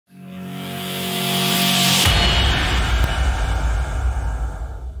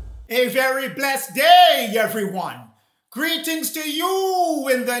A very blessed day, everyone. Greetings to you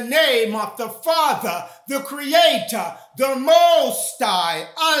in the name of the Father, the Creator, the Most High,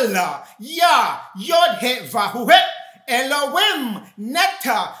 Allah, Yah, Yod-He-Vahu-He, Elohim,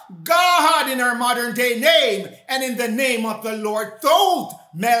 Netta, God in our modern day name, and in the name of the Lord Thoth,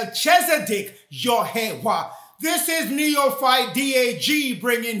 Melchizedek, Yehovah. This is Neophyte DAG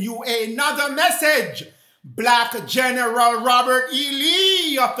bringing you another message. Black General Robert E.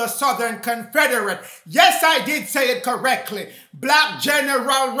 Lee of the Southern Confederate. Yes, I did say it correctly. Black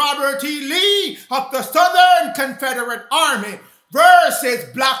General Robert E. Lee of the Southern Confederate Army versus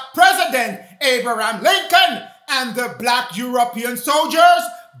Black President Abraham Lincoln and the Black European soldiers,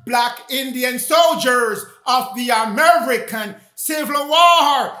 Black Indian soldiers of the American Civil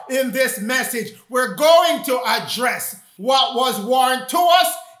War. In this message, we're going to address what was warned to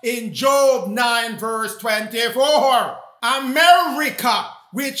us in Job 9 verse 24. America,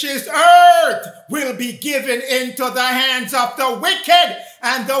 which is earth, will be given into the hands of the wicked,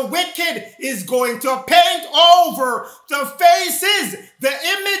 and the wicked is going to paint over the faces, the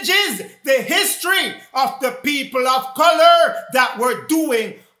images, the history of the people of color that were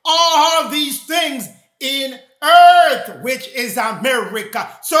doing all these things in earth, which is America.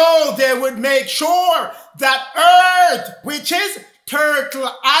 So they would make sure that earth, which is Turtle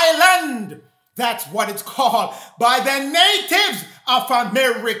Island, that's what it's called, by the natives of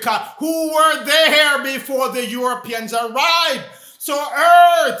America who were there before the Europeans arrived. So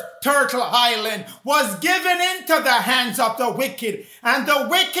earth, Turtle Island, was given into the hands of the wicked, and the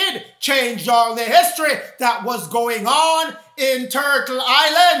wicked changed all the history that was going on in Turtle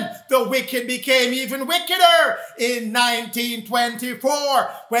Island. The wicked became even wickeder in 1924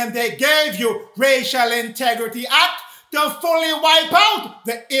 when they gave you Racial Integrity Act to fully wipe out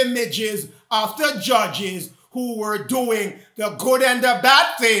the images of the judges who were doing the good and the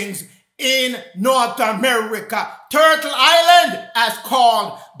bad things in North America. Turtle Island, as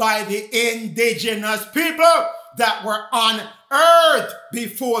called by the indigenous people that were on earth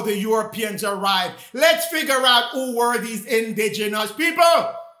before the Europeans arrived. Let's figure out who were these indigenous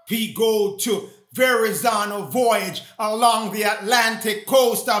people. We go to Verrazano voyage along the Atlantic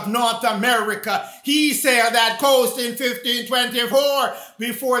coast of North America. He sailed that coast in 1524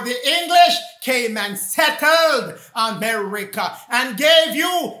 before the English came and settled America and gave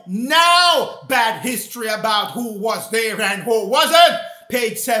you now bad history about who was there and who wasn't.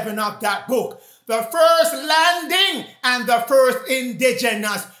 Page 7 of that book. The first landing and the first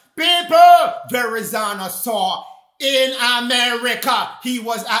indigenous people Verrazano saw in America. He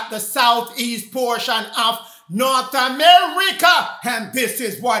was at the southeast portion of North America, and this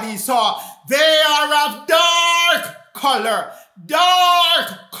is what he saw. They are of dark color,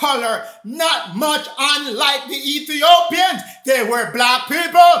 not much unlike the Ethiopians. They were black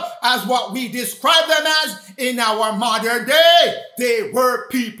people as what we describe them as in our modern day. They were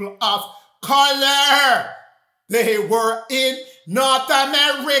people of color. They were in North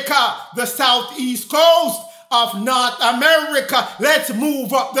America, the southeast coast of North America. Let's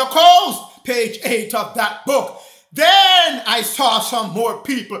move up the coast. Page 8 of that book. Then I saw some more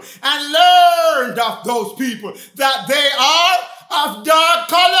people and learned of those people that they are of dark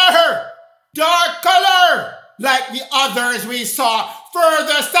color, like the others we saw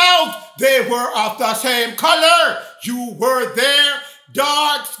further south. They were of the same color. You were there,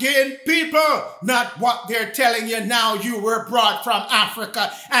 dark-skinned people, not what they're telling you now. You were brought from Africa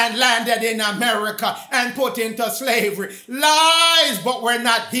and landed in America and put into slavery. Lies, but we're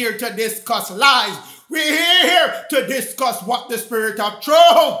not here to discuss lies. We're here to discuss what the spirit of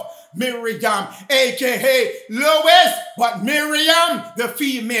truth, Miriam, aka Lois, but Miriam, the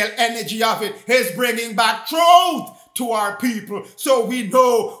female energy of it, is bringing back truth to our people, so we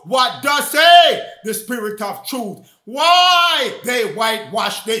know what does say the spirit of truth. Why they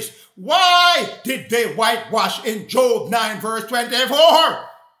whitewash this? Why did they whitewash in Job 9 verse 24?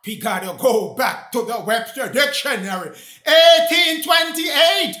 We gotta go back to the Webster Dictionary,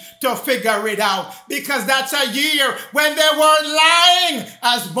 1828, to figure it out, because that's a year when they weren't lying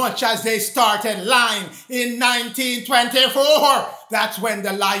as much as they started lying in 1924. That's when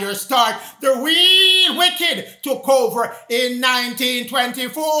the liars start. The real wicked took over in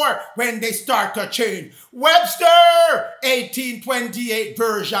 1924 when they start to change. Webster, 1828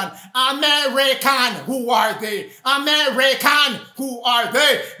 version. American, who are they? American, who are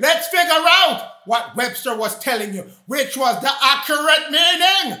they? Let's figure out what Webster was telling you, which was the accurate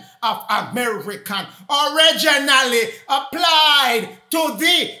meaning of American, originally applied to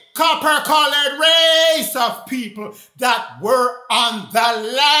the copper-colored race of people that were on the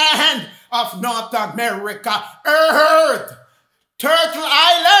land of North America, earth, Turtle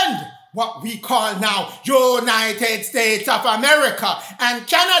Island, what we call now United States of America and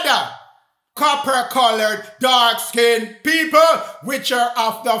Canada. Copper-colored, dark-skinned people, which are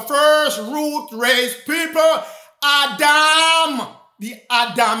of the first root race people, Adam, the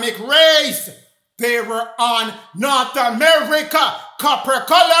Adamic race. They were on North America,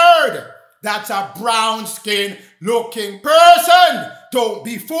 copper-colored. That's a brown-skinned looking person. Don't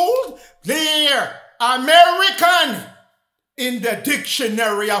be fooled. They're American in the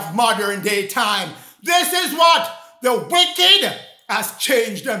dictionary of modern day time. This is what the wicked has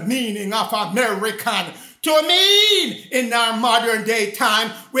changed the meaning of American to mean in our modern day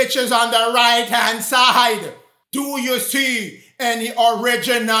time, which is on the right-hand side. Do you see any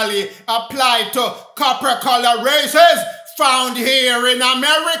originally applied to copper-colored races found here in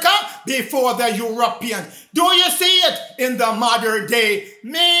America before the Europeans? Do you see it in the modern day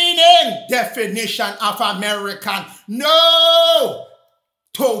meaning definition of American? No!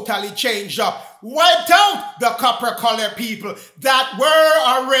 Totally changed up. Wiped out the copper-colored people that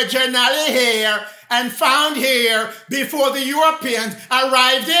were originally here and found here before the Europeans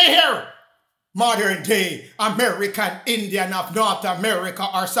arrived here. Modern day American Indian of North America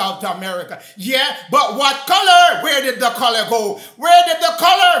or South America. Yeah, but what color? Where did the color go? Where did the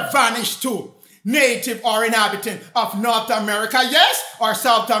color vanish to? Native or inhabitant of North America, yes, or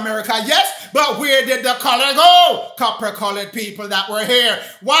South America, yes, but where did the color go? Copper-colored people that were here.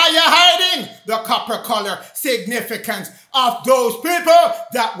 Why are you hiding the copper-color significance of those people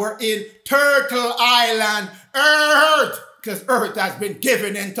that were in Turtle Island, Earth? Because Earth has been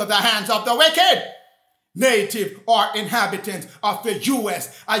given into the hands of the wicked. Native or inhabitants of the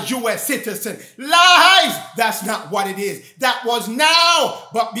U.S., a U.S. citizen. Lies! That's not what it is. That was now,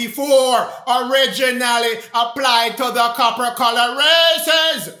 but before, originally applied to the copper-colored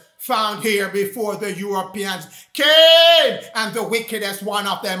races found here before the Europeans came, and the wickedest one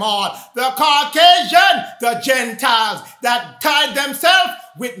of them all, the Caucasian, the Gentiles that tied themselves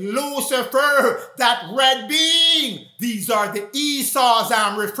with Lucifer, that red being. These are the Esau's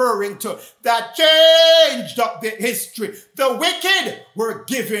I'm referring to that changed up the history. The wicked were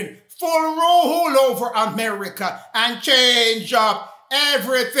given full rule over America and changed up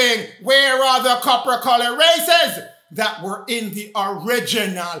everything. Where are the copper-colored races that were in the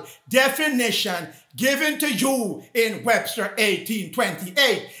original definition given to you in Webster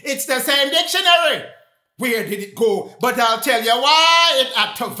 1828? It's the same dictionary. Where did it go? But I'll tell you why it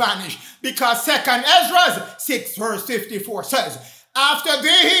had to vanish. Because 2nd Ezra 6 verse 54 says, after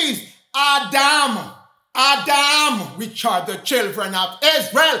these, Adam, which are the children of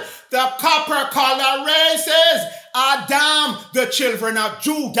Israel, the copper-colored races, Adam, the children of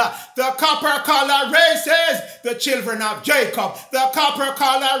Judah, the copper-colored races, the children of Jacob, the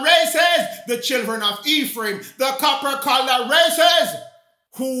copper-colored races, the children of Ephraim, the copper-colored races,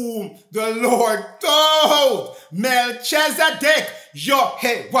 whom the Lord told Melchizedek,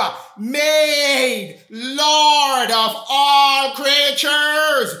 Yehovah, made Lord of all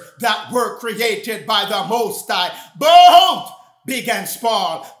creatures that were created by the Most High, both big and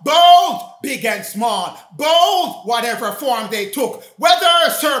small, both big and small, both whatever form they took,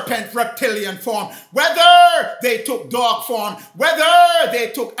 whether serpent, reptilian form, whether they took dog form, whether they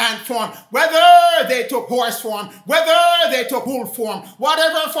took ant form, whether they took horse form, whether they took wolf form,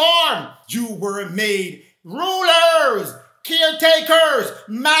 whatever form, you were made rulers, caretakers,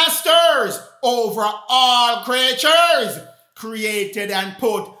 masters over all creatures, created and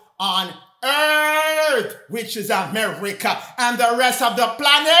put on Earth, which is America, and the rest of the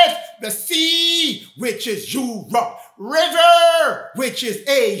planet, the sea, which is Europe, river, which is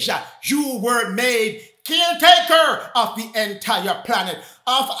Asia. You were made caretaker of the entire planet.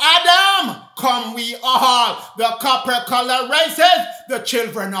 Of Adam come we all, the copper-colored races, the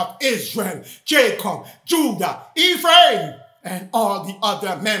children of Israel, Jacob, Judah, Ephraim, and all the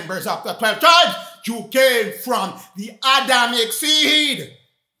other members of the 12 tribes. You came from the Adamic seed.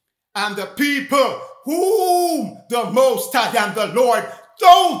 And the people whom the Most High and the Lord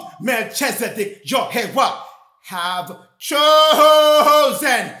told Melchizedek, Yehovah, have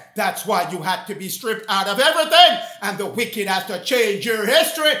chosen. That's why you had to be stripped out of everything. And the wicked has to change your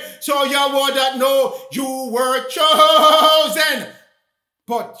history so you wouldn't know you were chosen.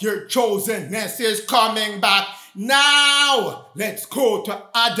 But your chosenness is coming back now. Let's go to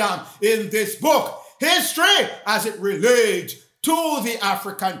Adam in this book. History as it relates to the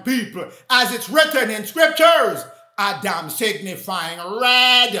African people, as it's written in scriptures. Adam signifying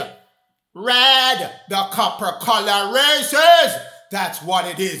red, the copper-colored races. That's what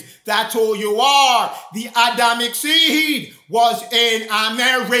it is. That's who you are. The Adamic seed was in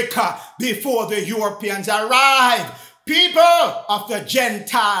America before the Europeans arrived. people of the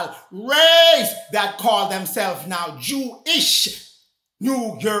Gentile race that call themselves now Jewish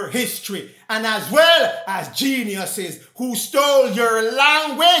knew your history, and as well as geniuses who stole your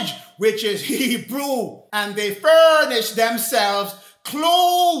language, which is Hebrew, and they furnished themselves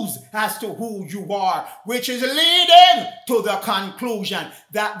clues as to who you are, which is leading to the conclusion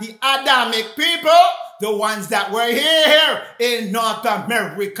that the Adamic people, the ones that were here in North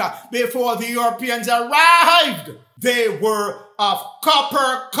America before the Europeans arrived, they were of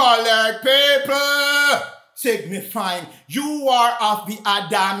copper-colored people, signifying you are of the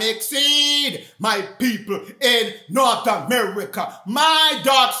Adamic seed, my people in North America, my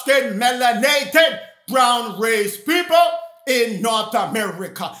dark-skinned, melanated, brown-race people in North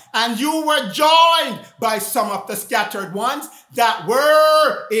America. And you were joined by some of the scattered ones that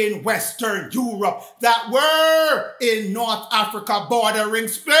were in Western Europe, that were in North Africa bordering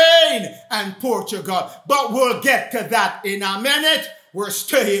Spain and Portugal. But we'll get to that in a minute. We're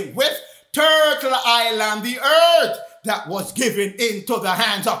staying with Turtle Island, the earth that was given into the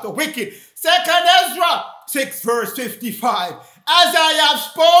hands of the wicked. 2nd Ezra 6 verse 55. As I have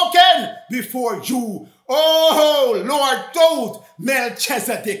spoken before you, oh Lord, those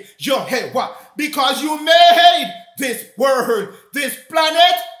Melchizedek, Jehovah, because you made this world, this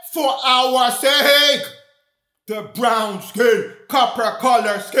planet for our sake. The brown skin, copper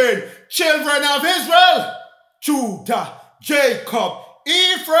color skin, children of Israel, Judah, Jacob,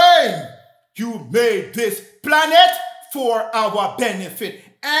 Ephraim, you made this planet for our benefit,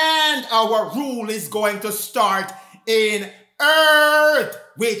 and our rule is going to start in Earth,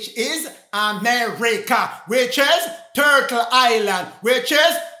 which is America, which is Turtle Island, which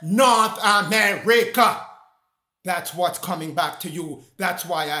is North America. That's what's coming back to you. That's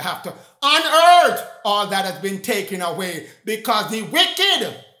why I have to unearth all that has been taken away, because the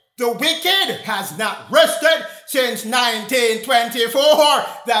wicked has not rested since 1924.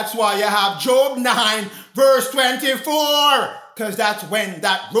 That's why you have Job 9 verse 24, because that's when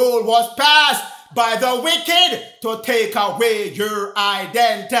that rule was passed by the wicked to take away your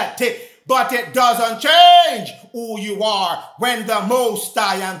identity. But it doesn't change who you are when the Most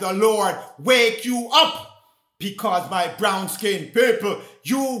High and the Lord wake you up. Because my brown-skinned people,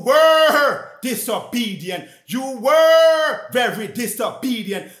 you were disobedient. You were very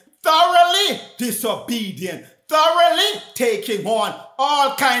disobedient. Thoroughly disobedient. Thoroughly taking on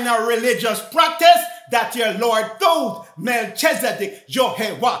all kind of religious practice that your Lord told Melchizedek,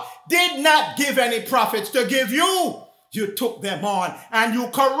 Jehovah, did not give any prophets to give you. You took them on and you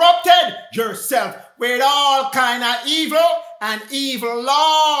corrupted yourself with all kind of evil and evil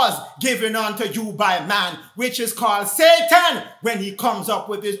laws given unto you by man, which is called Satan, when he comes up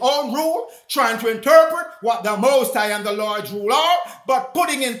with his own rule, trying to interpret what the Most High and the Lord's rule are, but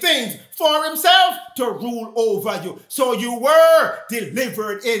putting in things for himself to rule over you. So you were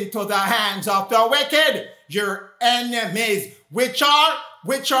delivered into the hands of the wicked, your enemies, which are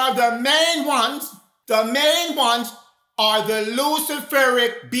the main ones. The main ones are the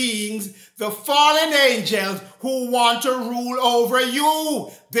Luciferic beings, the fallen angels who want to rule over you.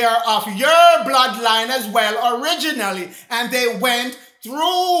 They're of your bloodline as well originally, and they went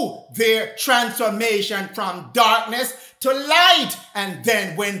through their transformation from darkness to light. And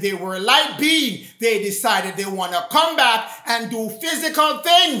then when they were light being, they decided they want to come back and do physical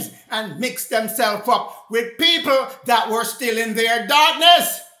things and mix themselves up with people that were still in their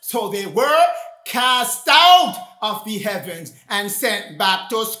darkness. So they were cast out of the heavens and sent back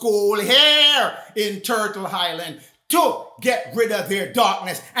to school here in Turtle Island to get rid of their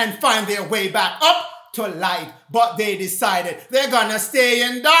darkness and find their way back up to light. But they decided they're gonna stay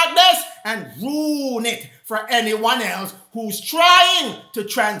in darkness and ruin it for anyone else who's trying to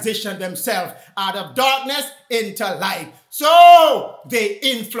transition themselves out of darkness into light. So they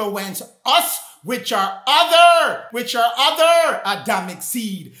influence us, which are other Adamic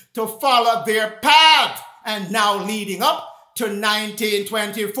seed, to follow their path. And now leading up to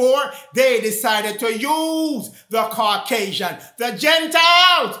 1924, they decided to use the Caucasian, the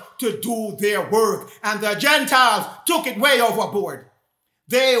Gentiles, to do their work. And the Gentiles took it way overboard.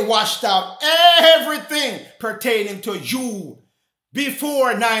 They washed out everything pertaining to you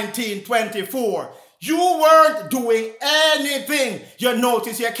before 1924. You weren't doing anything. You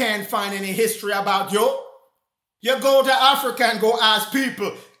notice you can't find any history about you. You go to Africa and go ask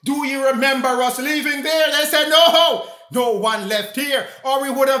people, do you remember us leaving there? They said, no one left here, or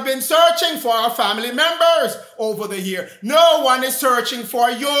we would have been searching for our family members over the year. No one is searching for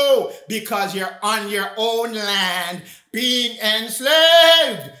you because you're on your own land, being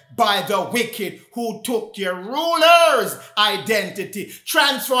enslaved by the wicked who took your rulers' identity,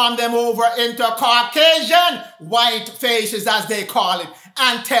 transform them over into Caucasian white faces, as they call it,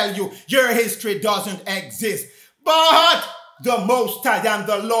 and tell you your history doesn't exist. But the Most High and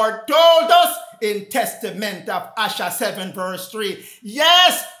the Lord told us in Testament of Asher 7 verse 3,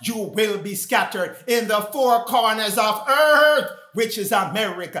 yes, you will be scattered in the four corners of earth, which is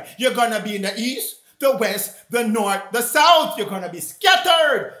America. You're going to be in the east, the west, the north, the south. You're going to be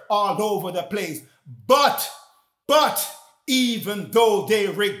scattered all over the place. But even though they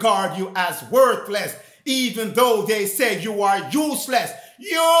regard you as worthless, even though they say you are useless,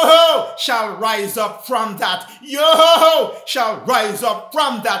 you shall rise up from that. You shall rise up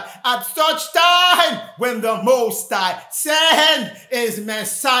from that at such time when the Most High send his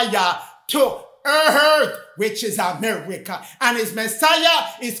Messiah to earth, which is America. And his Messiah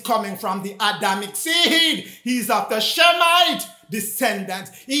is coming from the Adamic seed. He's of the Shemite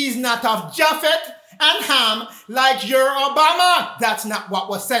descendants. He's not of Japheth and Ham like your Obama. That's not what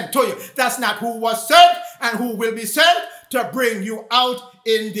was sent to you. That's not who was sent and who will be sent to bring you out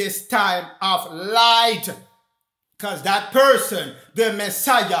in this time of light. Because that person, the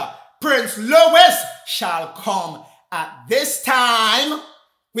Messiah, Prince Louis, shall come at this time,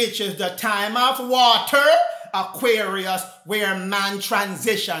 which is the time of water, Aquarius, where man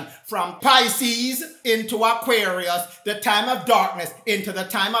transition from Pisces into Aquarius, the time of darkness into the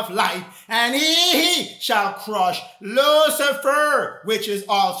time of light, and he shall crush Lucifer, which is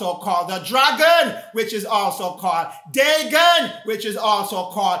also called the dragon, which is also called Dagon, which is also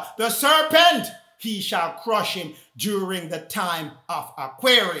called the serpent. He shall crush him during the time of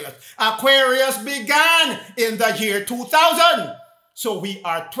Aquarius. Aquarius began in the year 2000. So we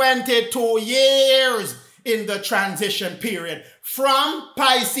are 22 years in the transition period from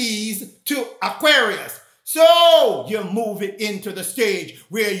Pisces to Aquarius. So you're moving into the stage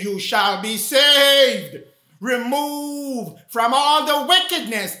where you shall be saved, removed from all the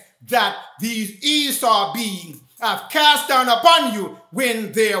wickedness that these Esau beings have cast down upon you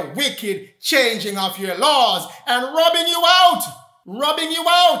when they're wicked, changing of your laws and rubbing you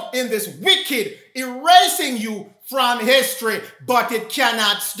out in this wicked, erasing you from history, but it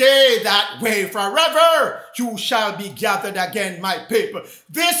cannot stay that way forever. You shall be gathered again, my people.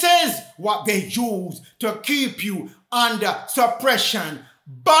 This is what they use to keep you under suppression,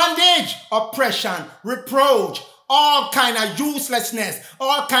 bondage, oppression, reproach, all kind of uselessness,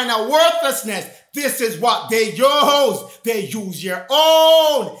 all kind of worthlessness. This is what they use. They use your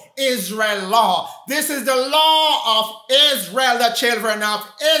own Israel law. This is the law of Israel, the children of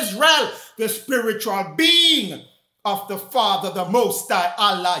Israel, the spiritual being of the Father, the Most High,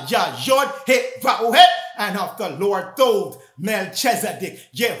 Allah, Yah, Yod, He, Vahu, He, and of the Lord Thoth, Melchizedek,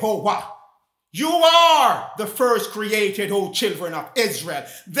 Yehovah. You are the first created, O children of Israel.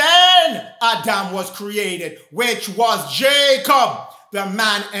 Then Adam was created, which was Jacob, the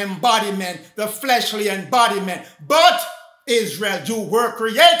man embodiment, the fleshly embodiment. But Israel, you were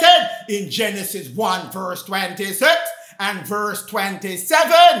created in Genesis 1, verse 26 and verse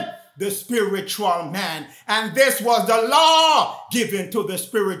 27. The spiritual man. And this was the law given to the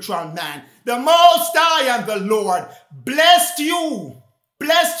spiritual man. The Most High and the Lord blessed you.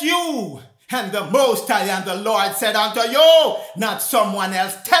 And the Most High and the Lord said unto you, not someone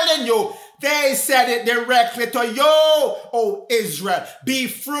else telling you. They said it directly to you, O Israel. Be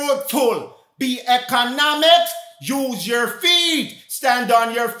fruitful. Be economic. Use your feet. Stand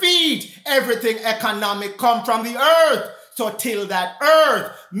on your feet. Everything economic come from the earth. So till that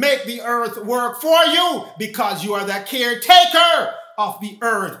earth, make the earth work for you because you are the caretaker of the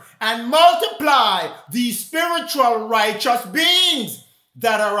earth, and multiply these spiritual righteous beings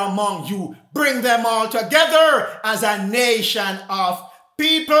that are among you. Bring them all together as a nation of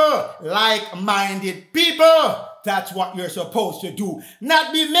people, like-minded people. That's what you're supposed to do.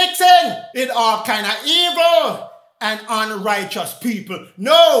 Not be mixing in all kind of evil and unrighteous people.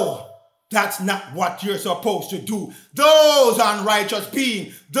 No. That's not what you're supposed to do. Those unrighteous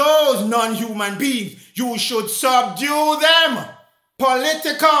beings, those non-human beings, you should subdue them.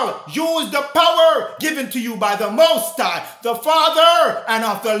 Political, use the power given to you by the Most High, the Father, and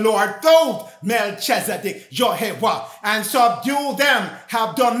of the Lord Thoth, Melchizedek, Yehovah, and subdue them,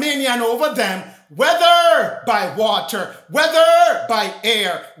 have dominion over them, whether by water, whether by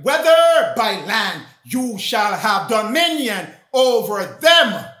air, whether by land. You shall have dominion over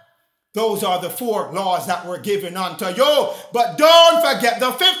them. Those are the 4 laws that were given unto you. But don't forget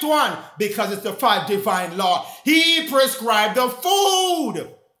the 5th one, because it's the 5 divine law. He prescribed the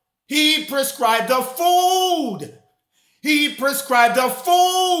food. He prescribed the food. He prescribed the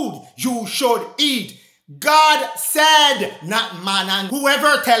food you should eat. God said, not man and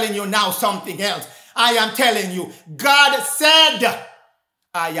whoever telling you now something else. I am telling you, God said,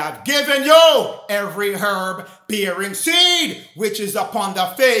 I have given you every herb bearing seed which is upon the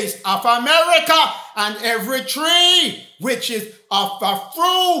face of America, and every tree which is of a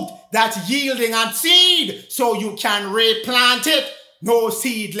fruit that's yielding on seed, so you can replant it. No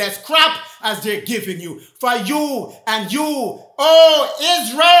seedless crop as they're giving you. For you and you, oh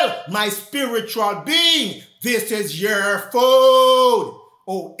Israel, my spiritual being, this is your food.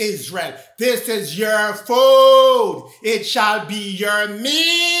 O Israel, this is your food. It shall be your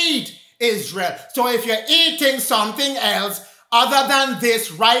meat, Israel. So if you're eating something else other than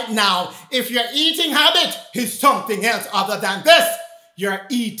this right now, if your eating habit is something else other than this, you're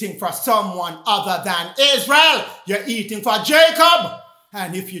eating for someone other than Israel. You're eating for Jacob.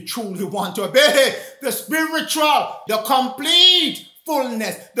 And if you truly want to obey the spiritual, the complete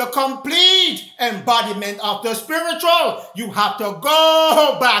fullness, the complete embodiment of the spiritual, you have to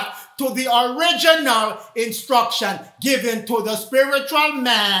go back to the original instruction given to the spiritual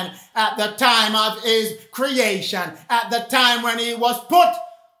man at the time of his creation, at the time when he was put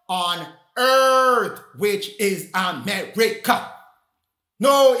on earth, which is America.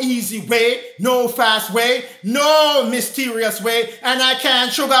 No easy way, no fast way, no mysterious way, and I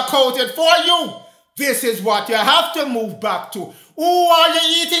can't sugarcoat it for you. This is what you have to move back to. Who are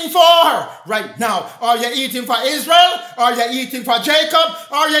you eating for right now? Are you eating for Israel? Are you eating for Jacob?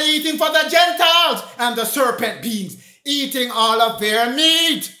 Are you eating for the Gentiles and the serpent beings? Eating all of their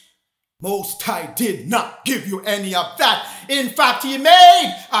meat. Most High did not give you any of that. In fact, he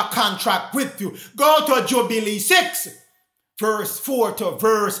made a contract with you. Go to Jubilee 6, verse 4 to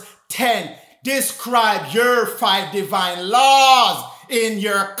verse 10. Describe your 5 divine laws in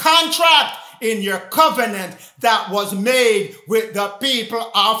your contract, in your covenant that was made with the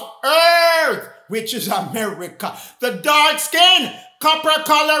people of earth, which is America. The dark skin, copper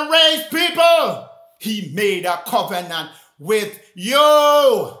color race people. He made a covenant with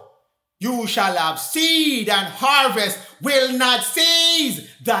you. You shall have seed and harvest will not cease.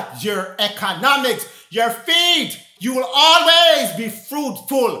 That your economics, your feet, you will always be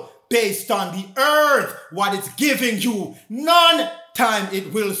fruitful based on the earth, what it's giving you. None time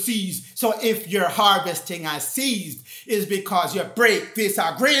it will cease. So if your harvesting has ceased, is because you break this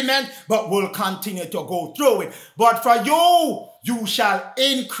agreement, but will continue to go through it. But for you, you shall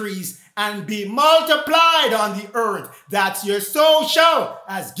increase and be multiplied on the earth. That's your social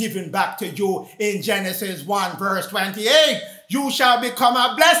as given back to you in Genesis 1 verse 28. You shall become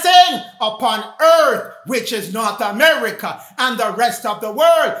a blessing upon earth, which is North America, and the rest of the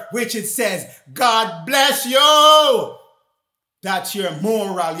world, which it says, God bless you. That's your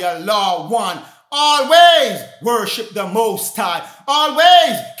moral, your law 1. Always worship the Most High.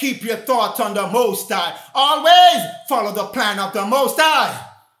 Always keep your thoughts on the Most High. Always follow the plan of the Most High.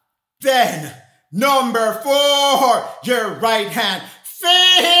 Then, number 4, your right hand. Fear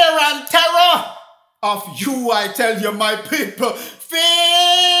and terror of you, I tell you, my people.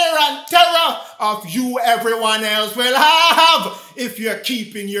 Fear and terror of you, everyone else will have if you're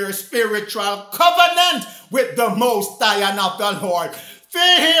keeping your spiritual covenant with the Most High and of the Lord.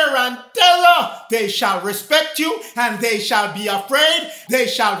 Fear and terror, they shall respect you and they shall be afraid. They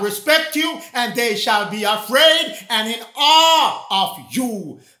shall respect you and they shall be afraid and in awe of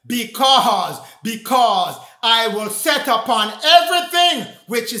you. Because I will set upon everything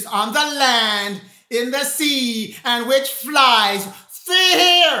which is on the land, in the sea, and which flies,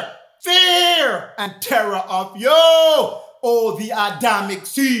 fear and terror of you, O the Adamic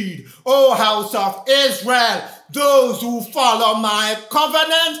seed, O house of Israel, those who follow my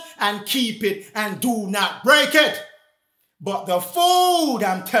covenant and keep it and do not break it. But the food,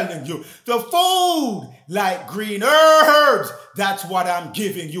 I'm telling you, the food like green herbs, that's what I'm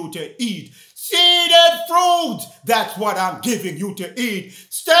giving you to eat. Seeded fruits, that's what I'm giving you to eat.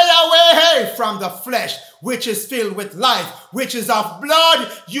 Stay away from the flesh, which is filled with life, which is of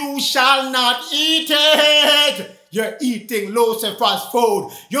blood. You shall not eat it. You're eating Lucifer's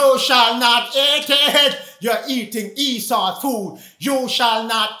food. You shall not eat it. You're eating Esau's food. You shall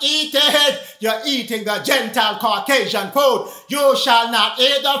not eat it. You're eating the Gentile Caucasian food. You shall not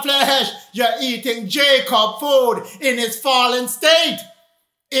eat the flesh. You're eating Jacob's food in his fallen state.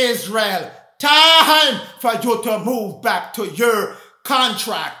 Israel, time for you to move back to your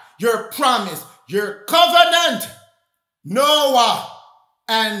contract, your promise, your covenant. Noah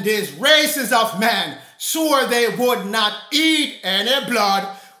and his races of men swore they would not eat any blood,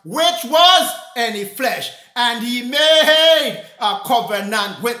 which was any flesh. And he made a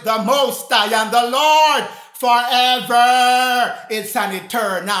covenant with the Most High and the Lord forever. It's an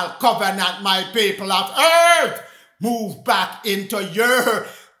eternal covenant, my people of earth. Move back into your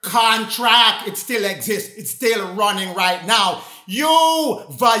contract. It still exists. It's still running right now. You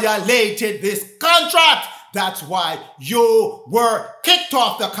violated this contract. That's why you were kicked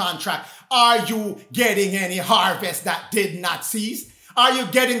off the contract. Are you getting any harvest that did not cease? Are you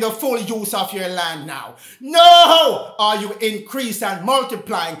getting the full use of your land now? No! Are you increasing and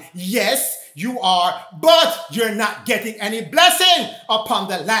multiplying? Yes, you are, but you're not getting any blessing upon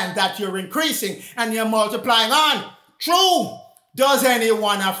the land that you're increasing and you're multiplying on. True. Does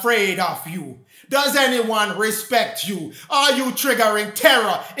anyone afraid of you? Does anyone respect you? Are you triggering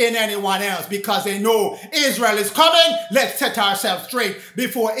terror in anyone else because they know Israel is coming? Let's set ourselves straight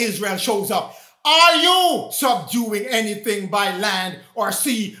before Israel shows up. Are you subduing anything by land or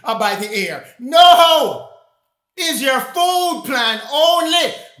sea or by the air? No! Is your food plan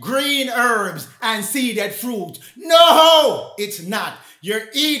only green herbs and seeded fruit? No, it's not. You're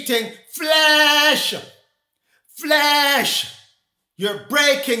eating flesh. Flesh. You're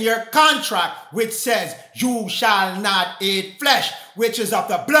breaking your contract which says you shall not eat flesh, which is of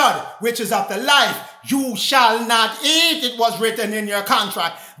the blood, which is of the life. You shall not eat. It was written in your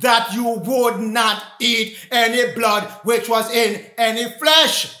contract that you would not eat any blood which was in any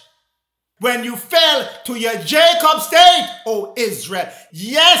flesh. When you fell to your Jacob state, O Israel,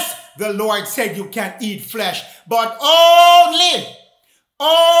 yes, the Lord said you can eat flesh, but only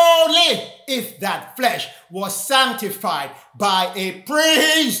if that flesh was sanctified by a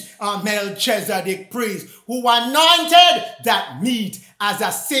priest, a Melchizedek priest, who anointed that meat as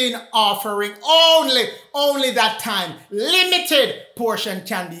a sin offering. Only that time, limited portion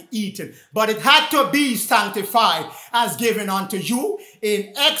can be eaten. But it had to be sanctified as given unto you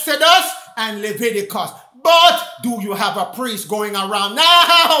in Exodus and Leviticus. But do you have a priest going around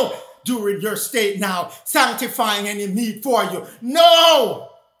now during your state now, sanctifying any meat for you? No!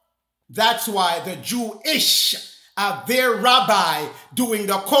 That's why the Jewish have their rabbi doing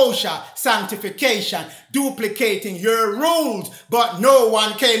the kosher sanctification, duplicating your rules, but no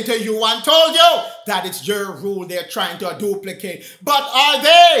one came to you and told you that it's your rule they're trying to duplicate. But are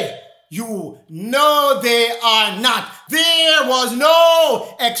they? You know they are not. There was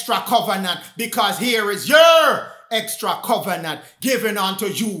no extra covenant because here is your extra covenant given unto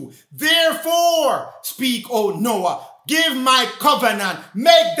you. Therefore, speak, O Noah, give my covenant,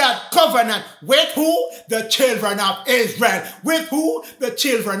 make that covenant with who? The children of Israel. With who? The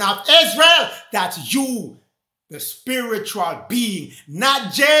children of Israel. That's you, the spiritual being,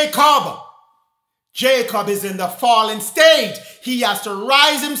 not Jacob. Jacob is in the fallen state. He has to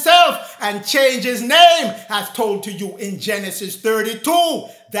rise himself and change his name, as told to you in Genesis 32,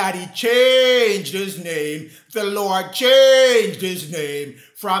 that he changed his name. The Lord changed his name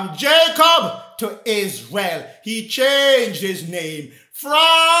from Jacob to Israel. He changed his name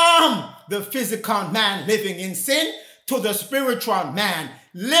from the physical man living in sin to the spiritual man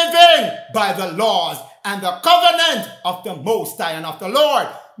living by the laws and the covenant of the Most High and of the Lord.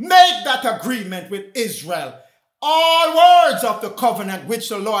 Make that agreement with Israel. All words of the covenant which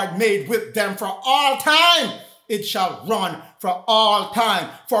the Lord made with them for all time, it shall run for all time.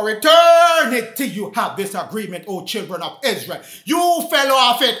 For eternity you have this agreement, O children of Israel. You fell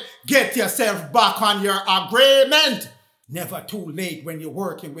off it. Get yourself back on your agreement. Never too late when you're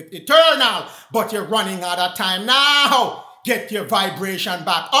working with eternal, but you're running out of time now. Get your vibration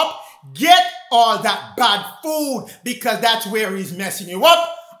back up. Get all that bad food, because that's where he's messing you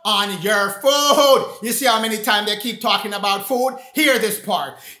up. On your food. You see how many times they keep talking about food? Hear this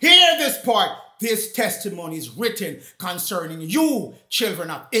part. Hear this part. This testimony is written concerning you, children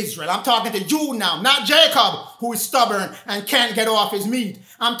of Israel. I'm talking to you now, not Jacob, who is stubborn and can't get off his meat.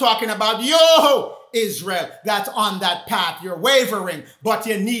 I'm talking about you, Israel, that's on that path. You're wavering, but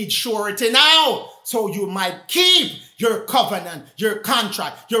you need surety now, so you might keep your covenant, your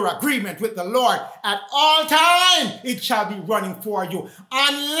contract, your agreement with the Lord. At all time, it shall be running for you,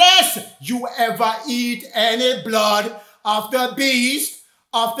 unless you ever eat any blood of the beast,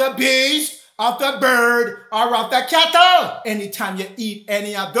 of the bird, or of the cattle. Anytime you eat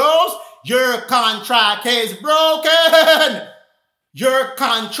any of those, your contract is broken. Your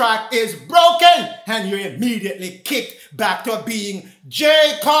contract is broken, and you're immediately kicked back to being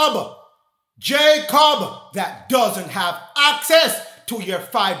Jacob. Jacob that doesn't have access to your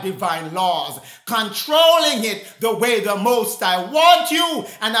 5 divine laws, controlling it the way the Most High want you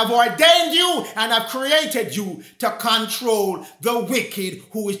and have ordained you and have created you to control the wicked,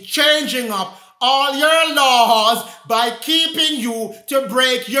 who is changing up all your laws by keeping you to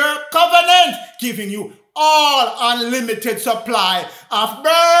break your covenant, giving you all unlimited supply of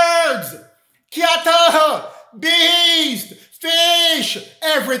birds, cattle, beast, fish,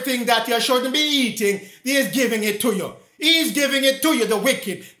 everything that you shouldn't be eating, he is giving it to you. He's giving it to you, the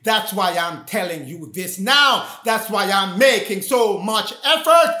wicked. That's why I'm telling you this now. That's why I'm making so much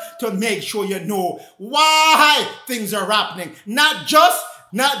effort to make sure you know why things are happening. Not just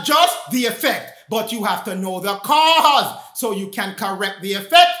the effect, but you have to know the cause so you can correct the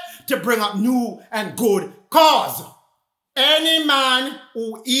effect to bring up new and good cause. Any man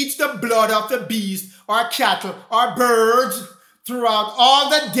who eats the blood of the beast or cattle or birds throughout all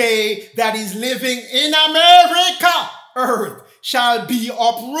the day that is living in America, earth, shall be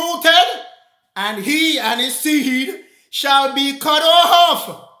uprooted, and he and his seed shall be cut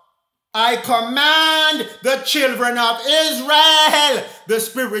off. I command the children of Israel, the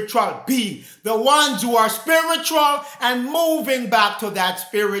spiritual being, the ones who are spiritual and moving back to that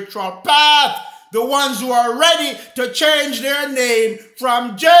spiritual path, the ones who are ready to change their name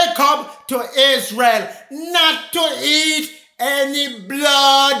from Jacob to Israel, not to eat any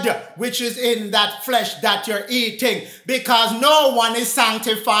blood which is in that flesh that you're eating, because no one is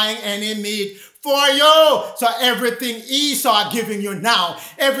sanctifying any meat for you. So everything Esau giving you now,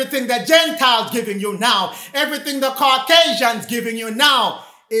 everything the Gentiles giving you now, everything the Caucasians giving you now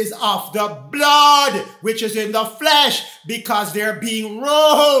is of the blood which is in the flesh, because they're being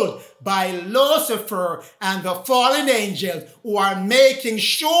ruled by Lucifer and the fallen angels, who are making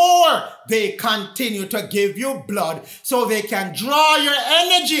sure they continue to give you blood so they can draw your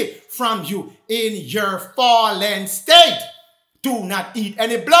energy from you in your fallen state. Do not eat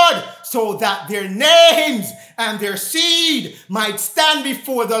any blood, so that their names and their seed might stand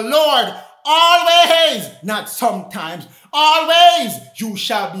before the Lord always, not sometimes, always. You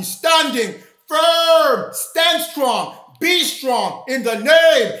shall be standing firm, stand strong, be strong in the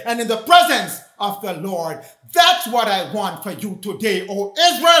name and in the presence of the Lord. That's what I want for you today, O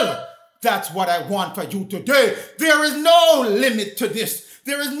Israel. That's what I want for you today. There is no limit to this.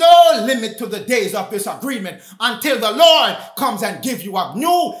 There is no limit to the days of this agreement until the Lord comes and gives you a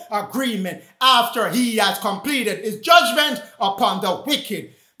new agreement after he has completed his judgment upon the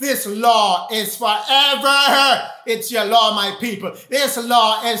wicked. This law is forever. It's your law, my people. This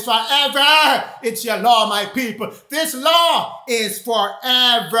law is forever. It's your law, my people. This law is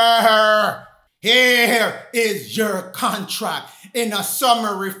forever. Here is your contract in a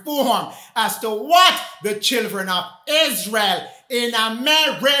summary form as to what the children of Israel in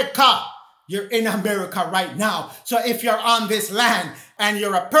America. You're in America right now. So if you're on this land and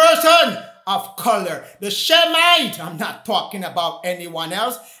you're a person of color, the Shemite, I'm not talking about anyone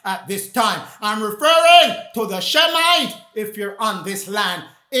else at this time. I'm referring to the Shemite. If you're on this land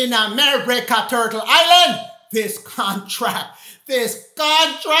in America, Turtle Island, this contract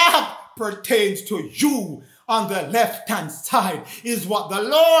pertains to you. On the left-hand side is what the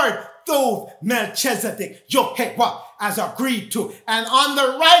Lord through Melchizedek, Jehovah, has agreed to. And on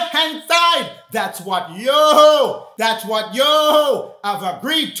the right-hand side, that's what you have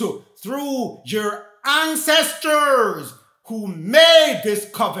agreed to through your ancestors who made this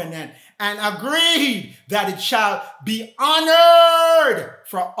covenant and agreed that it shall be honored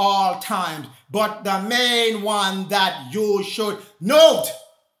for all times. But the main one that you should note,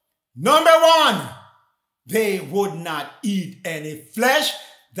 number one, they would not eat any flesh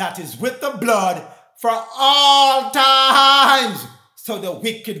that is with the blood for all times. So the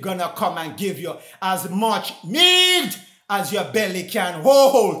wicked gonna come and give you as much meat as your belly can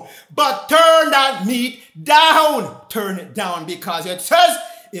hold. But turn that meat down. Turn it down, because it says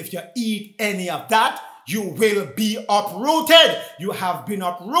if you eat any of that, you will be uprooted. You have been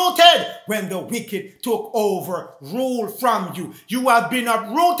uprooted when the wicked took over rule from you. You have been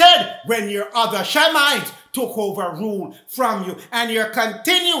uprooted when your other Shemites took over rule from you. And you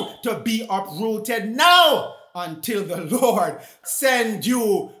continue to be uprooted now until the Lord send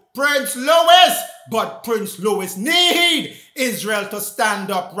you Prince Louis. But Prince Louis need Israel to stand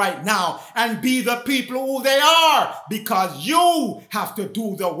up right now and be the people who they are, because you have to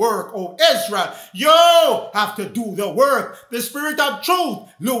do the work, oh Israel. You have to do the work. The Spirit of truth,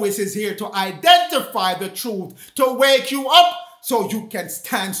 Louis, is here to identify the truth, to wake you up so you can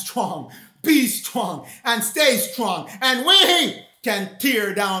stand strong, be strong, and stay strong. And we can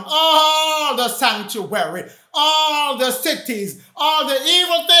tear down all the sanctuary, all the cities, all the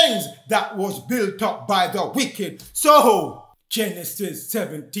evil things that was built up by the wicked. So, Genesis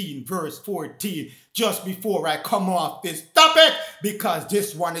 17 verse 14, just before I come off this topic, because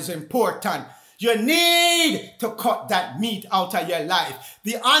this one is important. You need to cut that meat out of your life.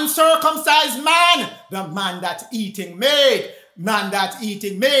 The uncircumcised man, the man that's eating meat, man that's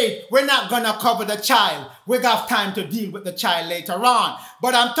eating meat. We're not going to cover the child. We got time to deal with the child later on.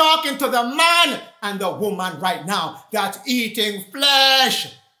 But I'm talking to the man and the woman right now that's eating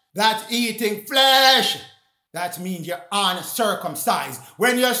flesh. That's eating flesh. That means you're uncircumcised.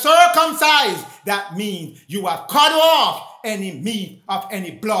 When you're circumcised, that means you have cut off any meat of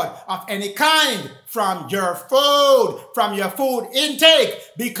any blood of any kind from your food intake.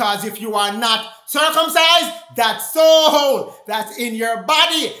 Because if you are not circumcised, that soul that's in your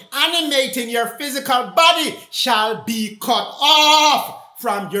body, animating your physical body, shall be cut off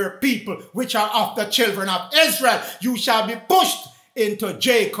from your people, which are of the children of Israel. You shall be pushed into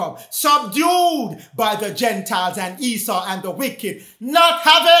Jacob, subdued by the Gentiles and Esau and the wicked, not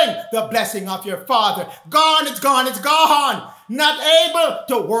having the blessing of your father. Gone, it's gone, it's gone. Not able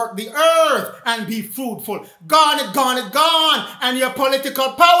to work the earth and be fruitful. Gone, it's gone, it's gone. And your political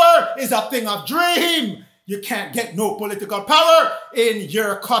power is a thing of dream. You can't get no political power in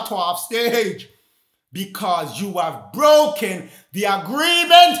your cut-off stage, because you have broken the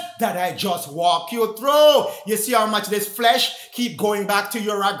agreement that I just walked you through. You see how much this flesh keep going back to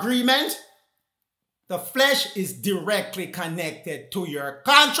your agreement? The flesh is directly connected to your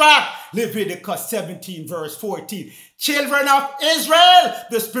contract. Leviticus 17 verse 14. Children of Israel,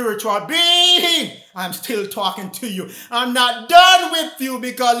 the spiritual being, I'm still talking to you. I'm not done with you,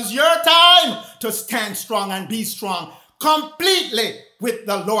 because it's your time to stand strong and be strong completely, with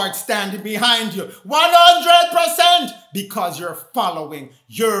the Lord standing behind you 100%, because you're following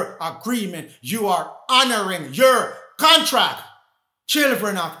your agreement. You are honoring your contract.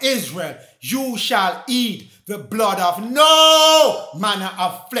 Children of Israel, you shall eat the blood of no manner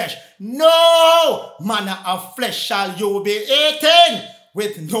of flesh. No manner of flesh shall you be eating,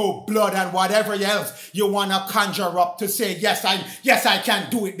 with no blood and whatever else you want to conjure up to say, yes, I can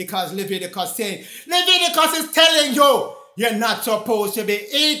do it because Leviticus saying. Leviticus is telling you, you're not supposed to be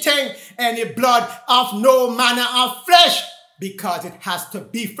eating any blood of no manner of flesh, because it has to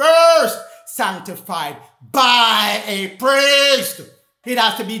be first sanctified by a priest. It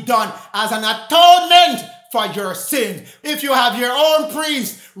has to be done as an atonement for your sins. If you have your own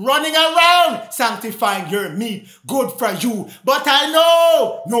priest running around sanctifying your meat, good for you. But I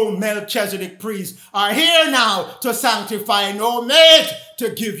know no Melchizedek priests are here now to sanctify no meat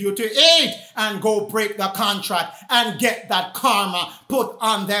to give you to eat and go break the contract and get that karma put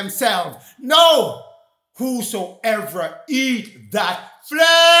on themselves. No, whosoever eat that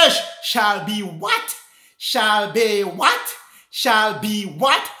flesh shall be what? Shall be what? Shall be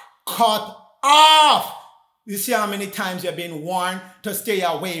what? Cut off. You see how many times you've been warned to stay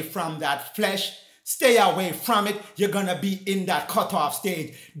away from that flesh? Stay away from it. You're going to be in that cutoff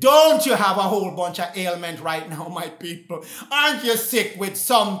stage. Don't you have a whole bunch of ailment right now, my people? Aren't you sick with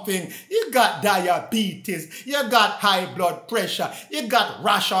something? You got diabetes. You got high blood pressure. You got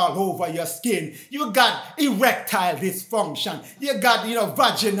rash all over your skin. You got erectile dysfunction. You got,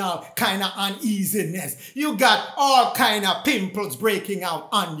 vaginal kind of uneasiness. You got all kind of pimples breaking out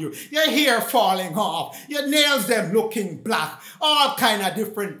on you. Your hair falling off. Your nails them looking black. All kind of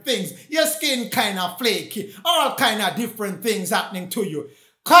different things. Your skin kind of flaky, all kind of different things happening to you.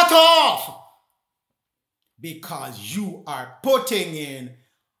 Cut off, because you are putting in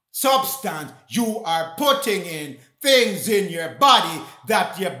substance, you are putting in things in your body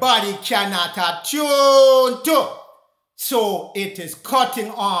that your body cannot attune to. So it is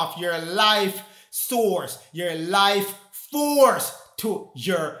cutting off your life source, your life force to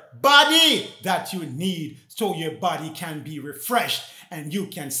your body that you need, so your body can be refreshed and you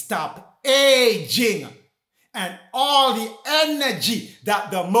can stop aging, and all the energy that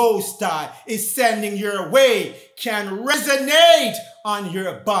the Most High is sending your way can resonate on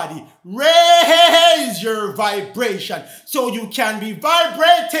your body, raise your vibration, so you can be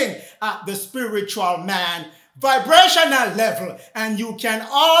vibrating at the spiritual man vibrational level, and you can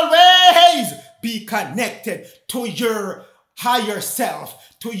always be connected to your higher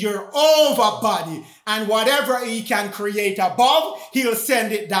self, to your overbody, and whatever he can create above, he'll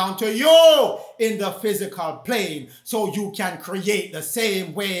send it down to you in the physical plane, so you can create the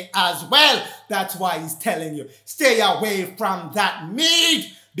same way as well. That's why he's telling you, stay away from that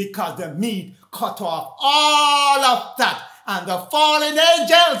meat, because the meat cut off all of that. And the fallen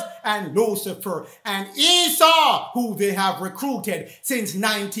angels and Lucifer and Esau, who they have recruited since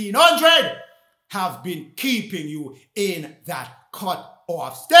 1900, have been keeping you in that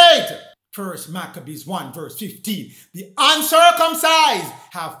cut-off state. 1 Maccabees 1 verse 15. The uncircumcised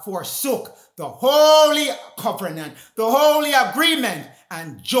have forsook the holy covenant, the holy agreement,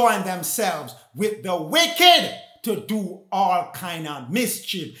 and joined themselves with the wicked to do all kind of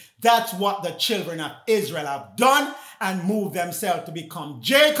mischief. That's what the children of Israel have done, and moved themselves to become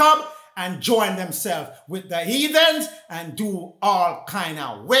Jacob and join themselves with the heathens and do all kind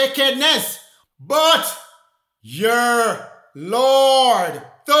of wickedness. But your Lord,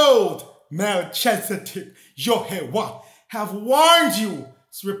 though Melchizedek, Yehovah, have warned you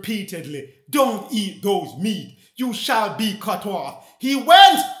repeatedly, don't eat those meat, you shall be cut off. He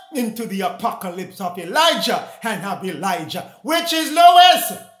went into the apocalypse of Elijah and of Elijah, which is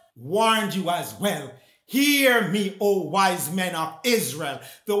Lois, warned you as well. Hear me, O wise men of Israel,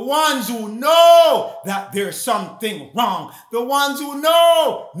 the ones who know that there's something wrong, the ones who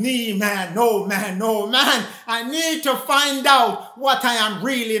know, me man, no man, no man, I need to find out what I am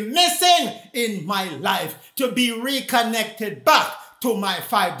really missing in my life to be reconnected back to my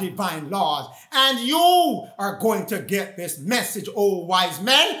 5 divine laws. And you are going to get this message, O wise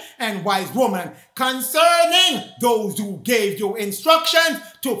men and wise women, concerning those who gave you instructions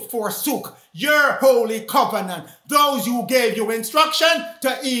to forsook your holy covenant. Those who gave you instruction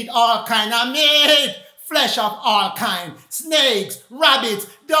to eat all kind of meat, flesh of all kind, snakes, rabbits,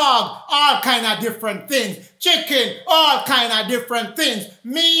 dog, all kind of different things, chicken, all kind of different things,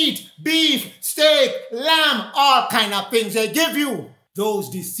 meat, beef, steak, lamb, all kind of things they give you. Those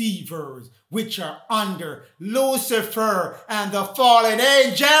deceivers which are under Lucifer and the fallen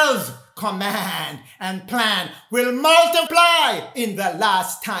angels' command and plan will multiply in the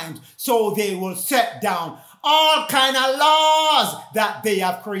last times, so they will set down all kind of laws that they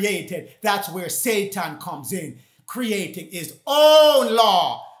have created. That's where Satan comes in, creating his own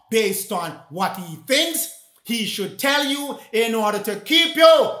law based on what he thinks he should tell you in order to keep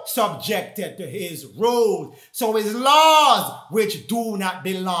you subjected to his rules. So his laws, which do not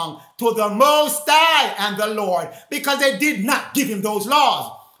belong to the Most High and the Lord, because they did not give him those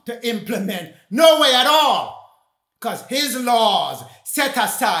laws to implement. No way at all. Because his laws set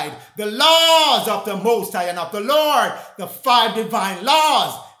aside the laws of the Most High and of the Lord, the 5 divine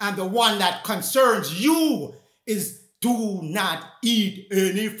laws, and the one that concerns you is do not eat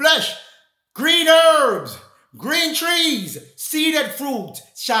any flesh. Green herbs, green trees, seeded fruit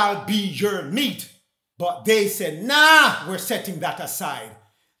shall be your meat. But they said, nah, we're setting that aside.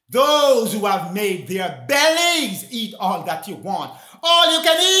 Those who have made their bellies eat all that you want. All you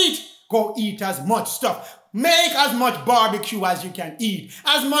can eat, go eat as much stuff. Make as much barbecue as you can eat.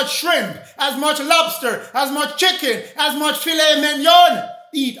 As much shrimp, as much lobster, as much chicken, as much filet mignon.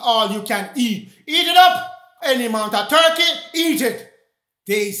 Eat all you can eat. Eat it up. Any amount of turkey, eat it.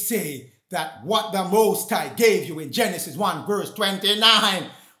 They say that what the Most High gave you in Genesis 1 verse 29,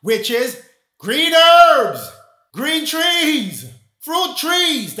 which is green herbs, green trees, fruit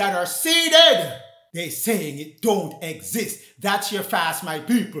trees that are seeded. They're saying it don't exist. That's your fast, my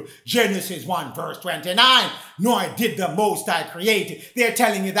people. Genesis 1 verse 29. Nor did the Most High create it. They're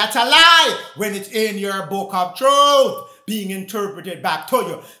telling you that's a lie when it's in your book of truth being interpreted back to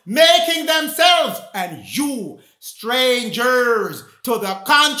you, making themselves and you strangers to the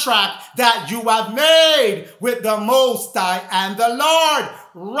contract that you have made with the Most High and the Lord,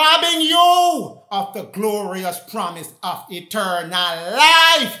 robbing you of the glorious promise of eternal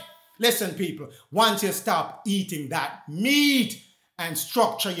life. Listen, people, once you stop eating that meat and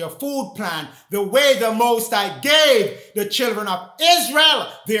structure your food plan the way the Most High gave the children of Israel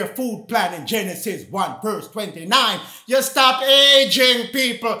their food plan in Genesis 1 verse 29, you stop aging,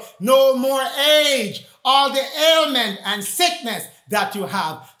 people. No more age. All the ailment and sickness that you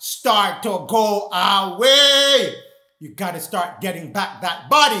have start to go away. You got to start getting back that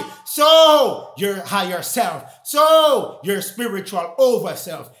body so your higher self, so your spiritual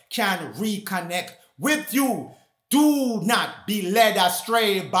overself can reconnect with you. Do not be led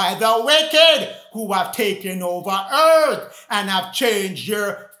astray by the wicked who have taken over earth and have changed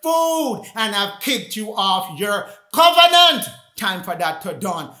your food and have kicked you off your covenant. Time for that to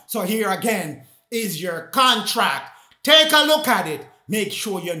done. So here again is your contract. Take a look at it. Make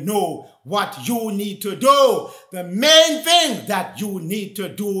sure you know what you need to do. The main thing that you need to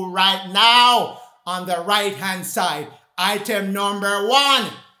do right now on the right-hand side. Item number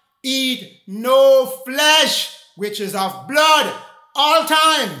 1, eat no flesh, which is of blood, all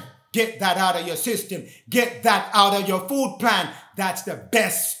time. Get that out of your system. Get that out of your food plan. That's the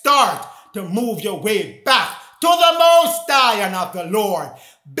best start to move your way back to the Most High and of the Lord.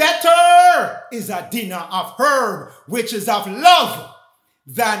 Better is a dinner of herb, which is of love,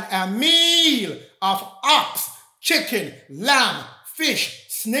 than a meal of ox, chicken, lamb, fish,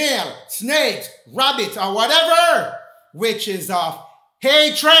 snail, snakes, rabbits, or whatever, which is of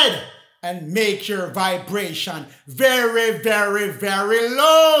hatred. and make your vibration very, very, very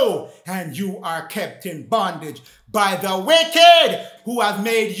low. And you are kept in bondage by the wicked who have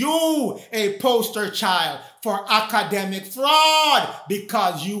made you a poster child for academic fraud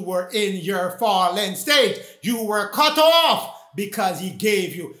because you were in your fallen state. You were cut off because he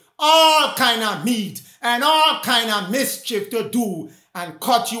gave you all kind of meat and all kind of mischief to do and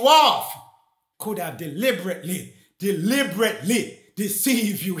cut you off. Could have deliberately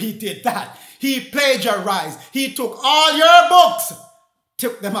deceive you. He did that. He plagiarized. He took all your books,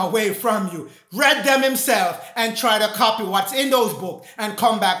 took them away from you, read them himself, and tried to copy what's in those books and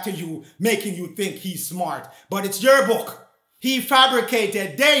come back to you, making you think he's smart. But it's your book. He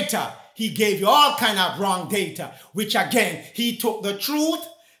fabricated data. He gave you all kind of wrong data, which again, he took the truth,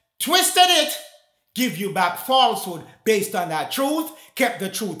 twisted it, give you back falsehood based on that truth, kept the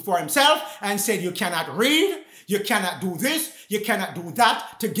truth for himself, and said you cannot read, you cannot do this, you cannot do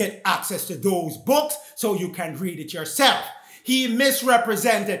that to get access to those books so you can read it yourself. He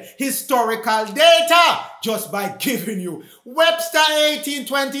misrepresented historical data just by giving you Webster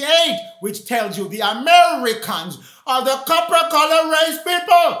 1828, which tells you the Americans are the copper color race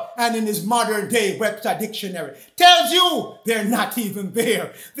people. And in his modern day Webster dictionary tells you they're not even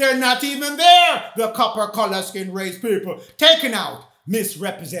there. They're not even there, the copper color skin race people. Taken out.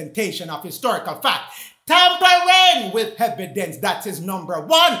 Misrepresentation of historical fact. Tampering with evidence, that's his number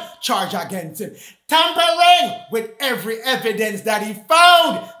one charge against him. Tampering with every evidence that he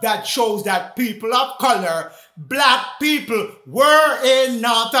found that shows that people of color, black people, were in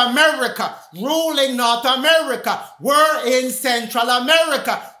North America, ruling North America, were in Central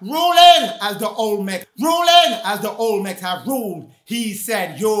America, ruling as the Olmecs have ruled. He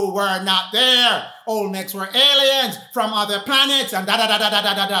said you were not there. Olmecs were aliens from other planets and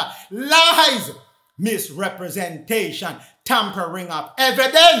da-da-da-da-da-da-da. Lies. Misrepresentation, tampering of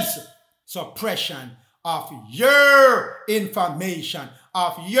evidence, suppression of your information,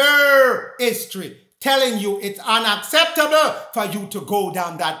 of your history, telling you it's unacceptable for you to go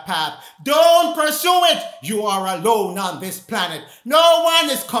down that path. Don't pursue it. You are alone on this planet. No one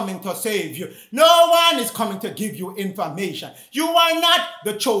is coming to save you. No one is coming to give you information. You are not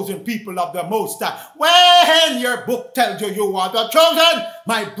the chosen people of the Most High. When your book tells you you are the chosen,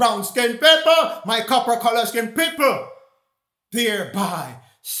 my brown-skinned people, my copper-color-skinned people, thereby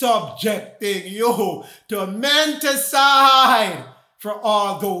subjecting you to menticide for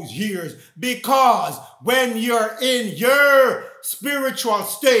all those years, because when you're in your spiritual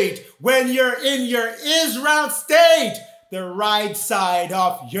state, when you're in your Israel state, the right side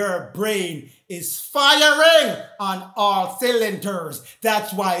of your brain is firing on all cylinders.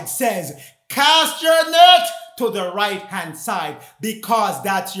 That's why it says, cast your net to the right-hand side, because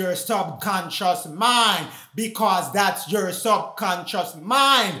that's your subconscious mind, because that's your subconscious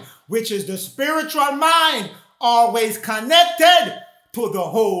mind, which is the spiritual mind, always connected to the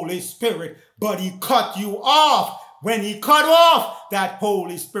Holy Spirit. But he cut you off when he cut off that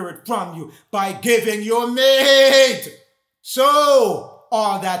Holy Spirit from you by giving you meat. So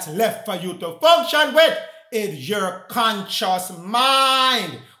all that's left for you to function with is your conscious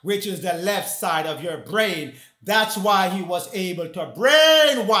mind, which is the left side of your brain. That's why he was able to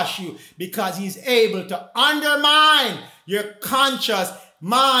brainwash you, because he's able to undermine your conscious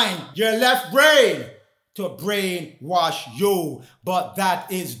mind, your left brain, to brainwash you. But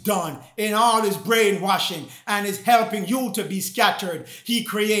that is done. In all his brainwashing and is helping you to be scattered, he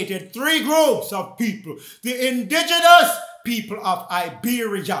created three groups of people. The indigenous people of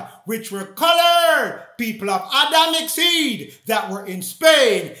Iberia, which were colored people of Adamic seed that were in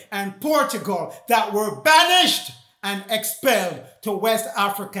Spain and Portugal, that were banished and expelled to West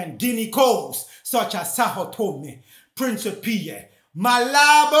African Guinea coast, such as Sao Tome, Principe,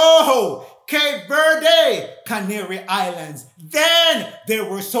 Malabo, Cape Verde, Canary Islands. Then they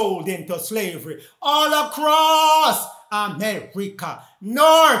were sold into slavery all across America,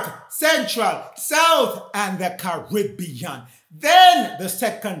 North, Central, South, and the Caribbean. Then the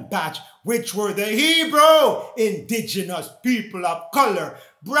second batch, which were the Hebrew indigenous people of color,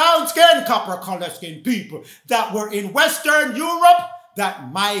 brown-skinned, copper-color-skinned people that were in Western Europe,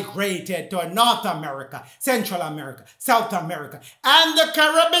 that migrated to North America, Central America, South America, and the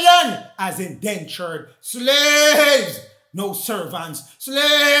Caribbean as indentured slaves. No servants,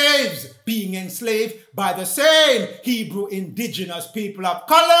 slaves, being enslaved by the same Hebrew indigenous people of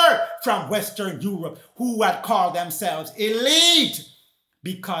color from Western Europe who had called themselves elite,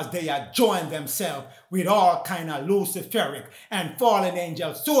 because they had joined themselves with all kind of Luciferic and fallen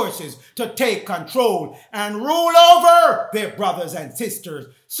angel sources to take control and rule over their brothers and sisters.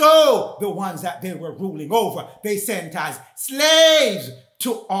 So the ones that they were ruling over, they sent as slaves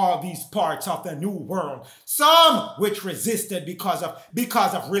to all these parts of the New World. Some which resisted because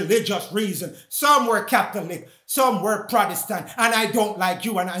of religious reason. Some were Catholic, some were Protestant, and I don't like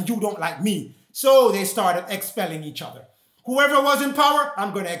you and you don't like me. So they started expelling each other. Whoever was in power,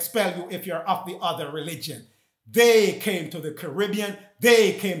 I'm going to expel you if you're of the other religion. They came to the Caribbean,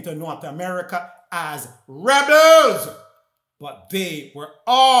 they came to North America as rebels. But they were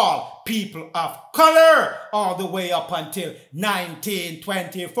all people of color all the way up until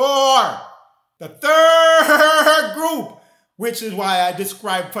 1924. The third group, which is why I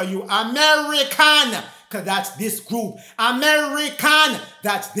described for you American, because that's this group. American,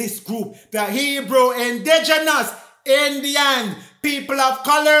 that's this group. The Hebrew indigenous, Indian, people of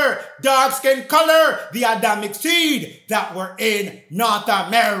color, dark skin color, the Adamic seed that were in North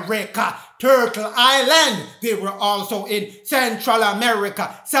America. Turtle Island, they were also in Central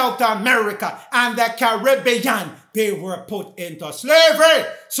America, South America, and the Caribbean. They were put into slavery,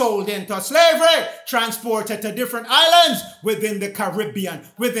 sold into slavery, transported to different islands within the Caribbean,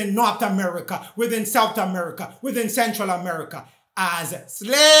 within North America, within South America, within Central America, as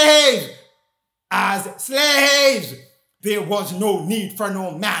slaves. As slaves. There was no need for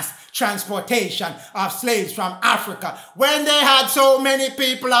no mass transportation of slaves from Africa when they had so many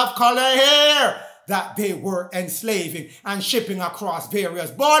people of color here that they were enslaving and shipping across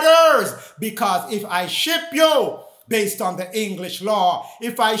various borders. Because if I ship you based on the English law,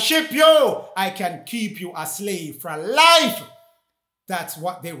 if I ship you, I can keep you a slave for life. That's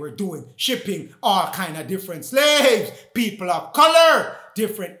what they were doing, shipping all kind of different slaves, people of color,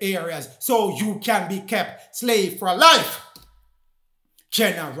 different areas, so you can be kept slave for life.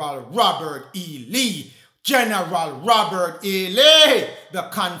 General Robert E. Lee, General Robert E. Lee, the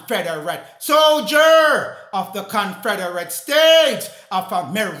Confederate soldier of the Confederate States of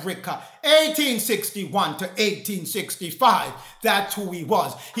America, 1861 to 1865. That's who he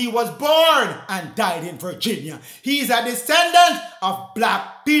was. He was born and died in Virginia. He's a descendant of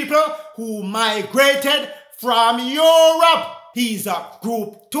black people who migrated from Europe. He's a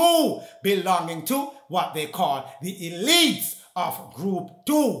group 2, belonging to what they call the elites of group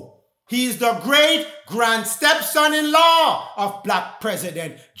 2. He's the great-grand stepson-in-law of black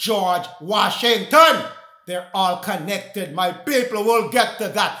President George Washington. They're all connected. My people will get to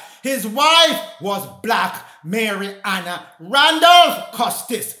that. His wife was black Mary Anna Randolph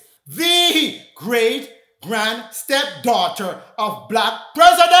Custis, the great-grand stepdaughter of black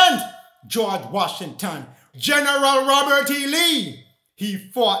President George Washington. General Robert E. Lee, he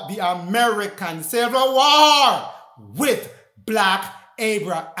fought the American Civil War with black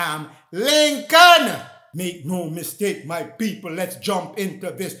Abraham Lincoln. Make no mistake, my people, let's jump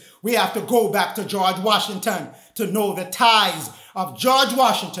into this. We have to go back to George Washington to know the ties of George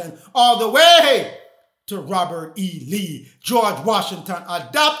Washington all the way to Robert E. Lee. George Washington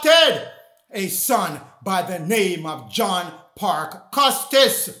adopted a son by the name of John Parke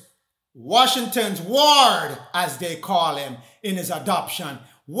Custis. Washington's ward, as they call him in his adoption,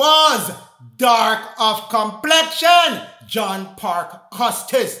 was dark of complexion. John Parke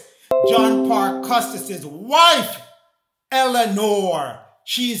Custis. John Parke Custis' wife, Eleanor.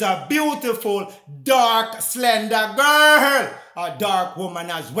 She's a beautiful, dark, slender girl. A dark woman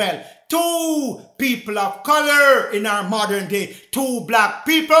as well. 2 people of color in our modern day. 2 black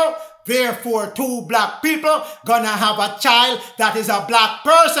people. Therefore, 2 black people gonna have a child that is a black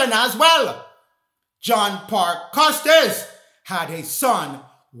person as well. John Parke Custis had a son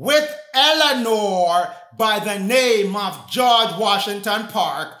with Eleanor by the name of George Washington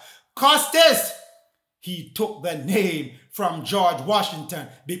Parke Custis. He took the name from George Washington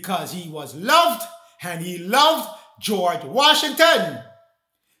because he was loved and he loved George Washington.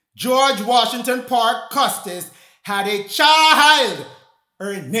 George Washington Parke Custis had a child.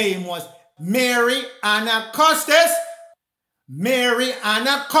 Her name was Mary Anna Custis. Mary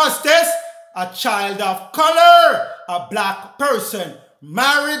Anna Custis, a child of color, a black person,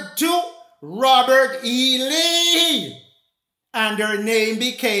 married to Robert E. Lee. And her name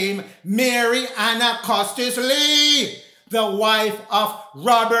became Mary Anna Custis Lee, the wife of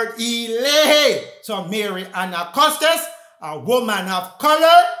Robert E. Lee. So Mary Anna Custis, a woman of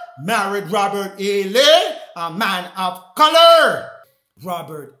color, married Robert E. Lee, a man of color.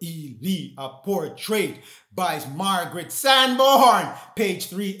 Robert E. Lee, a portrait by Margaret Sanborn, page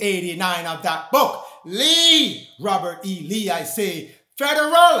 389 of that book. Lee, Robert E. Lee, I say,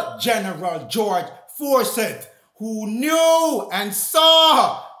 Federal General George Forsyth, who knew and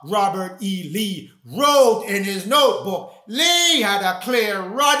saw Robert E. Lee wrote in his notebook, Lee had a clear,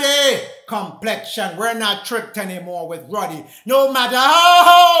 ruddy complexion. We're not tricked anymore with ruddy. No matter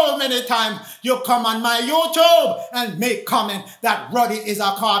how many times you come on my YouTube and make comment that ruddy is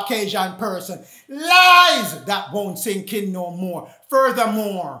a Caucasian person. Lies that won't sink in no more.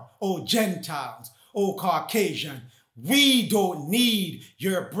 Furthermore, oh Gentiles, oh Caucasian, we don't need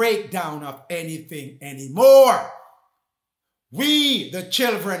your breakdown of anything anymore. We, the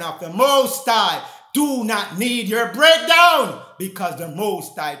children of the Most High, do not need your breakdown, because the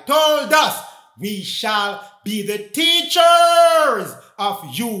Most High told us we shall be the teachers of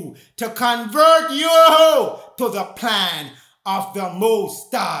you to convert you to the plan of the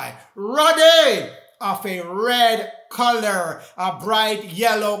Most High. Ruddy of a red color, a bright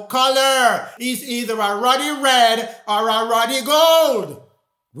yellow color, is either a ruddy red or a ruddy gold.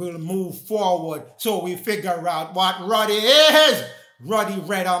 We'll move forward so we figure out what ruddy is. Ruddy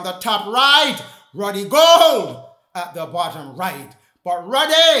red on the top right, ruddy gold at the bottom right. But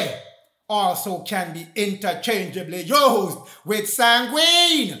ruddy also can be interchangeably used with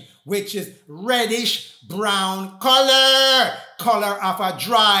sanguine, which is reddish brown color, color of a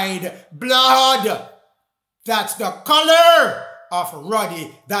dried blood. That's the color of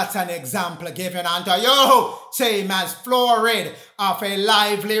ruddy. That's an example given unto you. Same as florid of a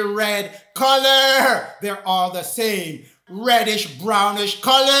lively red color. They're all the same. Reddish brownish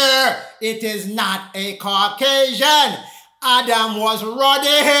color. It is not a Caucasian. Adam was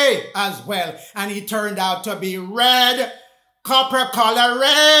ruddy as well, and he turned out to be red, copper color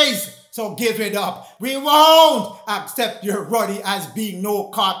rays. So give it up. We won't accept your ruddy as being no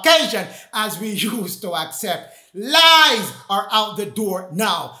Caucasian as we used to accept. Lies are out the door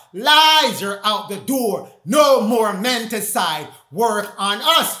now. Lies are out the door. No more menticide. Work on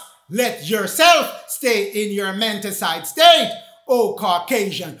us. Let yourself stay in your menticide state. Oh,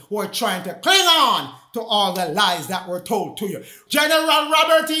 Caucasian who are trying to cling on to all the lies that were told to you. General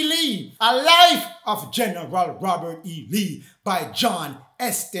Robert E. Lee, A Life of General Robert E. Lee by John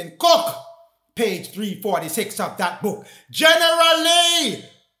Eston Cook, page 346 of that book. General Lee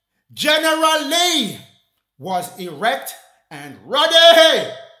was erect and ruddy.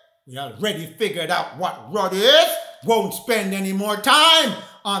 We already figured out what ruddy is. Won't spend any more time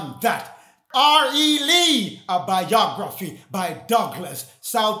on that. R.E. Lee, a biography by Douglas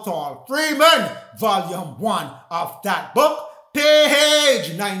Southall Freeman, volume 1 of that book,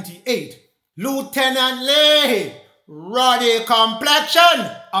 page 98. Lieutenant Lee, ruddy complexion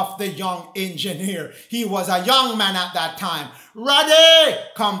of the young engineer. He was a young man at that time. Ruddy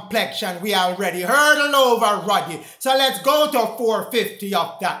complexion. We already hurdled over ruddy. So let's go to 450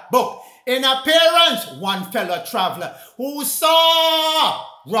 of that book. In appearance, one fellow traveler who saw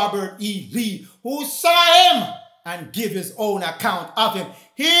Robert E. Lee, who saw him and give his own account of him.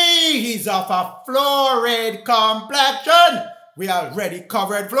 He is of a florid complexion. We already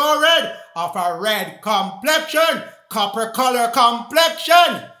covered florid, of a red complexion, copper color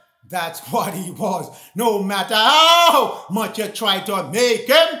complexion. That's what he was. No matter how much you try to make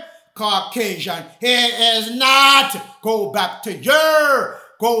him Caucasian, he is not. Go back to your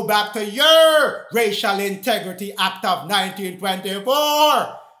Racial Integrity Act of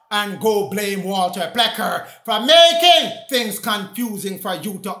 1924 and go blame Walter Plecker for making things confusing for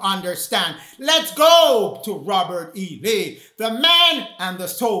you to understand. Let's go to Robert E. Lee, The Man and the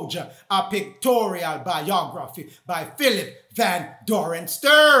Soldier, a pictorial biography by Philip Van Doren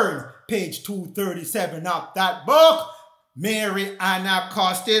Stern, page 237 of that book. Mary Anna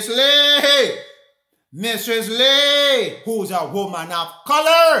Custis Lee, Mrs. Lee, who's a woman of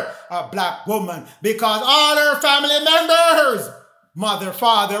color, a black woman, because all her family members, mother,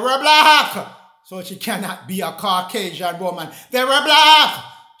 father, were black. So she cannot be a Caucasian woman. They were black.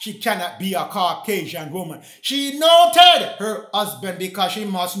 She cannot be a Caucasian woman. She noted her husband because she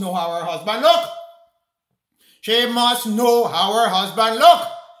must know how her husband look. She must know how her husband look.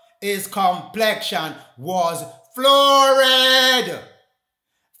 His complexion was florid.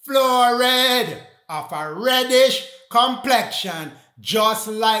 Florid, of a reddish complexion, just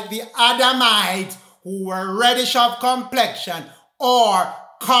like the Adamites who were reddish of complexion or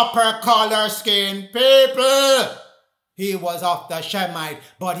copper color skin people. He was of the Shemite,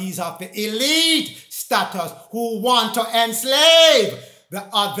 but he's of the elite status who want to enslave the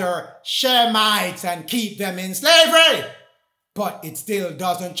other Shemites and keep them in slavery. But it still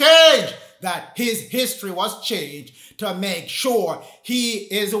doesn't change that his history was changed to make sure he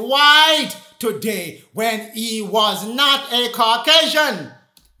is white today when he was not a Caucasian.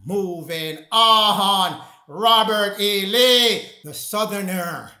 Moving on, Robert E. Lee, The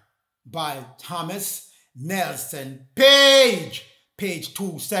Southerner by Thomas Nelson Page, page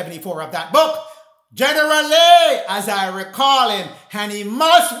 274 of that book. General Lee, as I recall him, and he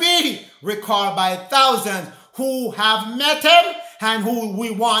must be recalled by thousands who have met him and who we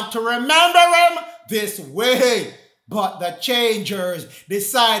want to remember him this way. But the changers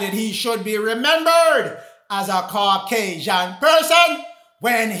decided he should be remembered as a Caucasian person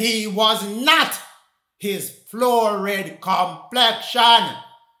when he was not. His florid complexion.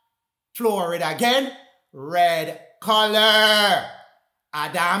 Florid again, red color.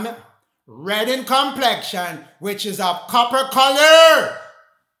 Adam, red in complexion, which is of copper color.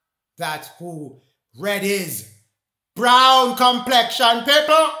 That's who red is. Brown complexion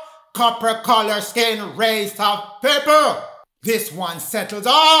people, copper color skin, race of people. This one settles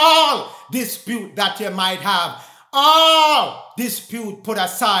all dispute that you might have. All dispute put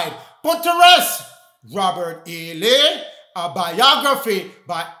aside, put to rest. Robert E. Lee, a biography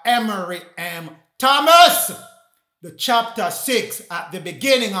by Emery M. Thomas. The chapter 6, at the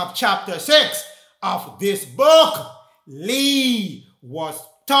beginning of chapter 6 of this book, Lee was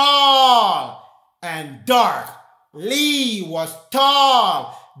tall and dark. Lee was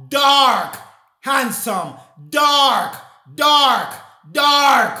tall, dark, handsome, dark, dark,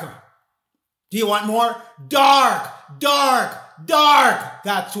 dark. Do you want more? Dark, dark, dark.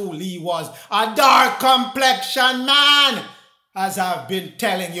 That's who Lee was. A dark complexion man. As I've been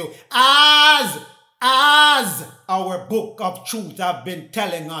telling you. As our book of truth have been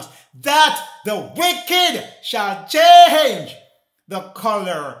telling us. That the wicked shall change the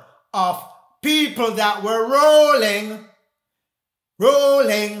color of people that were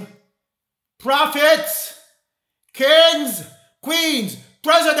ruling. Prophets, kings, queens,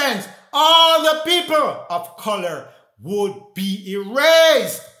 presidents, all the people of color would be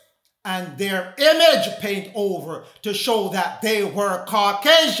erased and their image painted over to show that they were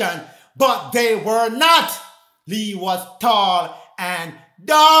Caucasian, but they were not. Lee was tall and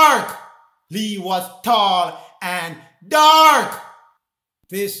dark. Lee was tall and dark.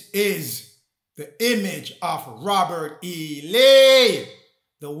 This is the image of Robert E. Lee.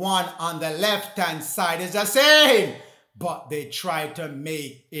 The one on the left-hand side is the same, but they tried to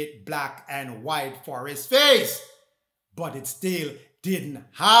make it black and white for his face. But it still didn't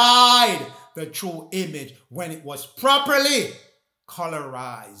hide the true image when it was properly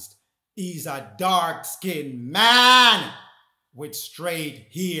colorized. He's a dark-skinned man with straight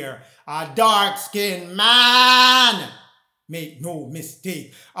hair. A dark-skinned man. Make no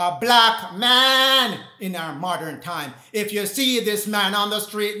mistake. A black man in our modern time. If you see this man on the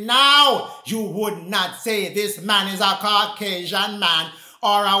street now, you would not say this man is a Caucasian man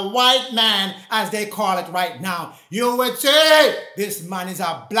or a white man, as they call it right now. You would say this man is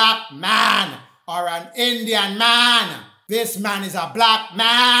a black man or an Indian man. This man is a black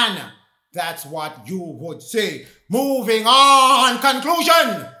man. That's what you would say. Moving on,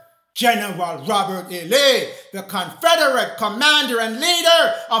 conclusion. General Robert E. Lee, the Confederate commander and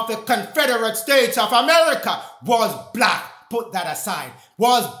leader of the Confederate States of America, was black. Put that aside.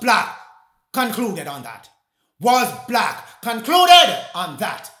 Was black. Concluded on that. Was black. Concluded on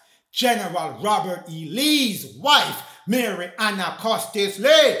that. General Robert E. Lee's wife, Mary Anna Custis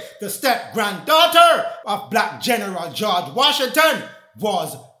Lee, the step-granddaughter of Black General George Washington,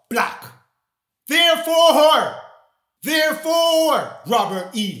 was black. Therefore,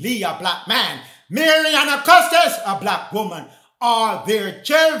 Robert E. Lee, a black man, Mary Anna Custis, a black woman, all their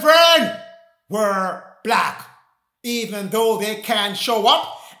children were black. Even though they can't show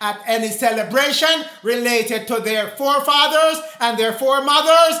up at any celebration related to their forefathers and their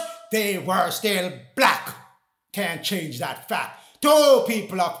foremothers, they were still black. Can't change that fact. 2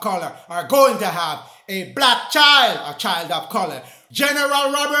 people of color are going to have a black child, a child of color.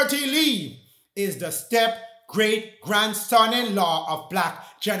 General Robert E. Lee is the step-great-grandson-in-law of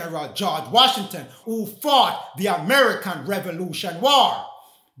Black General George Washington, who fought the American Revolution War.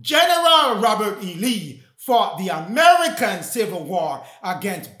 General Robert E. Lee fought the American Civil War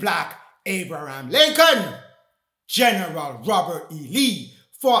against Black Abraham Lincoln. General Robert E. Lee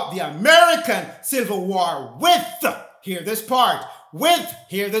fought the American Civil War with, hear this part, with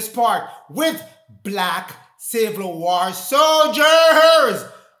Black Civil War soldiers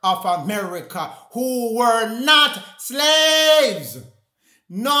of America who were not slaves,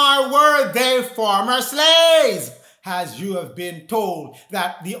 nor were they former slaves, as you have been told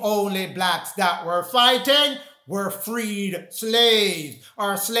that the only blacks that were fighting were freed slaves,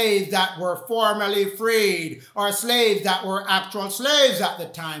 or slaves that were formerly freed, or slaves that were actual slaves at the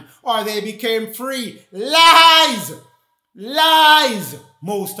time, or they became free. Lies! Lies!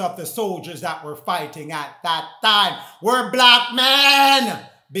 Most of the soldiers that were fighting at that time were black men,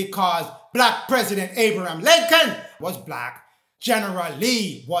 because Black President Abraham Lincoln was black. General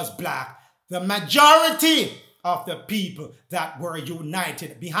Lee was black. The majority of the people that were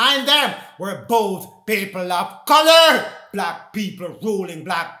united behind them were both people of color, black people ruling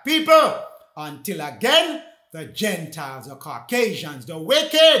black people, until again the Gentiles, the Caucasians, the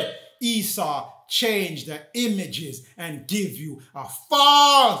wicked, Esau, change the images and give you a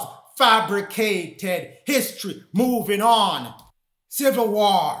false, fabricated history. Moving on. Civil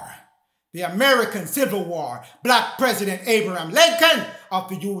War. The American Civil War. Black President Abraham Lincoln of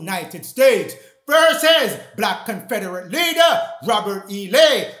the United States versus black Confederate leader Robert E.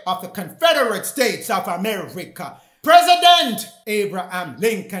 Lee of the Confederate States of America. President Abraham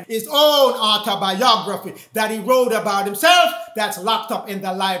Lincoln, his own autobiography that he wrote about himself, that's locked up in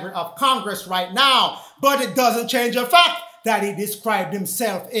the Library of Congress right now. But it doesn't change the fact that he described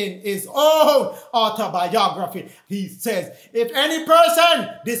himself in his own autobiography. He says, if any person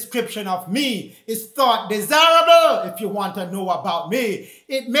description of me is thought desirable, if you want to know about me,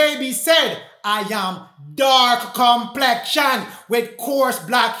 it may be said, I am dark complexion with coarse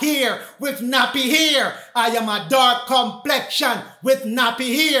black hair, with nappy hair. I am a dark complexion with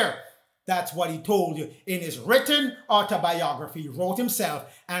nappy hair. That's what he told you in his written autobiography. He wrote himself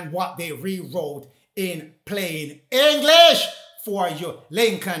and what they rewrote in plain English for you.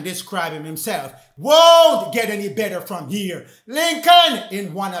 Lincoln describing himself. Won't get any better from here. Lincoln,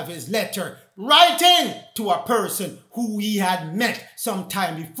 in one of his letters, writing to a person who he had met some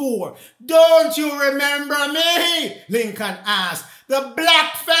time before. Don't you remember me? Lincoln asked. The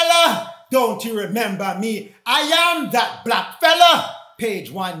black fella. Don't you remember me? I am that black fella.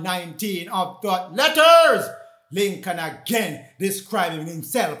 Page 119 of the letters. Lincoln again describing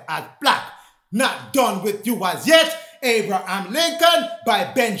himself as black. Not done with you as yet. Abraham Lincoln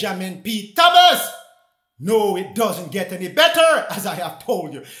by Benjamin P. Thomas. No, it doesn't get any better, as I have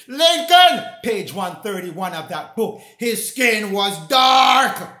told you. Lincoln, page 131 of that book. His skin was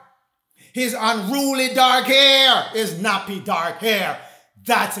dark. His unruly dark hair is nappy dark hair.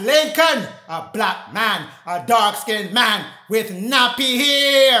 That's Lincoln, a black man, a dark-skinned man with nappy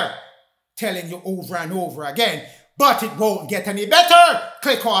hair. Telling you over and over again. But it won't get any better.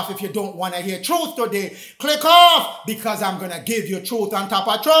 Click off if you don't want to hear truth today. Click off because I'm going to give you truth on top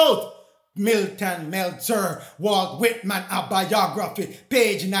of truth. Milton Meltzer, Walt Whitman, a biography,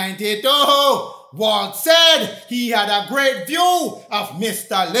 page 92. Walt said he had a great view of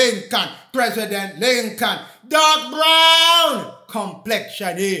Mr. Lincoln, President Lincoln. Dark brown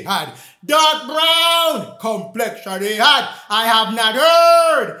complexion he had. Dark brown complexion he had. I have not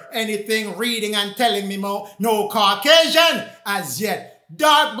heard anything reading and telling me no Caucasian as yet.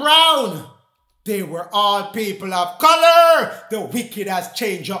 Dark brown. They were all people of color. The wicked has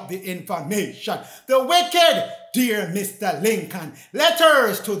changed up the information. The wicked, dear Mr. Lincoln,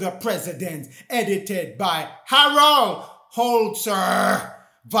 letters to the president, edited by Harold Holzer.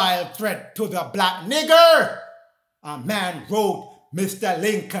 Vile threat to the black nigger. A man wrote Mr.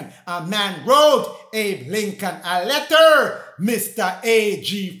 Lincoln. A man wrote Abe Lincoln a letter. Mr.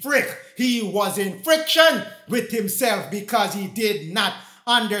 A.G. Frick. He was in friction with himself because he did not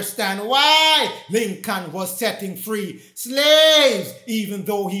understand why Lincoln was setting free slaves, even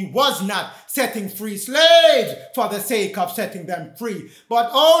though he was not setting free slaves for the sake of setting them free, but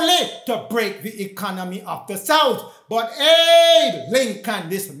only to break the economy of the South. But Abe Lincoln,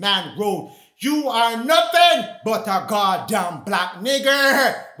 this man wrote, you are nothing but a goddamn black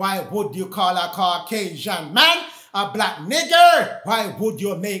nigger. Why would you call a Caucasian man a black nigger? Why would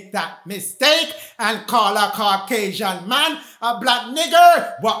you make that mistake and call a Caucasian man a black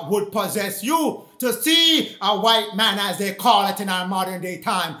nigger? What would possess you to see a white man, as they call it in our modern day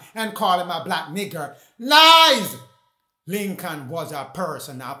time, and call him a black nigger? Lies! Lincoln was a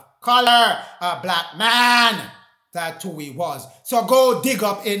person of color, a black man. That's who he was. So go dig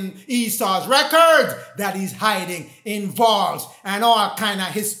up in Esau's records that he's hiding in vaults and all kind of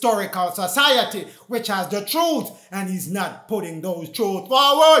historical society, which has the truth, and he's not putting those truths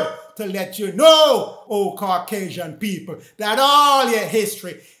forward to let you know, oh Caucasian people, that all your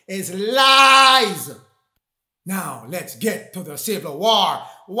history is lies. Now, let's get to the Civil War.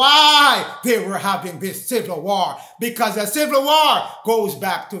 Why they were having this Civil War? Because the Civil War goes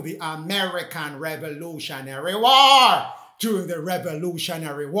back to the American Revolutionary War. During the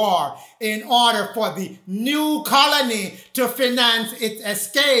Revolutionary War, in order for the new colony to finance its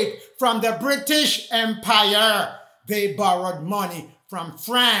escape from the British Empire, they borrowed money from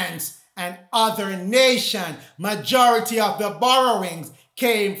France and other nations. Majority of the borrowings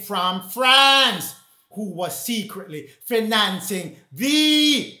came from France, who was secretly financing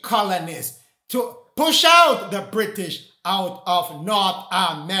the colonists to push out the British out of North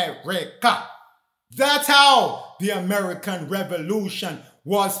America. That's how the American Revolution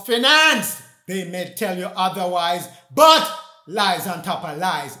was financed. They may tell you otherwise, but lies on top of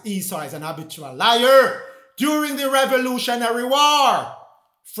lies. Esau is an habitual liar. During the Revolutionary War,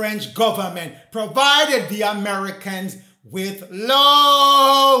 French government provided the Americans with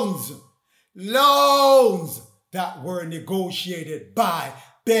loans that were negotiated by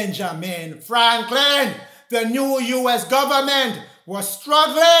Benjamin Franklin. The new U.S. government was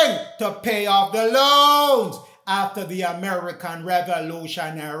struggling to pay off the loans after the American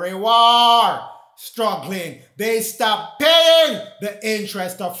Revolutionary War. Struggling, they stopped paying the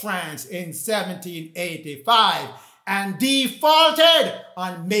interest of France in 1785 and defaulted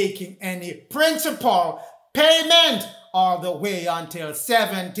on making any principal payment all the way until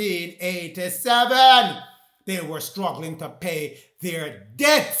 1787. They were struggling to pay their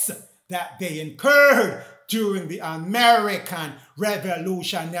debts that they incurred during the American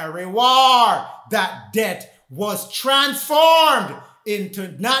Revolutionary War. That debt was transformed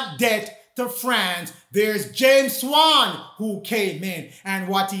into not debt to France. There's James Swan who came in, and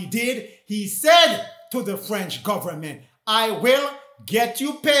what he did, he said to the French government, I will get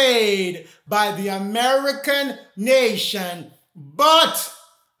you paid by the American nation, but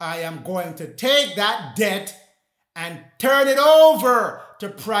I am going to take that debt and turn it over to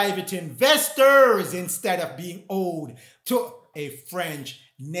private investors instead of being owed to a French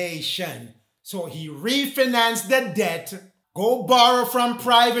nation. So he refinanced the debt, go borrow from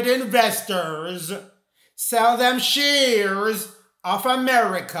private investors, sell them shares of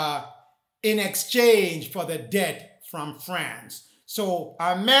America in exchange for the debt from France. So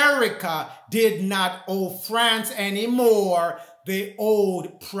America did not owe France anymore. They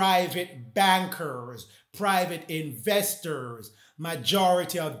owed private bankers, private investors.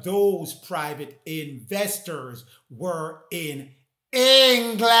 Majority of those private investors were in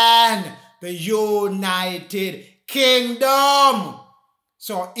England, the United Kingdom.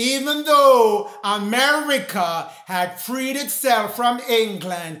 So even though America had freed itself from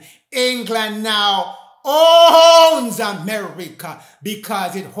England, England now owns America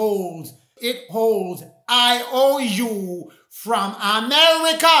because it holds IOU from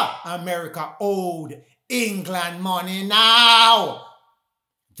America. America owed England money now.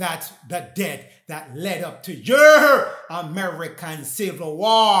 That's the debt that led up to your American Civil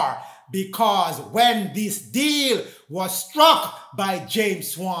War. Because when this deal was struck by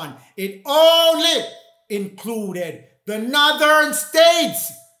James Swan, it only included the northern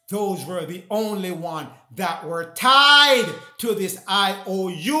states. Those were the only ones that were tied to this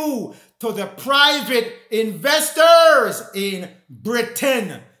IOU, to the private investors in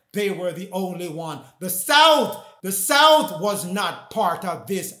Britain. They were the only one. The South was not part of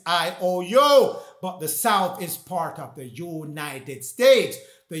this IOU, but the South is part of the United States,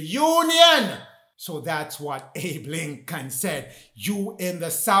 the Union. So that's what Abe Lincoln said. You in the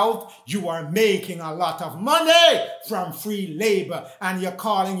South, you are making a lot of money from free labor, and you're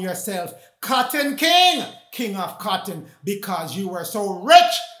calling yourself Cotton King, King of Cotton, because you were so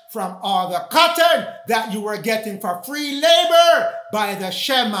rich from all the cotton that you were getting for free labor by the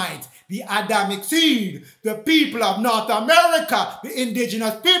Shemites, the Adamic seed, the people of North America, the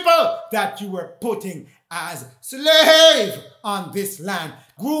indigenous people that you were putting as slave on this land.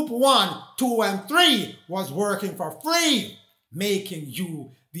 Group 1, 2, and 3 was working for free, making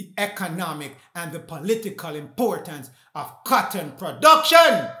you the economic and the political importance of cotton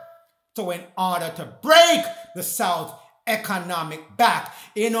production. So in order to break the South economic back,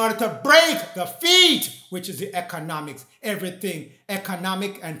 in order to break the feet, which is the economics, everything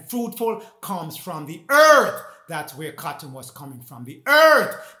economic and fruitful comes from the earth. That's where cotton was coming from, the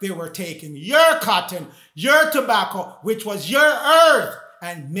earth. They were taking your cotton, your tobacco, which was your earth,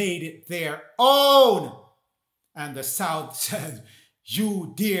 and made it their own. And the South said,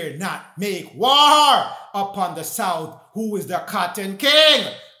 you dare not make war upon the South, who is the Cotton King.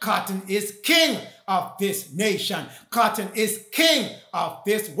 Cotton is king of this nation. Cotton is king of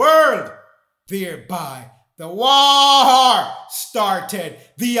this world. Thereby, the war started.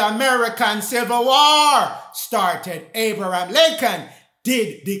 The American Civil War started. Abraham Lincoln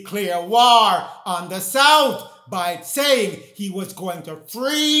did declare war on the South by saying he was going to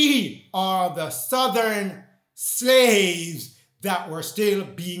free all the Southern slaves that were still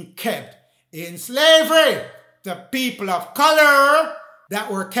being kept in slavery. The people of color that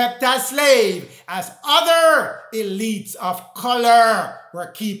were kept as slaves, as other elites of color were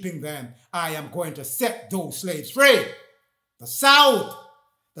keeping them. I am going to set those slaves free. The South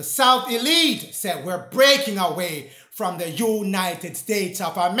elite said, we're breaking away from the United States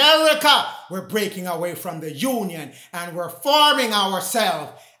of America. We're breaking away from the Union, and we're forming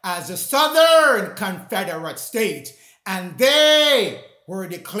ourselves as the Southern Confederate States, and they were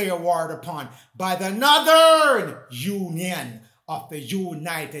declared war upon by the Northern Union of the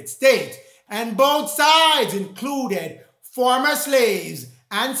United States. And both sides included former slaves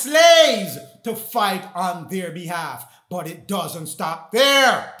and slaves to fight on their behalf. But it doesn't stop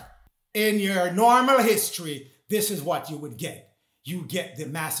there. In your normal history, this is what you would get. You get the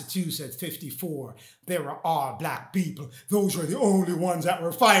Massachusetts 54. They were all black people. Those were the only ones that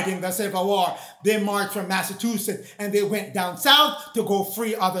were fighting the Civil War. They marched from Massachusetts and they went down south to go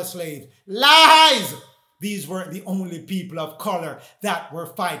free other slaves. Lies! These weren't the only people of color that were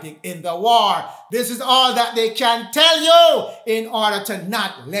fighting in the war. This is all that they can tell you in order to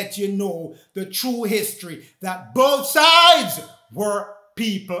not let you know the true history, that both sides were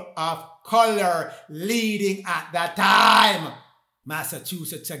people of color leading at that time.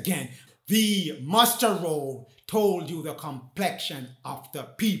 Massachusetts again. The muster roll told you the complexion of the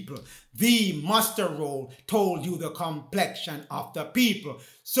people. The muster roll told you the complexion of the people.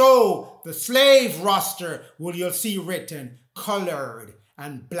 So the slave roster, you'll see written colored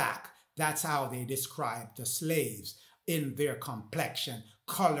and black. That's how they describe the slaves in their complexion,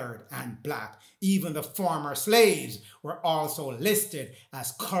 colored and black. Even the former slaves were also listed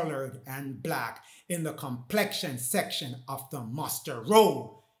as colored and black in the complexion section of the muster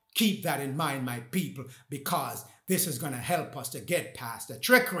roll. Keep that in mind, my people, because this is going to help us to get past the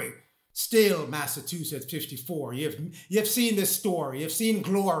trickery. Still, Massachusetts 54. You've seen this story. You've seen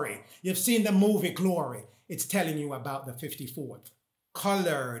Glory. You've seen the movie Glory. It's telling you about the 54th.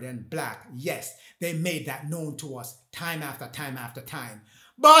 Colored and black. Yes, they made that known to us time after time after time.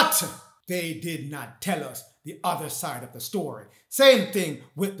 But they did not tell us the other side of the story. Same thing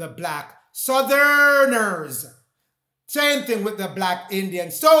with the black Southerners. Same thing with the black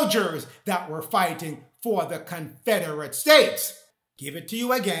Indian soldiers that were fighting for the Confederate States. Give it to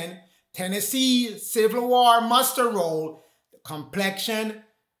you again. Tennessee Civil War muster roll. Complexion,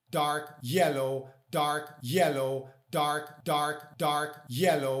 dark yellow, dark yellow, dark, dark, dark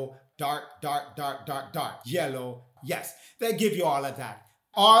yellow, dark, dark, dark, dark, dark yellow. Yes, they give you all of that.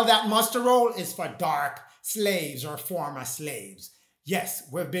 All that muster roll is for dark slaves or former slaves. Yes,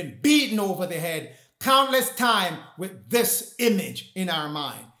 we've been beaten over the head countless times with this image in our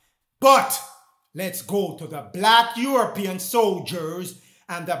mind. But let's go to the black European soldiers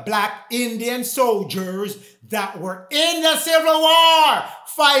and the black Indian soldiers that were in the Civil War,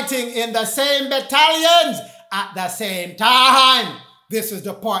 fighting in the same battalions at the same time. This is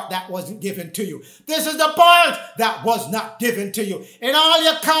the part that wasn't given to you. This is the part that was not given to you. In all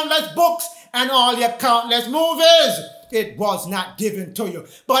your countless books and all your countless movies, it was not given to you.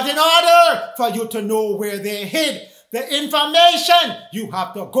 But in order for you to know where they hid the information, you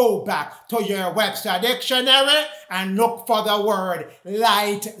have to go back to your Webster dictionary and look for the word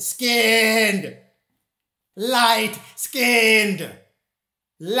light-skinned. Light-skinned.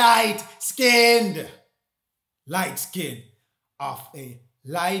 Light-skinned. Light-skinned of a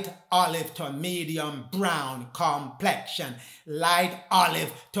light olive to medium brown complexion. Light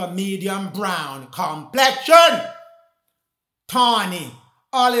olive to medium brown complexion. Tawny,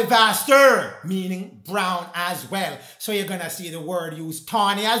 olivaster, meaning brown as well. So you're going to see the word used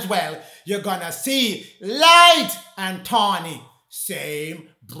tawny as well. You're going to see light and tawny. Same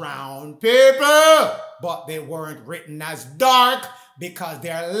brown people, but they weren't written as dark because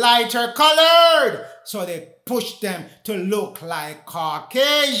they're lighter colored. So they pushed them to look like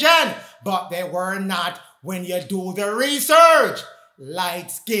Caucasian, but they were not when you do the research.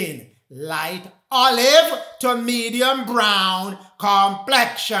 Light skin, light olive to medium brown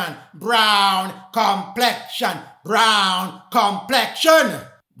complexion, brown complexion, brown complexion.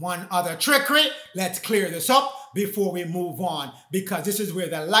 One other trickery, let's clear this up before we move on, because this is where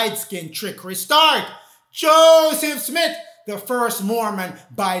the light skin trickery start. Joseph Smith, the first Mormon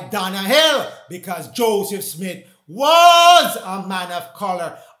by Donna Hill, because Joseph Smith was a man of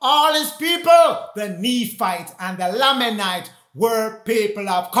color. All his people, the Nephites and the Lamanites, were people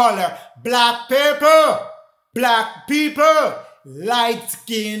of color. Black people,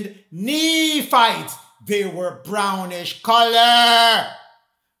 light-skinned Nephites. They were brownish color.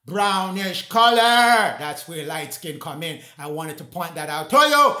 Brownish color. That's where light skin come in. I wanted to point that out to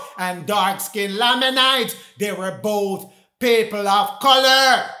you. And dark-skinned Lamanites, they were both people of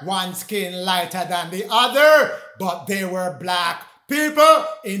color. One skin lighter than the other, but they were black people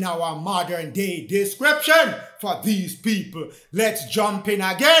in our modern day description for these people. Let's jump in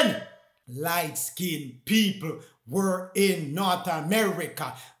again. Light-skinned people were in North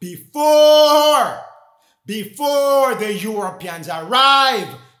America before the Europeans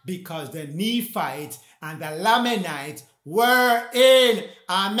arrived, because the Nephites and the Lamanites were in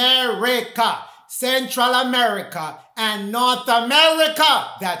America, Central America, and North America.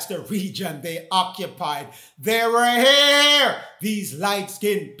 That's the region they occupied. They were here, these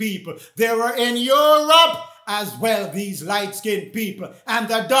light-skinned people. They were in Europe as well, these light-skinned people. And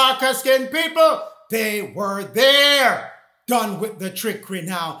the darker-skinned people, they were there. Done with the trickery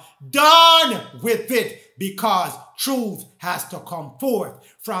now. Done with it, because truth has to come forth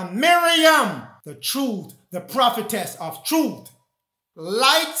from Miriam, the truth, the prophetess of truth.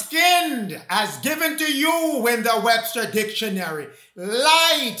 Light-skinned, as given to you in the Webster Dictionary.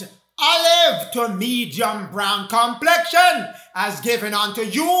 Light, olive to medium brown complexion, as given unto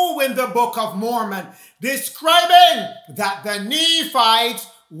you in the Book of Mormon, describing that the Nephites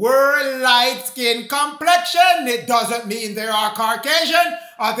were light-skinned complexion. It doesn't mean they are Caucasian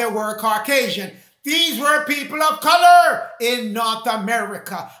or they were Caucasian. These were people of color in North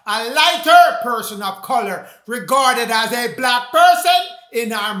America. A lighter person of color regarded as a black person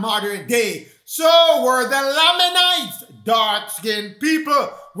in our modern day. So were the Lamanites, dark-skinned people,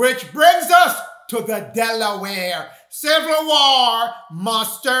 which brings us to the Delaware Civil War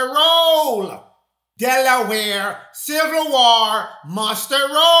muster roll. Delaware Civil War muster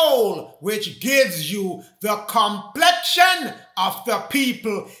roll, which gives you the complexion of the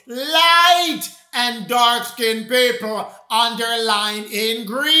people, light and dark-skinned people, underlined in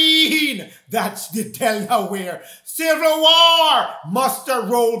green. That's the Delaware Civil War muster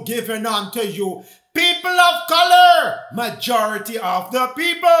roll given unto you. People of color, majority of the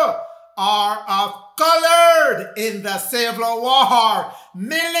people are of colored in the Civil War.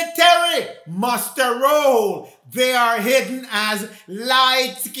 Military muster roll. They are hidden as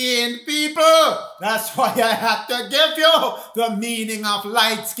light-skinned people. That's why I had to give you the meaning of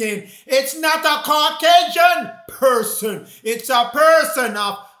light skin. It's not a Caucasian person. It's a person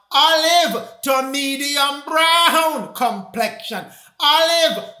of olive to medium brown complexion.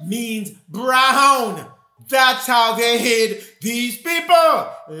 Olive means brown. That's how they hid these people.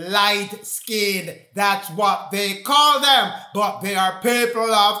 Light-skinned. That's what they call them. But they are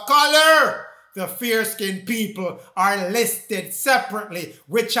people of color. The fair-skinned people are listed separately,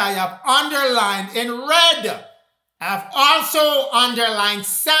 which I have underlined in red. I've also underlined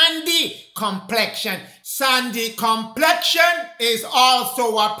sandy complexion. Sandy complexion is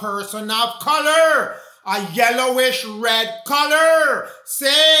also a person of color. A yellowish red color,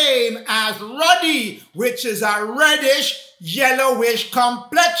 same as ruddy, which is a reddish yellowish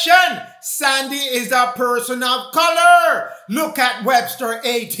complexion. Sandy is a person of color. Look at Webster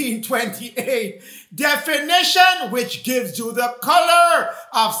 1828 definition, which gives you the color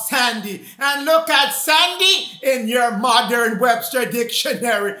of sandy. And look at sandy in your modern Webster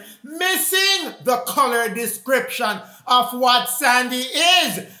dictionary, missing the color description of what sandy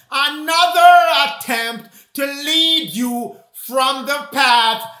is. Another attempt to lead you from the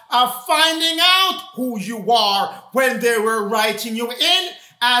path of finding out who you are when they were writing you in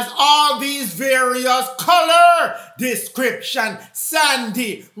as all these various color description,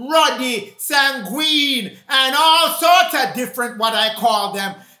 sandy, ruddy, sanguine, and all sorts of different, what I call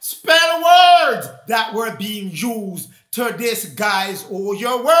them, spell words that were being used to disguise who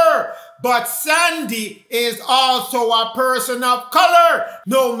you were. But sandy is also a person of color,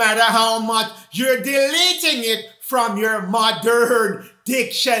 no matter how much you're deleting it from your modern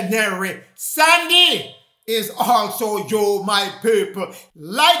dictionary. Sandy is also you, my people.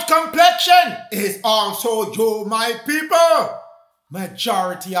 Light complexion is also you, my people.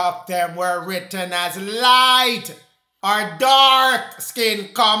 Majority of them were written as light or dark skin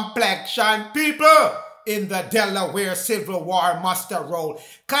complexion people in the Delaware Civil War muster roll.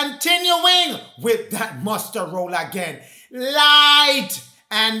 Continuing with that muster roll again. Light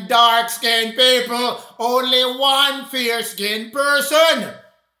and dark-skinned people, only one fair-skinned person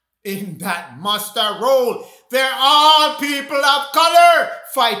in that muster roll. They're all people of color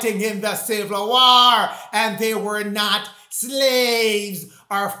fighting in the Civil War, and they were not slaves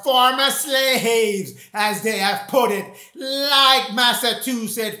or former slaves, as they have put it, like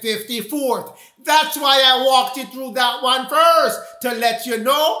Massachusetts 54th. That's why I walked you through that one first, to let you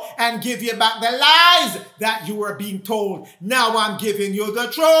know and give you back the lies that you were being told. Now I'm giving you the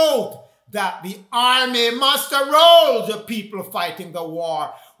truth, that the army muster roll, the people fighting the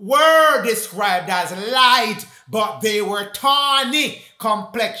war, were described as light, but they were tawny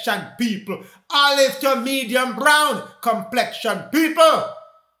complexion people, olive to medium brown complexion people.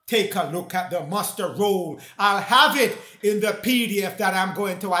 Take a look at the muster roll. I'll have it in the PDF that I'm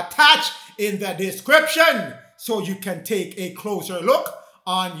going to attach in the description so you can take a closer look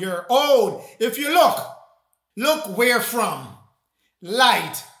on your own. If you look where from?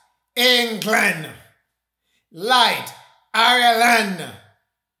 Light, England. Light, Ireland.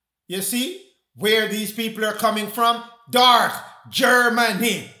 You see where these people are coming from? Dark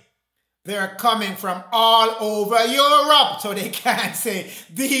Germany. They're coming from all over Europe, so they can't say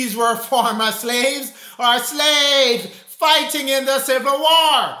these were former slaves or slaves fighting in the Civil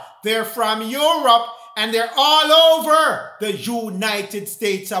War. They're from Europe and they're all over the United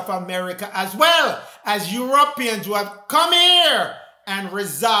States of America, as well as Europeans who have come here and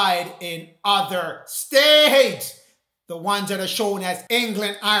reside in other states. The ones that are shown as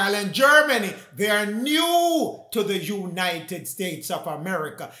England, Ireland, Germany, they are new to the United States of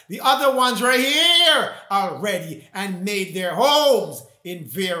America. The other ones were here already and made their homes in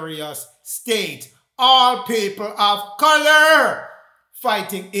various states. All people of color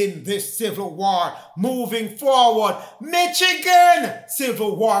fighting in this Civil War. Moving forward, Michigan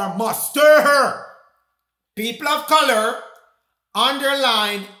Civil War muster. People of color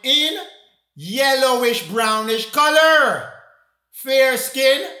underlined in yellowish brownish color. Fair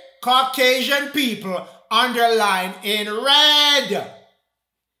skin Caucasian people underlined in red.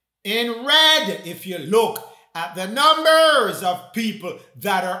 In red, if you look at the numbers of people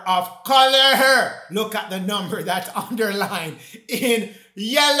that are of color, look at the number that's underlined in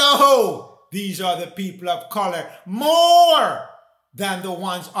yellow. These are the people of color more than the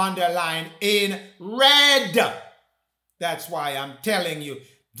ones underlined in red. That's why I'm telling you,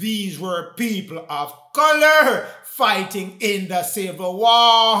 these were people of color fighting in the Civil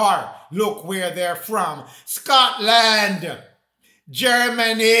War. Look where they're from. Scotland,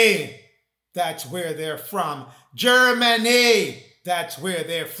 Germany, that's where they're from. Germany, that's where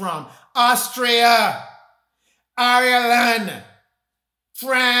they're from. Austria, Ireland,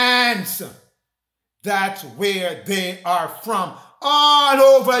 France, that's where they are from. All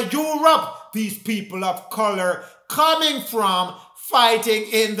over Europe, these people of color coming from fighting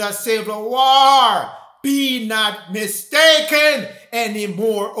in the Civil War. Be not mistaken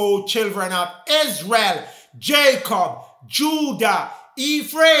anymore, O children of Israel, Jacob, Judah,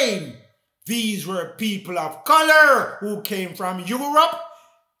 Ephraim. These were people of color who came from Europe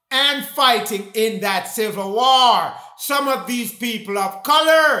and fighting in that Civil War. Some of these people of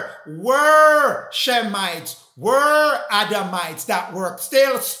color were Shemites, were Adamites that were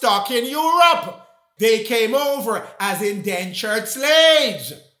still stuck in Europe. They came over as indentured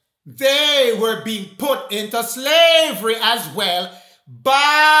slaves. They were being put into slavery as well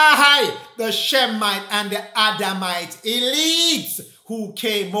by the Shemite and the Adamite elites who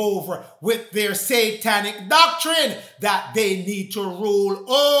came over with their satanic doctrine that they need to rule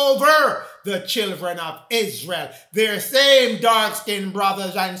over the children of Israel. Their same dark-skinned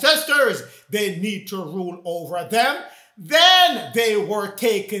brothers and sisters, they need to rule over them. Then they were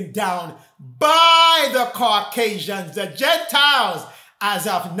taken down by the Caucasians, the Gentiles, as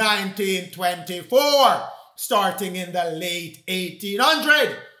of 1924, starting in the late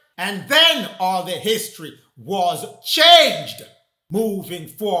 1800s. And then all the history was changed. Moving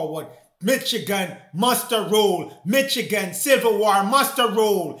forward, Michigan muster roll, Michigan Civil War muster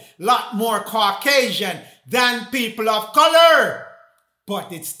roll, lot more Caucasian than people of color.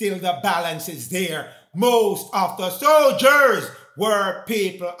 But it's still the balance is there. Most of the soldiers were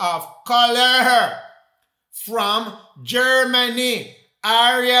people of color from Germany,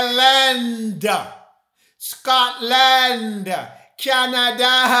 Ireland, Scotland,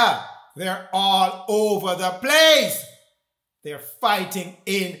 Canada. They're all over the place. They're fighting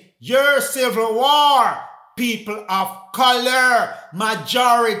in your Civil War. People of color,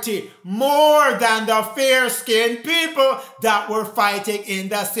 majority, more than the fair-skinned people that were fighting in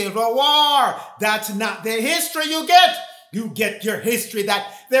the Civil War. That's not the history you get. You get your history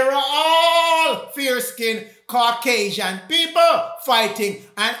that there are all fair-skinned Caucasian people fighting,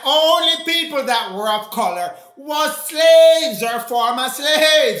 and only people that were of color was slaves or former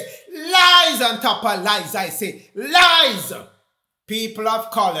slaves. Lies on top of lies, I say. Lies. People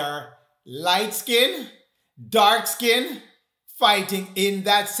of color, light skin, dark skin, fighting in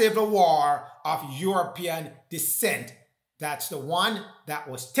that Civil War of European descent. That's the one that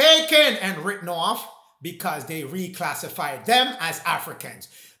was taken and written off because they reclassified them as Africans.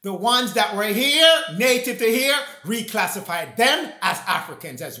 The ones that were here, native to here, reclassified them as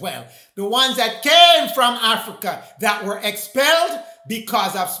Africans as well. The ones that came from Africa that were expelled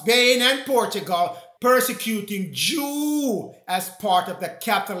because of Spain and Portugal persecuting Jew as part of the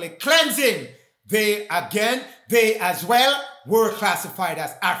Catholic cleansing, they as well were classified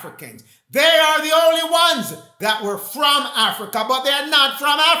as Africans. They are the only ones that were from Africa, but they're not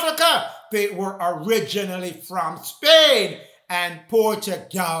from Africa. They were originally from Spain and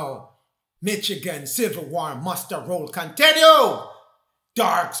Portugal. Michigan Civil War muster roll continue.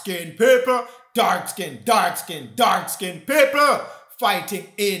 Dark-skinned people, dark-skinned people fighting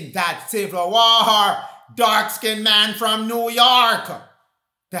in that Civil War. Dark-skinned man from New York.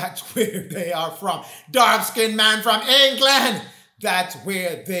 That's where they are from. Dark-skinned man from England. That's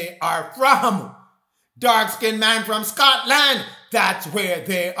where they are from. Dark-skinned man from Scotland. That's where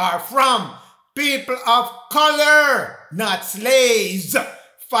they are from. People of color, not slaves,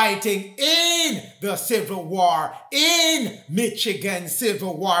 fighting in the Civil War, in Michigan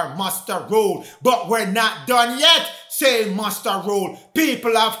Civil War muster roll. But we're not done yet. Say muster roll.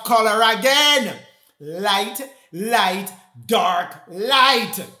 People of color again. Light, light, dark,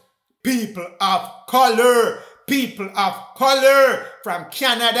 light. People of color. People of color from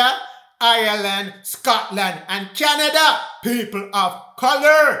Canada, Ireland, Scotland, and Canada. People of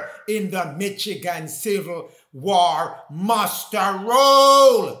color in the Michigan Civil War muster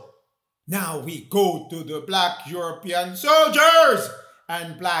roll. Now we go to the black European soldiers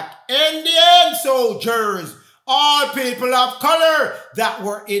and black Indian soldiers. All people of color that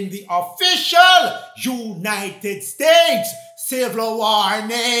were in the official United States Civil War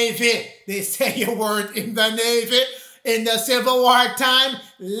Navy. They say you weren't in the Navy in the Civil War time.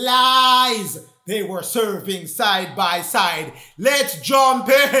 Lies. They were serving side by side. Let's jump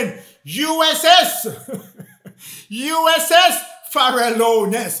in. U.S.S. U.S.S.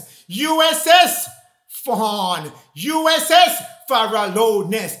 Farallones. U.S.S. Fawn. U.S.S.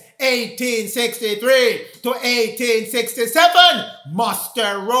 Farallones. 1863 to 1867.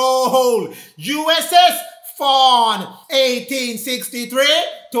 Muster roll. U.S.S. Fawn. 1863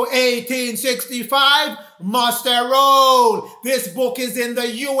 to 1865. Muster roll. This book is in the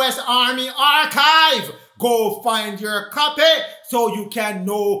U.S. Army Archive. Go find your copy so you can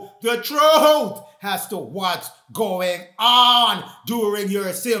know the truth as to what's going on during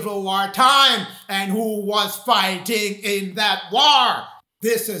your Civil War time and who was fighting in that war.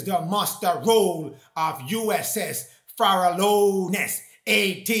 This is the muster roll of U.S.S. Farallones,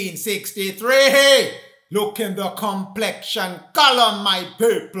 1863. Look in the complexion column, my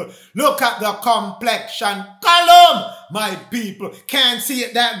people. Look at the complexion column, my people. Can't see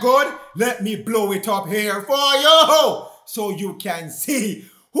it that good? Let me blow it up here for you so you can see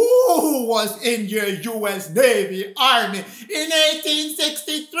who was in your U.S. Navy Army in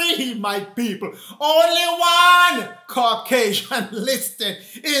 1863, my people. Only one Caucasian listed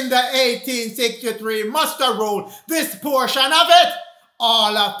in the 1863 muster roll. This portion of it,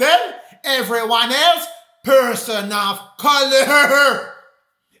 all of them, everyone else, person of color.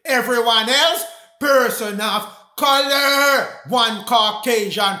 Everyone else, person of color. One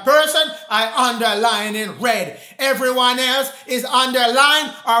Caucasian person, I underline in red. Everyone else is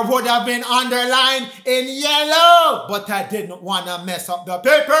underlined or would have been underlined in yellow. But I didn't want to mess up the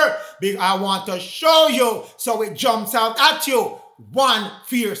paper because I want to show you so it jumps out at you. One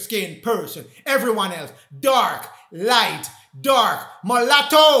fair-skinned person. Everyone else, dark, light, dark,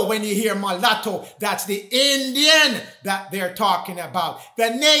 mulatto. When you hear mulatto, that's the Indian that they're talking about.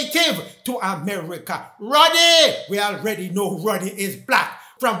 The native to America. Ruddy. We already know Ruddy is black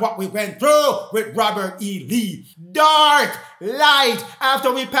from what we went through with Robert E. Lee. Dark, light.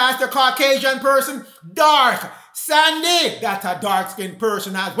 After we pass the Caucasian person, dark. Sandy, that's a dark-skinned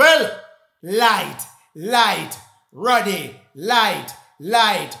person as well. Light, light, ruddy, light,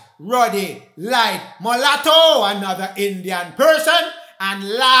 light, ruddy, light, mulatto, another Indian person, and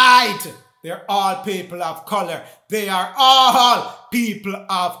light. They're all people of color. They are all people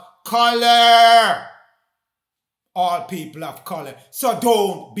of color. All people of color. So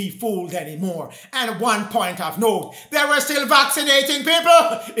don't be fooled anymore. And one point of note, they were still vaccinating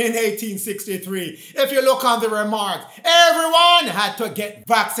people in 1863. If you look on the remarks, everyone had to get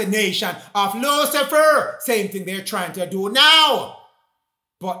vaccination of Lucifer. Same thing they're trying to do now.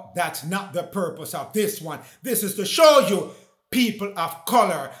 But that's not the purpose of this one. This is to show you people of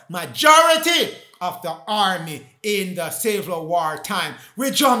color, majority of the army in the Civil War time.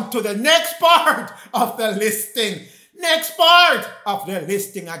 We jump to the next part of the listing. Next part of the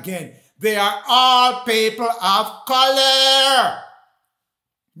listing again. They are all people of color.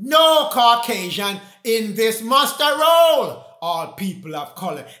 No Caucasian in this muster roll. All people of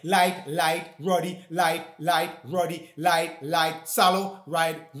color. Light, light, ruddy, light, light, ruddy, light, light, sallow,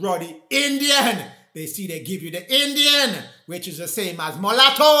 right, ruddy, Indian. They see they give you the Indian, which is the same as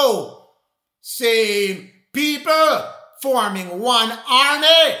mulatto. Same people forming one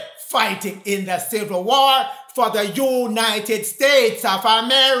army, fighting in the Civil War for the United States of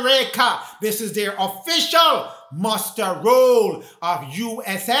America. This is their official muster roll of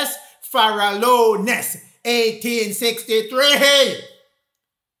U.S.S. Farallones, 1863.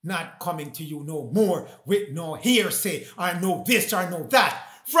 Not coming to you no more with no hearsay or no this or no that.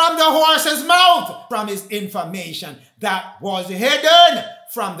 From the horse's mouth, from his information that was hidden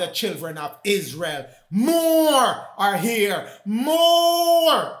from the children of Israel. More are here,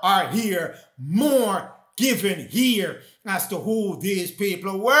 more are here, more given here as to who these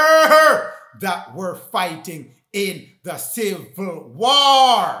people were that were fighting in the Civil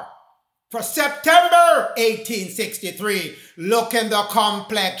War. For September 1863, look in the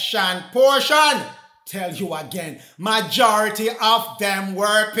complexion portion. Tell you again, majority of them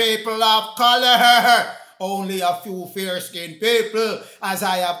were people of color. Only a few fair-skinned people, as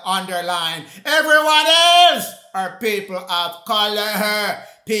I have underlined. Everyone else are people of color.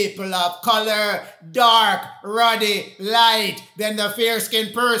 People of color, dark, ruddy, light. Then the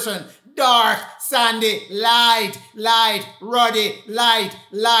fair-skinned person, dark, sandy, light, light, ruddy, light,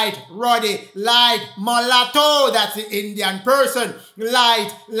 light, ruddy, light, mulatto, that's the Indian person,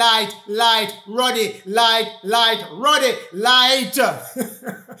 light, light, light, ruddy, light, light, ruddy, light.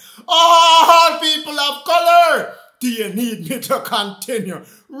 All people of color. Do you need me to continue?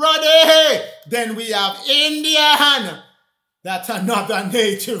 Ruddy. Then we have Indian. That's another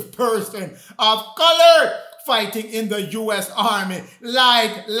native person of color fighting in the U.S. Army.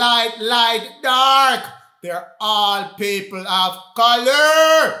 Light, light, light, dark. They're all people of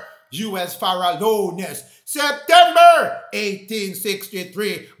color. U.S. Farallones. September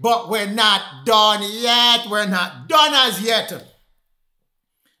 1863. But we're not done yet. We're not done as yet.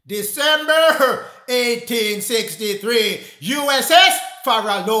 December 1863. U.S.S.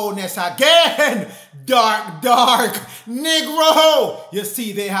 Farallones again. Dark, dark, Negro. You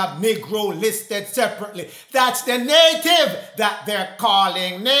see, they have Negro listed separately. That's the native that they're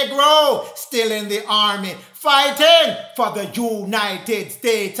calling Negro. Still in the army, fighting for the United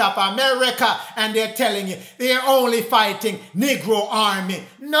States of America. And they're telling you, they're only fighting Negro army.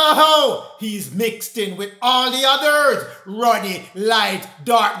 No, he's mixed in with all the others. Ruddy, light,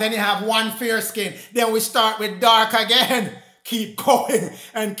 dark. Then you have one fair skin. Then we start with dark again. Keep going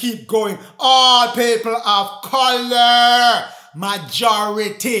and keep going. All people of color.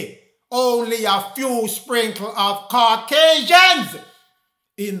 Majority. Only a few sprinkle of Caucasians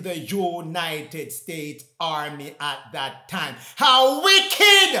in the United States Army at that time. How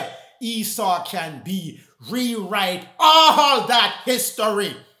wicked Esau can be. Rewrite all that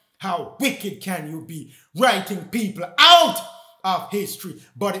history. How wicked can you be writing people out of history?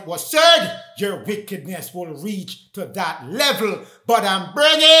 But it was said your wickedness will reach to that level. But I'm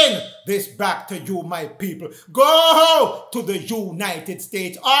bringing this back to you, my people. Go to the United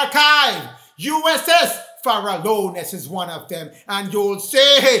States Archive. U.S.S. Farallones is one of them. And you'll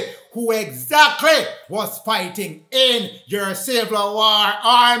see who exactly was fighting in your Civil War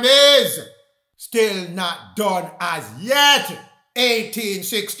armies. Still not done as yet.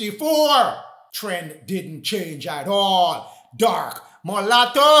 1864. Trend didn't change at all. Dark,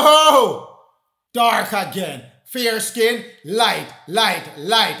 mulatto, dark again, fair skin, light, light,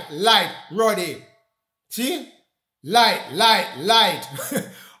 light, light, ruddy. See? Light, light, light.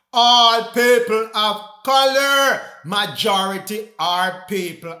 All people of color. Majority are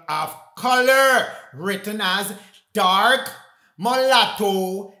people of color. Written as dark,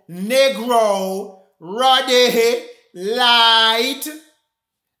 mulatto, negro, ruddy, light,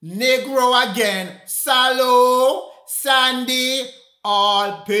 negro again, sallow, sandy,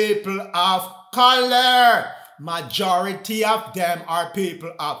 all people of color. Majority of them are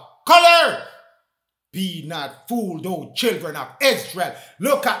people of color. Be not fooled, O children of Israel.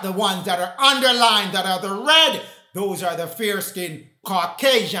 Look at the ones that are underlined, that are the red. Those are the fair-skinned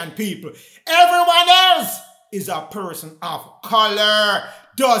Caucasian people. Everyone else is a person of color.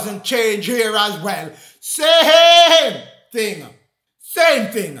 Doesn't change here as well. Same thing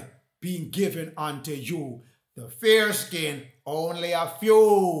being given unto you. The fair skin, only a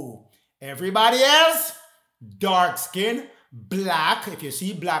few. Everybody else, dark skin, black. If you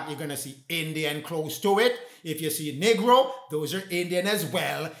see black, you're going to see Indian close to it. If you see Negro, those are Indian as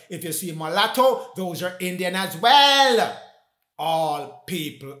well. If you see mulatto, those are Indian as well. All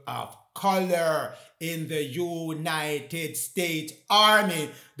people of color in the United States Army.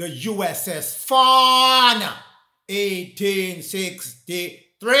 The U.S.S. Fawn,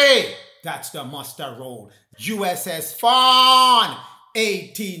 1863. That's the muster roll. U.S.S. Fawn,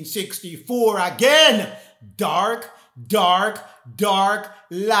 1864 again. Dark, dark, dark,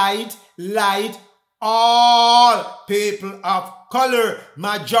 light, light. All people of color.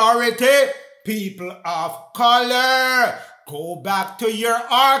 Majority people of color. Go back to your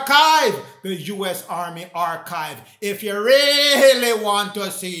archive, the U.S. Army Archive, if you really want to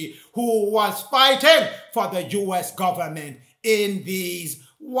see who was fighting for the U.S. government in these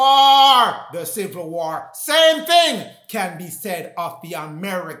War, the Civil War. Same thing can be said of the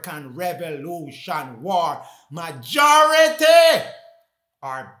American Revolution War. Majority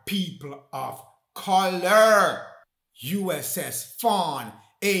are people of color. U.S.S. Fawn,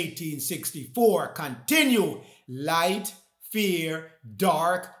 1864. Continue. Light, fear,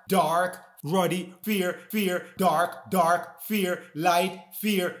 dark, dark, ruddy, fear, fear, dark, dark, fear, light,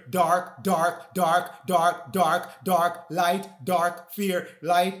 fear, dark, dark, dark, dark, dark, dark, light, dark, fear,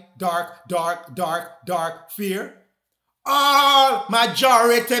 light, dark, dark, dark, dark, fear. All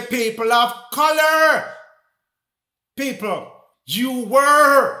majority people of color. People, you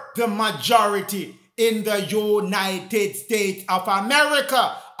were the majority in the United States of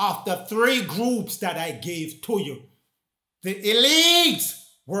America of the three groups that I gave to you. The elites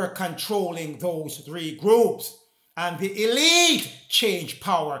were controlling those three groups, and the elite changed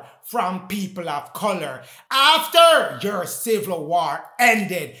power from people of color. After your Civil War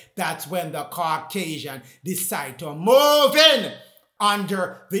ended, that's when the Caucasian decided to move in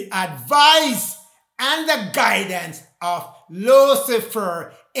under the advice and the guidance of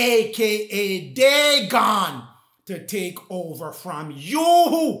Lucifer, aka Dagon, to take over from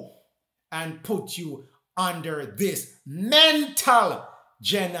you and put you under this mental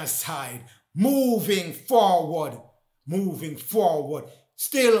genocide. Moving forward,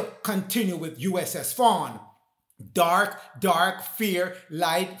 still continue with U.S.S. Fawn. Dark, dark, fear,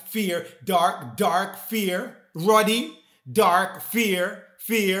 light, fear, dark, dark, fear, ruddy, dark, fear,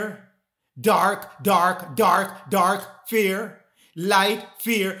 fear, dark, dark, dark, dark, fear, light,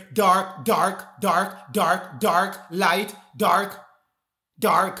 fear, dark, dark, dark, dark, dark, light, dark,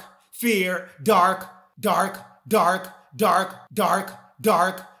 dark, fear, dark, dark, dark, dark, dark,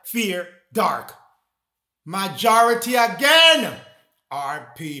 dark, fear, dark. Majority again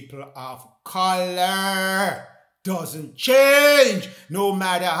are people of color. Doesn't change. No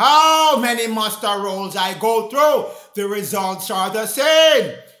matter how many muster rolls I go through, the results are the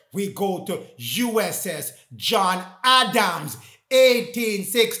same. We go to U.S.S. John Adams,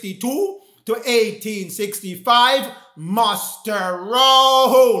 1862 to 1865, muster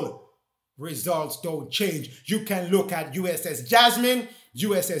roll. Results don't change. You can look at U.S.S. Jasmine,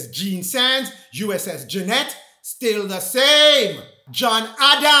 U.S.S. Jeannette, U.S.S. Jeannette, still the same. John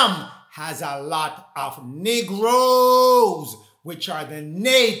Adams has a lot of Negroes, which are the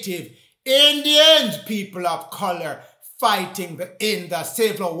native Indians, people of color, fighting in the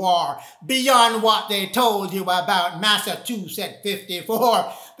Civil War. Beyond what they told you about Massachusetts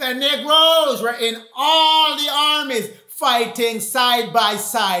 54, the Negroes were in all the armies fighting side by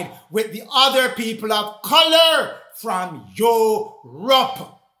side with the other people of color from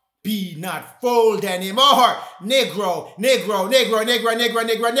Europe. Be not fooled anymore. Negro, Negro, Negro, Negro, Negro,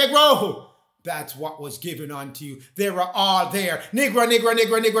 Negro, Negro. That's what was given unto you. They were all there. Negro, Negro,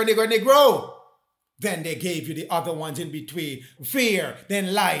 Negro, Negro, Negro, Negro. Then they gave you the other ones in between. Fear,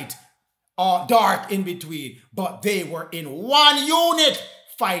 then light, or dark in between. But they were in one unit,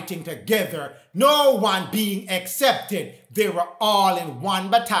 fighting together. No one being accepted. They were all in one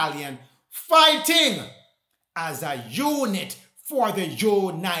battalion, fighting as a unit for the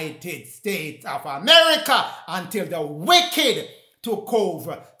United States of America until the wicked took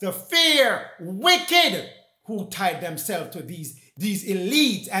over. The fair wicked who tied themselves to these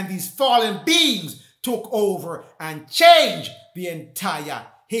elites and these fallen beings took over and changed the entire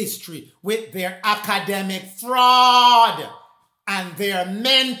history with their academic fraud and their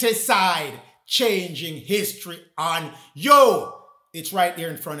menticide, changing history on you. It's right there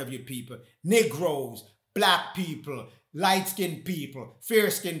in front of you, people. Negroes, black people, light-skinned people,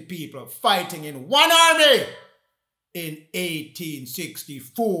 fair-skinned people fighting in one army. In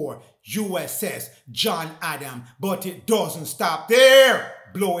 1864, U.S.S. John Adams. But it doesn't stop there.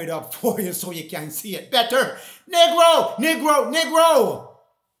 Blow it up for you so you can see it better. Negro, Negro, Negro.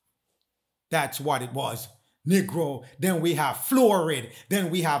 That's what it was. Negro. Then we have fluoride. Then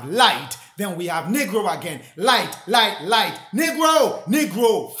we have light. Then we have Negro again. Light, light, light. Negro,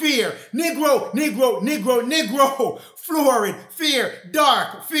 Negro, fear. Negro, Negro, Negro, Negro. Fluoride, fear,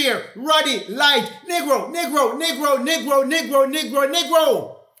 dark, fear, ruddy, light. Negro, Negro, Negro, Negro, Negro, Negro,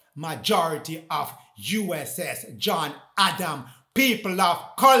 Negro. Majority of U.S.S. John Adams. People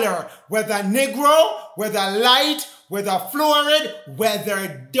of color, whether Negro, whether light, whether fluoride,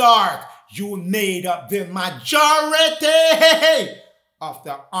 whether dark. You made up the majority of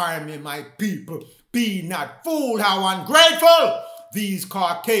the army, my people. Be not fooled how ungrateful these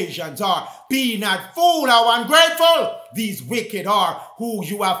Caucasians are. Be not fooled how ungrateful these wicked are, who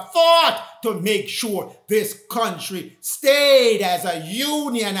you have fought to make sure this country stayed as a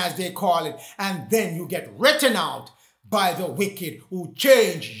union, as they call it, and then you get written out. by the wicked who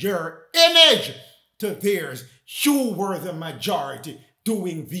changed your image to theirs. You were the majority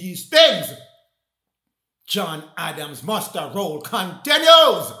doing these things. John Adams' muster roll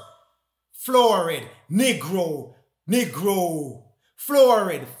continues. Florid, Negro, Negro.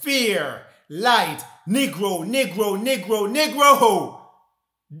 Florid, fear, light, Negro, Negro, Negro, Negro.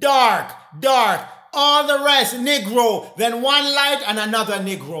 Dark, dark, all the rest, Negro. Then one light and another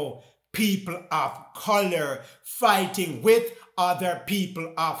Negro. People of color fighting with other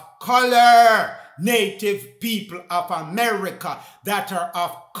people of color. Native people of America that are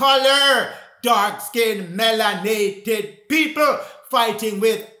of color. Dark-skinned, melanated people fighting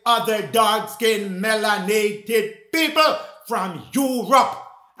with other dark-skinned, melanated people from Europe,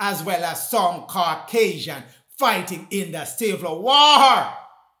 as well as some Caucasian fighting in the Civil War.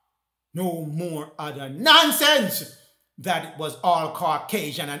 No more other nonsense that it was all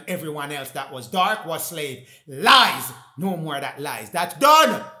Caucasian and everyone else that was dark was slave. Lies. No more of that lies. That's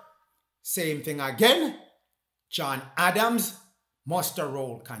done. Same thing again. John Adams, muster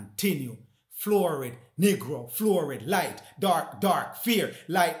roll continue. Florid, Negro, florid, light, dark, dark, fear,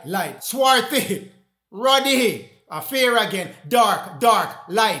 light, light, swarthy, ruddy, fear again, dark, dark,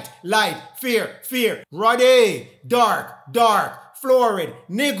 light, light, fear, fear, ruddy, dark, dark, florid,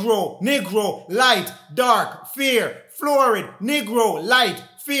 Negro, Negro, light, dark, fear, florid, Negro, light,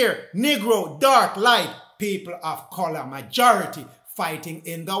 fear, Negro, dark, light, people of color, majority fighting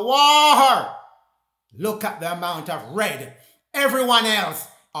in the war. Look at the amount of red. Everyone else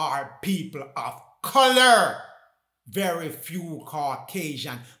are people of color. Very few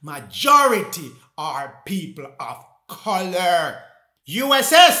Caucasian. Majority are people of color.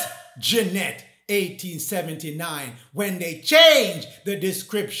 U.S.S. Jeannette, 1879, when they changed the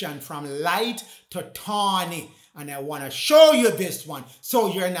description from light to tawny. And I want to show you this one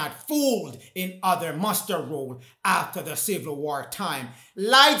so you're not fooled in other muster roll after the Civil War time.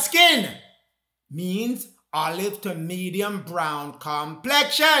 Light skin means olive to medium brown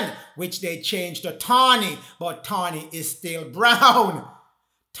complexion, which they changed to tawny, but tawny is still brown.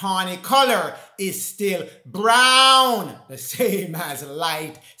 Tawny color is still brown, the same as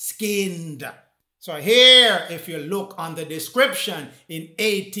light skinned. So here, if you look on the description in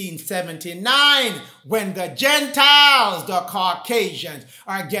 1879, when the Gentiles, the Caucasians,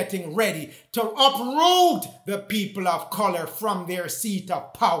 are getting ready to uproot the people of color from their seat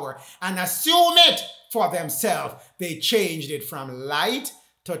of power and assume it for themselves, they changed it from light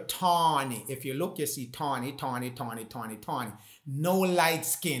to tawny. If you look, you see tawny, tawny, tawny, tawny, tawny. No light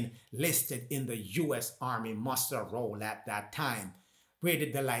skin listed in the U.S. Army muster roll at that time. Where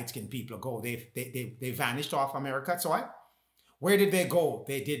did the light-skinned people go? They vanished off America's soil. Where did they go?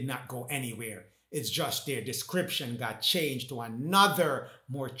 They did not go anywhere. It's just their description got changed to another,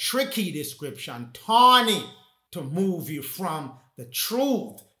 more tricky description, tawny, to move you from the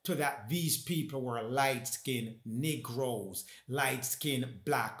truth to that these people were light-skinned Negroes, light-skinned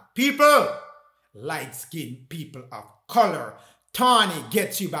black people, light-skinned people of color. Tawny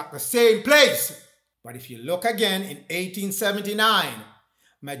gets you back the same place. But if you look again in 1879,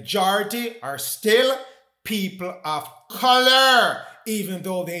 majority are still people of color. Even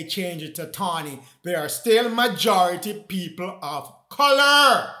though they changed it to tawny, they are still majority people of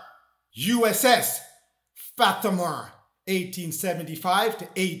color. U.S.S. Fathomer, 1875 to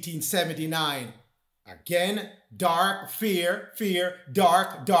 1879. Again, dark, fear, fear,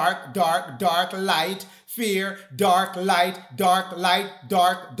 dark, dark, dark, dark, light, fear, dark, light, dark, light,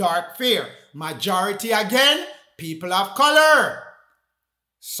 dark, dark, fear. Majority again, people of color.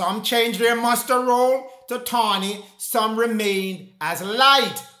 Some changed their muster roll to tawny, some remained as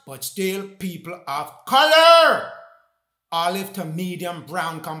light, but still people of color. Olive to medium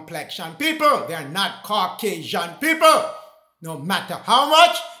brown complexion people, they're not Caucasian people. No matter how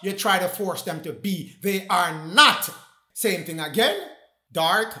much you try to force them to be, they are not. Same thing again.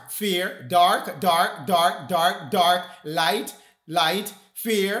 Dark, fear, dark, dark, dark, dark, dark, light, light,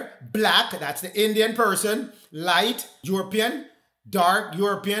 fear, black, that's the Indian person, light, European, dark,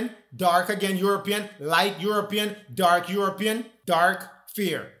 again, European, light, European, dark,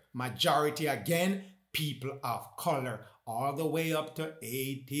 fear. Majority again, people of color, all the way up to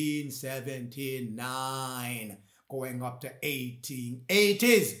 1879. Going up to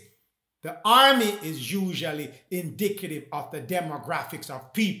 1880s. The army is usually indicative of the demographics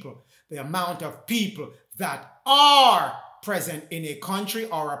of people, the amount of people that are present in a country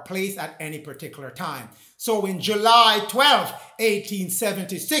or a place at any particular time. So in July 12,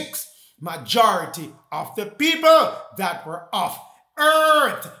 1876, majority of the people that were of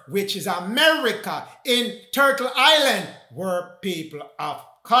Earth, which is America, in Turtle Island, were people of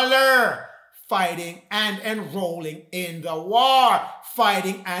color. fighting and enrolling in the war,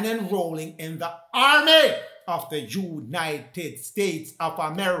 fighting and enrolling in the army of the United States of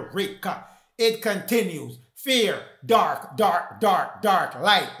America. It continues. Fear, dark, dark, dark, dark,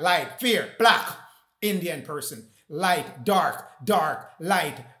 light, light, fear, black, Indian person, light, dark, dark,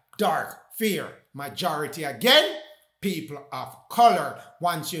 light, dark, fear. Majority again, people of color.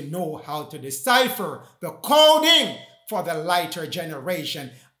 Once you know how to decipher the coding for the lighter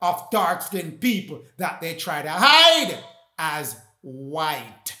generation of dark-skinned people that they try to hide as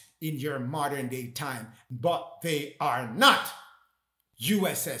white in your modern day time, but they are not.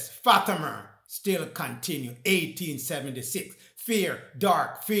 U.S.S. Fathomer still continue, 1876. Fear,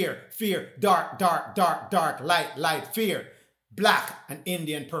 dark, dark, dark, dark, dark, light, light, fear. Black, an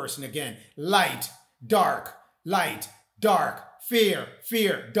Indian person again. Light, dark,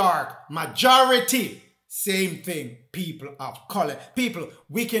 fear, dark. Majority, same thing, people of color. People,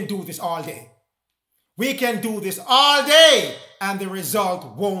 we can do this all day. We can do this all day and the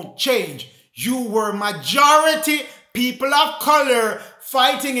result won't change. You were majority people of color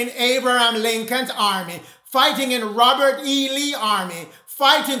fighting in Abraham Lincoln's army, fighting in Robert E. Lee army,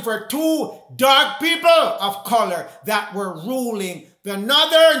 fighting for two dark people of color that were ruling the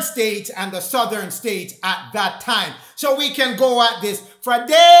northern states and the southern states at that time. So we can go at this for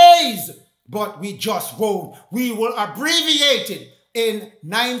days, but we just won't. We will abbreviate it. In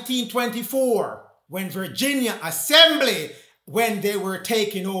 1924, when Virginia Assembly, when they were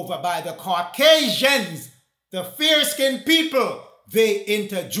taken over by the Caucasians, the fair-skinned people, they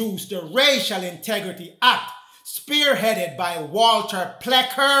introduced the Racial Integrity Act, spearheaded by Walter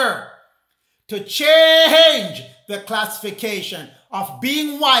Plecker, to change the classification of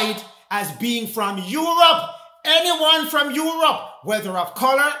being white as being from Europe. Anyone from Europe, whether of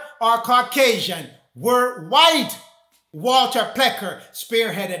color or Caucasian, were white. Walter Plecker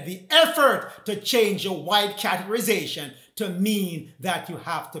spearheaded the effort to change the white categorization to mean that you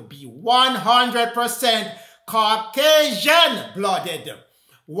have to be 100% Caucasian-blooded,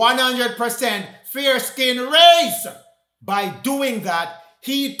 100% fair-skinned race. By doing that,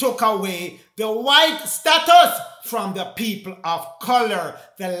 he took away the white status from the people of color,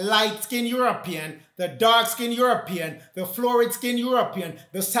 the light-skinned European, the dark-skinned European, the florid-skinned European,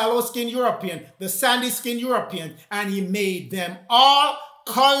 the sallow-skinned European, the sandy-skinned European, and he made them all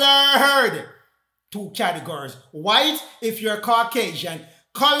colored. Two categories. White if you're Caucasian,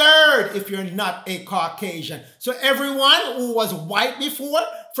 colored if you're not a Caucasian. So everyone who was white before,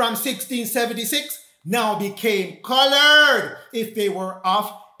 from 1676, now became colored if they were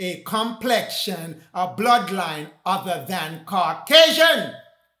of a complexion, a bloodline other than Caucasian.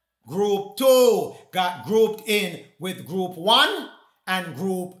 Group 2 got grouped in with Group 1 and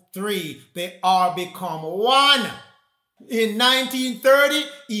Group 3. They all become one. In 1930,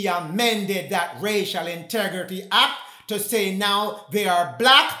 he amended that Racial Integrity Act to say now they are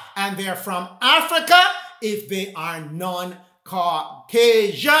black and they're from Africa if they are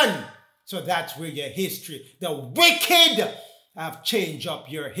non-Caucasian. So that's where your history, the wicked, have changed up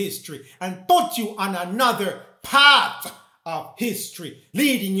your history and put you on another path of history,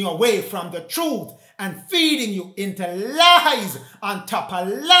 leading you away from the truth and feeding you into lies on top of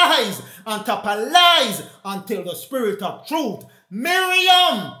lies on top of lies until the spirit of truth,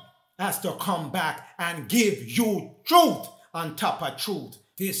 Miriam, has to come back and give you truth on top of truth.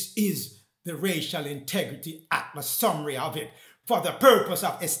 This is the Racial Integrity Act, the summary of it, for the purpose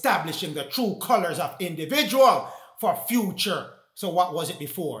of establishing the true colors of individual for future. So what was it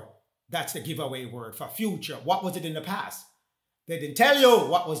before? That's the giveaway word for future. What was it in the past? They didn't tell you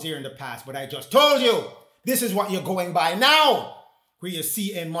what was there in the past, but I just told you. This is what you're going by now. Where you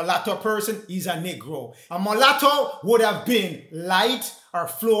see a mulatto person, he's a Negro. A mulatto would have been light or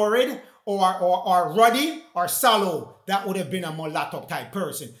florid or ruddy or sallow. That would have been a mulatto type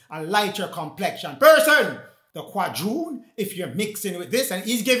person. A lighter complexion person. The quadroon, if you're mixing with this, and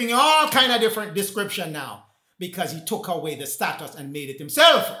he's giving you all kind of different description now because he took away the status and made it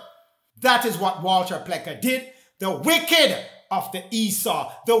himself. That is what Walter Plecker did. The wicked of the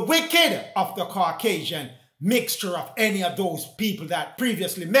Esau, the wicked of the Caucasian, mixture of any of those people that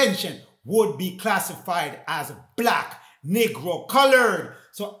previously mentioned would be classified as black, Negro colored.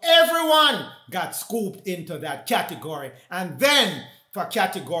 So everyone got scooped into that category. And then for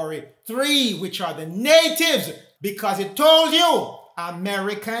category 3, which are the natives, because it told you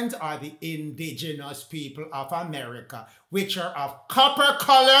Americans are the indigenous people of America, which are of copper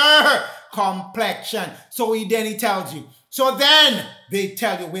color complexion. So he tells you. So then they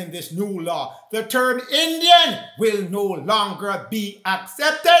tell you in this new law, the term Indian will no longer be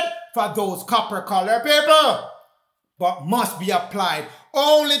accepted for those copper color people, but must be applied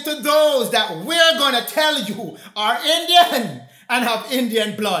only to those that we're going to tell you are Indian and have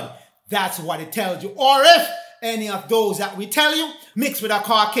Indian blood. That's what it tells you. Or if any of those that we tell you mix with a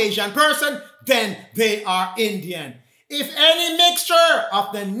Caucasian person, then they are Indian. If any mixture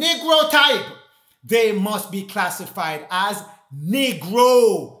of the Negro type, they must be classified as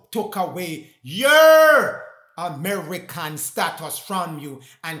Negro. Took away your American status from you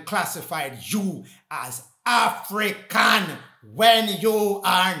and classified you as African when you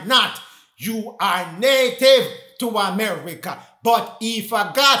are not. You are native to America, but he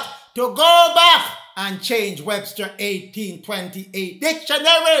forgot to go back and change Webster 1828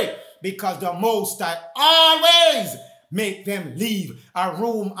 dictionary, because the Most High always make them leave a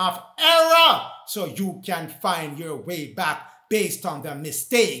room of error so you can find your way back based on the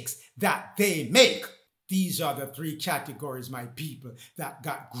mistakes that they make. These are the three categories, my people, that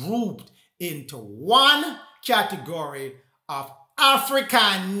got grouped into one category of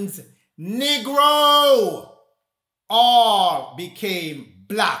Africans, Negro. All became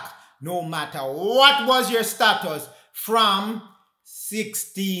black, no matter what was your status. From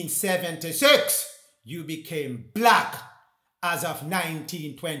 1676, you became black. As of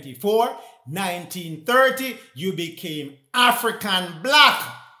 1924, 1930, you became African black,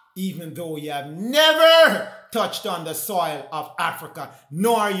 even though you have never touched on the soil of Africa,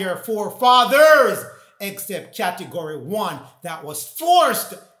 nor your forefathers, except category 1 that was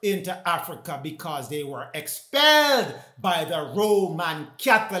forced into Africa because they were expelled by the Roman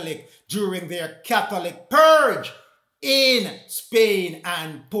Catholic during their Catholic purge in Spain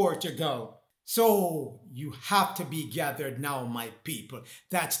and Portugal. So you have to be gathered now, my people.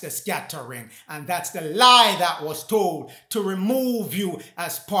 That's the scattering, and that's the lie that was told to remove you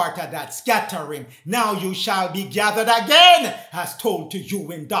as part of that scattering. Now you shall be gathered again, as told to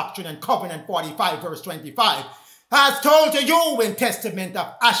you in Doctrine and Covenant 45 verse 25. As told to you in Testament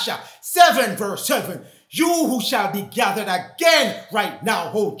of Asher 7 verse 7. You who shall be gathered again right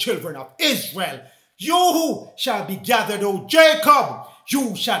now, O children of Israel. You who shall be gathered, O Jacob.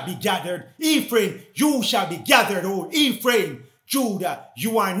 You shall be gathered, Ephraim. You shall be gathered, O Ephraim. Judah,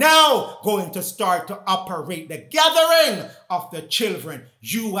 you are now going to start to operate the gathering of the children.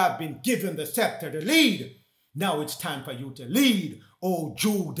 You have been given the scepter to lead. Now it's time for you to lead, O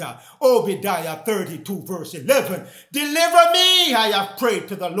Judah. Obadiah 32 verse 11. Deliver me, I have prayed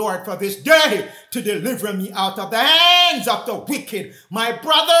to the Lord for this day, to deliver me out of the hands of the wicked, my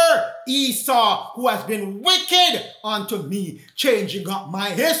brother Esau, who has been wicked unto me, changing up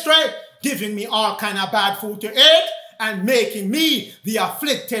my history, giving me all kind of bad food to eat, and making me the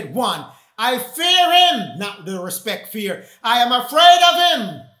afflicted one. I fear him, not the respect fear. I am afraid of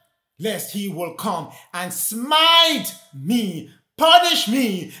him, lest he will come and smite me, punish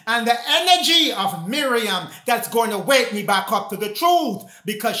me, and the energy of Miriam that's going to wake me back up to the truth,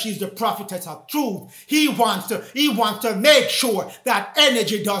 because she's the prophetess of truth. He wants to make sure that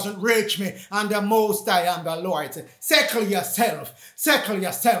energy doesn't reach me, and the Most High and the Lord said, settle yourself,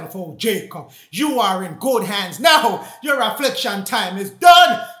 O Jacob. You are in good hands now. Your affliction time is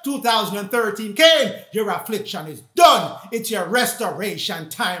done. 2013 came. Your affliction is done. It's your restoration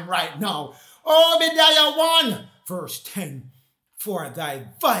time right now. Obadiah 1 verse 10. For thy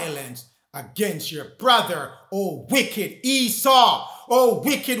violence against your brother, O wicked Esau, O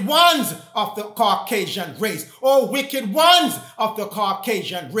wicked ones of the Caucasian race, O wicked ones of the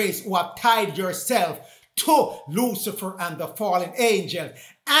Caucasian race who have tied yourself to Lucifer and the fallen angels,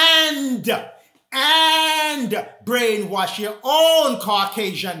 and brainwash your own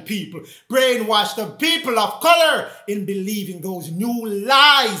Caucasian people, brainwash the people of color in believing those new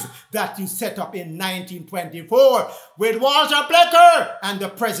lies that you set up in 1924 with Walter Plecker and the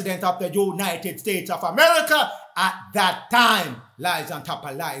President of the United States of America at that time. Lies on top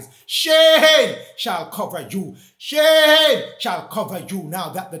of lies. Shame shall cover you. Shame shall cover you now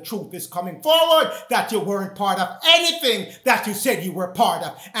that the truth is coming forward, that you weren't part of anything that you said you were part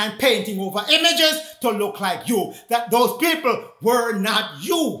of, and painting over images to look like you, that those people were not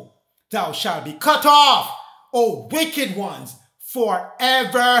you. Thou shalt be cut off, O wicked ones,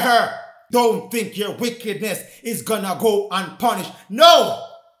 forever. Don't think your wickedness is gonna go unpunished. No.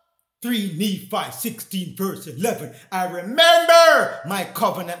 3 Nephi 16 verse 11. I remember my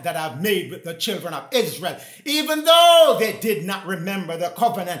covenant that I've made with the children of Israel, even though they did not remember the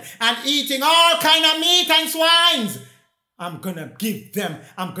covenant and eating all kind of meat and swines. I'm gonna give them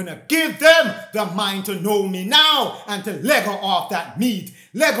the mind to know me now and to let go off that meat,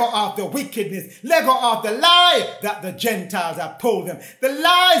 let go off the wickedness, let go off the lie that the Gentiles have told them, the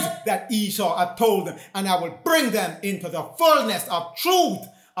lies that Esau have told them, and I will bring them into the fullness of truth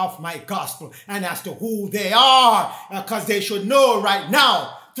of my gospel and as to who they are, because they should know right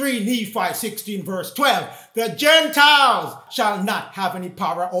now. 3 Nephi 16 verse 12. The Gentiles shall not have any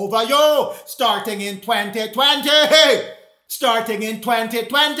power over you starting in 2020. Starting in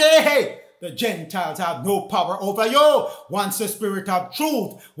 2020. The Gentiles have no power over you once the Spirit of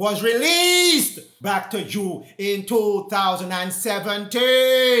truth was released back to you in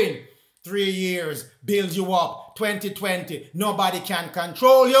 2017. 3 years builds you up. 2020, nobody can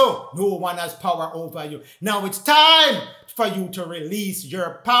control you. No one has power over you. Now it's time for you to release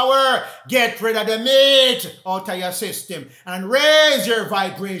your power. Get rid of the meat out of your system and raise your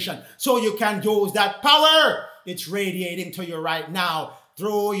vibration so you can use that power. It's radiating to you right now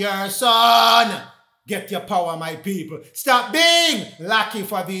through your son. Get your power, my people. Stop being lucky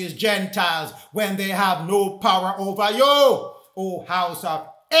for these Gentiles when they have no power over you. O house of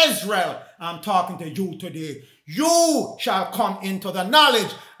Israel, I'm talking to you today. You shall come into the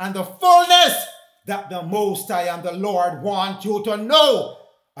knowledge and the fullness that the Most High and the Lord want you to know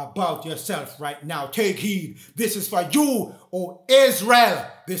about yourself right now. Take heed. This is for you, O Israel.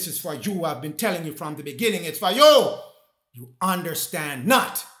 This is for you. I've been telling you from the beginning. It's for you. You understand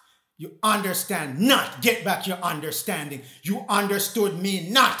not. You understand not. Get back your understanding. You understood me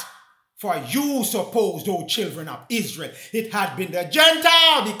not. For you supposed, O children of Israel, it had been the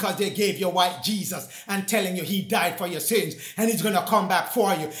Gentile because they gave you white Jesus and telling you he died for your sins and he's going to come back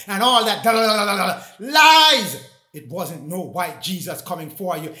for you and all that lies. It wasn't no white Jesus coming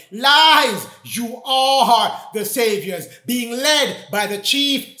for you. Lies. You are the saviors being led by the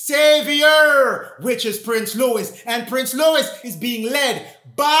chief savior, which is Prince Louis. And Prince Louis is being led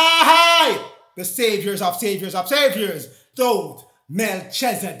by the saviors of saviors of saviors. Those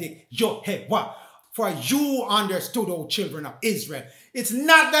Melchizedek, Yehovah. For you understood, O children of Israel, it's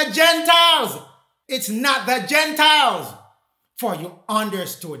not the Gentiles. It's not the Gentiles. For you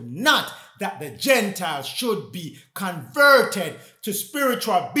understood not that the Gentiles should be converted to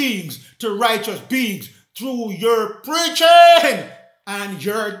spiritual beings, to righteous beings, through your preaching and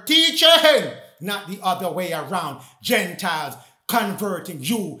your teaching, not the other way around. Gentiles converting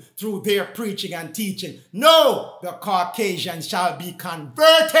you through their preaching and teaching. No, the Caucasians shall be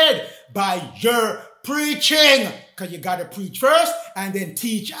converted by your preaching. Because you got to preach first and then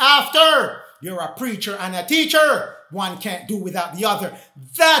teach after. You're a preacher and a teacher. One can't do without the other.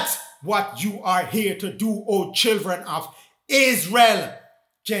 That's what you are here to do, O children of Israel.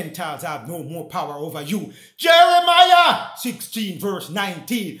 Gentiles have no more power over you. Jeremiah 16 verse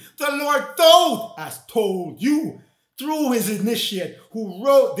 19. The Lord God has told you through his initiate who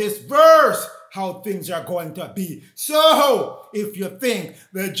wrote this verse how things are going to be. So, if you think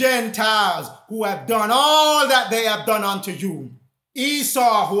the Gentiles who have done all that they have done unto you,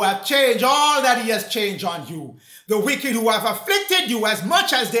 Esau who have changed all that he has changed on you, the wicked who have afflicted you as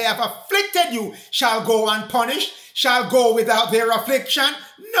much as they have afflicted you shall go unpunished, shall go without their affliction.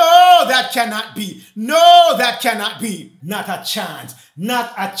 No, that cannot be. No, that cannot be. Not a chance.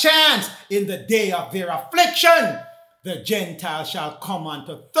 Not a chance in the day of their affliction. The Gentiles shall come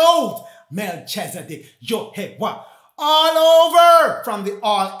unto those Melchizedek, Yehovah, all over from the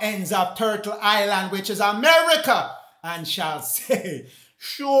all ends of Turtle Island, which is America, and shall say,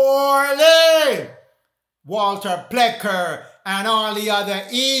 surely Walter Plecker and all the other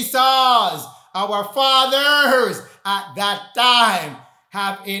Esau's, our fathers at that time,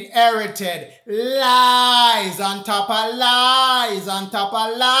 have inherited lies on top of lies on top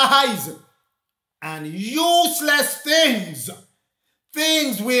of lies. And useless things,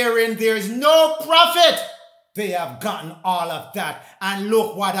 things wherein there is no profit. They have gotten all of that. And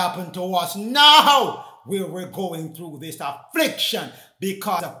look what happened to us now, where we're going through this affliction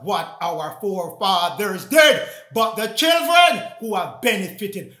because of what our forefathers did. But the children who have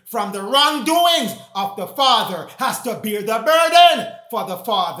benefited from the wrongdoings of the father has to bear the burden for the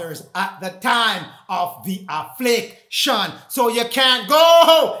fathers at the time of the affliction. So you can't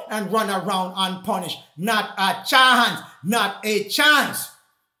go and run around unpunished. Not a chance. Not a chance.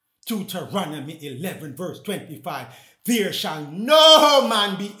 Deuteronomy 11 verse 25. There shall no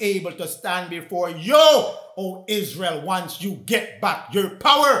man be able to stand before you, O Israel, once you get back your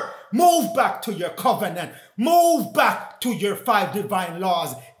power. Move back to your covenant. Move back to your 5 divine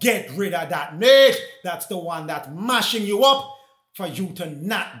laws. Get rid of that mate. That's the one that's mashing you up for you to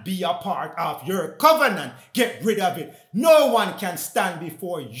not be a part of your covenant. Get rid of it. No one can stand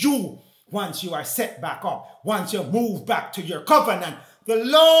before you once you are set back up. Once you move back to your covenant. The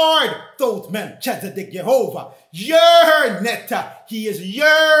Lord, those Melchizedek Jehovah, Jeannette, he is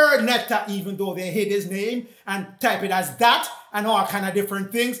Jeannette, even though they hid his name and type it as that and all kind of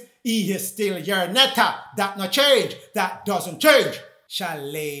different things. He is still Jeannette. That no change. That doesn't change. shall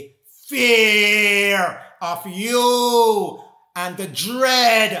lay fear of you and the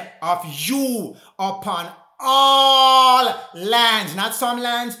dread of you upon all lands. Not some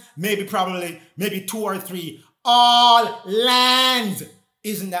lands, maybe 2 or 3. All lands.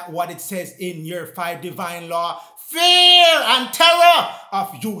 Isn't that what it says in your 5 divine law? Fear and terror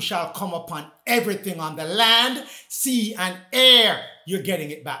of you shall come upon everything on the land, sea, and air. You're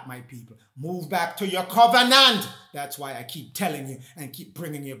getting it back, my people. Move back to your covenant. That's why I keep telling you and keep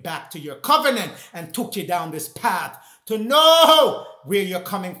bringing you back to your covenant and took you down this path to know where you're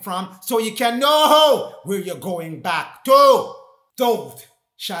coming from so you can know where you're going back to. Those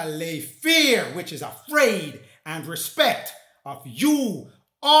shall lay fear, which is afraid, and respect of you,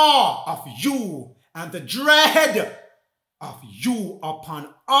 awe of you, and the dread of you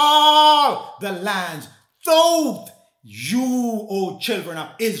upon all the lands. Though you, O children of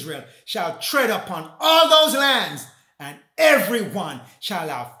Israel, shall tread upon all those lands, and everyone shall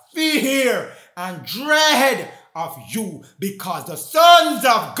have fear and dread of you, because the sons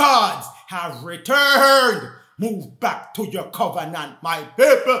of God have returned. Move back to your covenant, my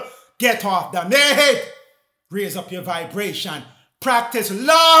people. Get off the net. Raise up your vibration. Practice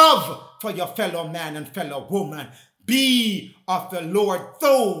love for your fellow man and fellow woman. Be of the Lord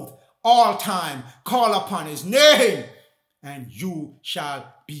though all time. Call upon his name, and you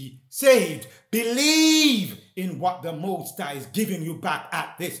shall be saved. Believe in what the Most High is giving you back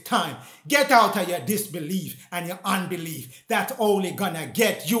at this time. Get out of your disbelief and your unbelief. That's only gonna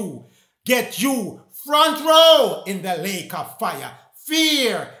get you front row in the lake of fire.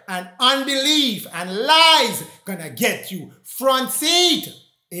 Fear and unbelief and lies gonna get you front seat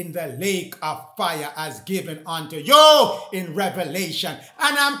in the lake of fire as given unto you in Revelation.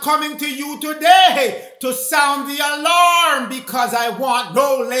 And I'm coming to you today to sound the alarm, because I want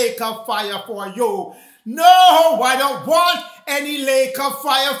no lake of fire for you. No, I don't want any lake of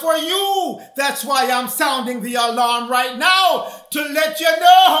fire for you. That's why I'm sounding the alarm right now, to let you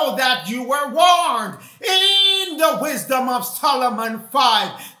know that you were warned in the wisdom of Solomon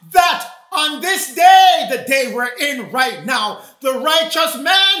 5, that on this day, the day we're in right now, the righteous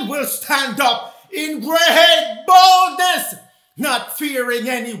man will stand up in great boldness, not fearing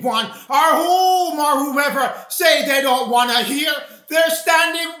anyone or whoever say they don't want to hear. They're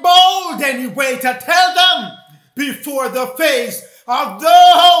standing bold anyway to tell them before the face of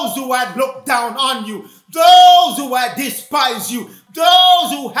those who had looked down on you, those who had despised you,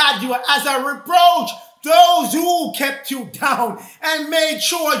 those who had you as a reproach, those who kept you down and made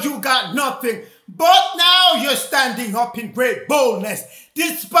sure you got nothing. But now you're standing up in great boldness,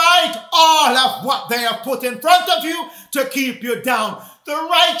 despite all of what they have put in front of you to keep you down. The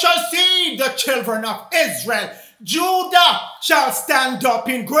righteous seed, the children of Israel, Judah, shall stand up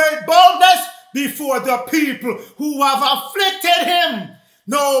in great boldness before the people who have afflicted him.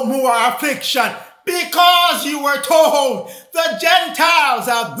 No more affliction, because you were told the Gentiles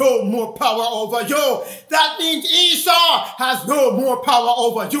have no more power over you. That means Esau has no more power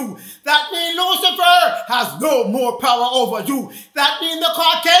over you. That means Lucifer has no more power over you. That means the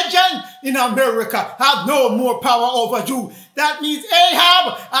Caucasian in America has no more power over you. That means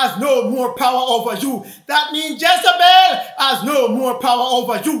Ahab has no more power over you. That means Jezebel has no more power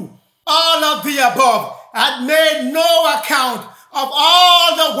over you. All of the above had made no account of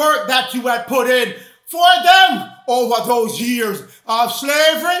all the work that you had put in for them over those years of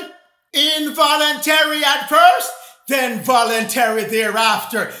slavery, involuntary at first, then voluntary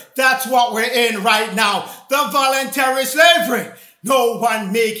thereafter. That's what we're in right now, the voluntary slavery. No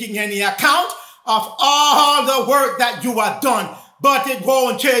one making any account of all the work that you have done, but it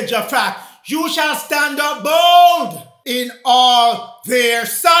won't change the fact you shall stand up bold in all their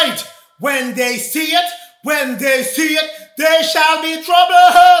sight. When they see it, they shall be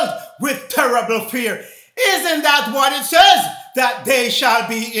troubled with terrible fear. Isn't that what it says? That they shall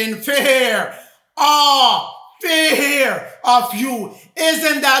be in fear. Fear of you.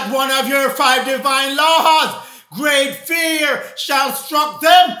 Isn't that one of your 5 divine laws? Great fear shall struck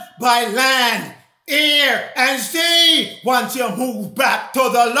them by land, air, and sea. Once you move back to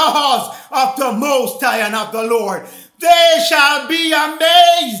the laws of the Most High and of the Lord, they shall be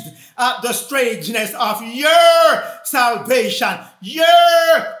amazed at the strangeness of your salvation,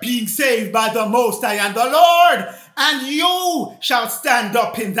 your being saved by the Most High and the Lord, and you shall stand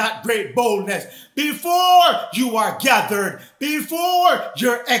up in that great boldness before you are gathered, before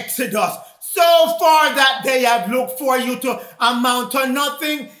your exodus, so far that they have looked for you to amount to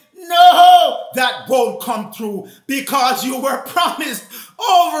nothing. No, that won't come true, because you were promised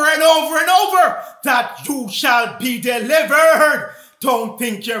over and over and over that you shall be delivered. Don't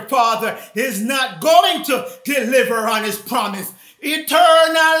think your father is not going to deliver on his promise.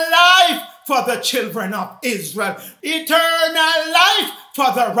 eternal life for the children of Israel, eternal life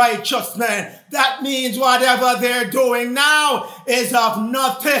for the righteous man. That means whatever they're doing now is of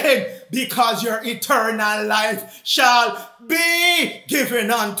nothing, because your eternal life shall be given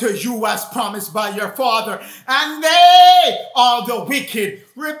unto you as promised by your Father. And they, all the wicked,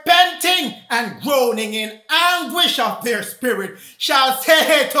 repenting and groaning in anguish of their spirit, shall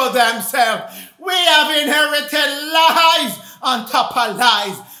say to themselves, we have inherited lies on top of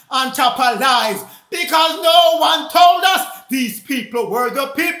lies, on top of lies, because no one told us these people were the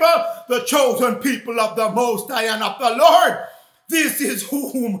people, the chosen people of the Most High and of the Lord. This is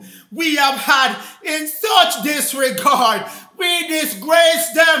whom we have had in such disregard. We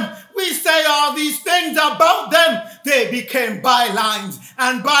disgrace them. We say all these things about them. They became bylines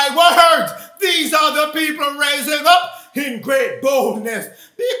and bywords. These are the people raising up in great boldness,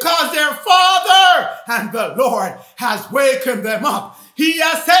 because their Father and the Lord has wakened them up. He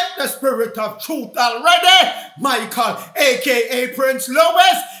has sent the Spirit of truth already. Michael, a.k.a. Prince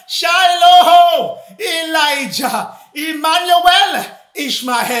Lois, Shiloh, Elijah, Emmanuel,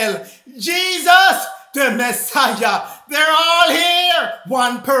 Ishmael, Jesus, the Messiah. They're all here.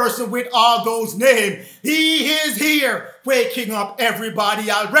 One person with all those names. He is here, waking up everybody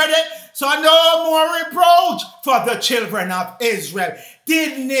already. So no more reproach for the children of Israel.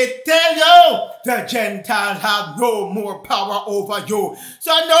 Didn't it tell you the Gentiles have no more power over you?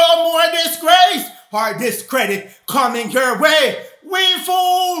 So no more disgrace or discredit coming your way. We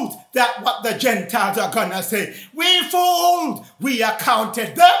fooled that what the Gentiles are gonna say. We fooled. We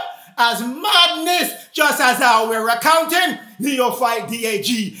accounted them as madness, just as how we're accounting Neophyte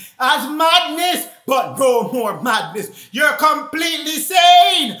DAG as madness, but no more madness. You're completely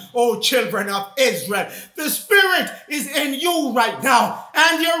sane, O children of Israel. The Spirit is in you right now,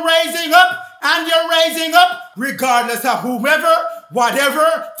 and you're raising up, regardless of whomever,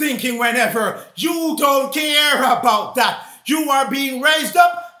 whatever, thinking whenever. You don't care about that. You are being raised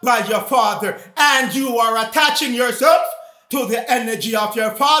up by your Father, and you are attaching yourself to the energy of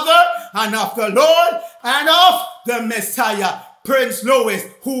your Father and of the Lord and of the Messiah, Prince Lois,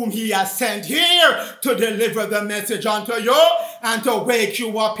 whom he has sent here to deliver the message unto you and to wake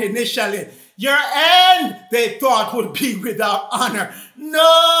you up initially. Your end, they thought, would be without honor.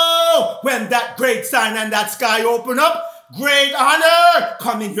 No! When that great sign and that sky open up, great honor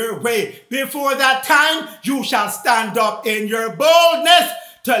coming your way. Before that time, you shall stand up in your boldness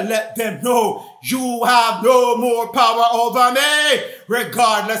to let them know you have no more power over me,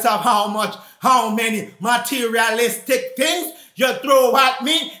 regardless of how many materialistic things you throw at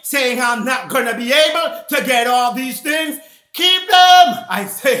me, saying I'm not going to be able to get all these things. Keep them, I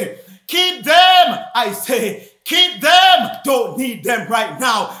say. Keep them, I say. Keep them. Don't need them right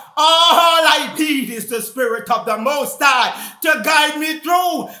now. All I need is the Spirit of the Most High to guide me through.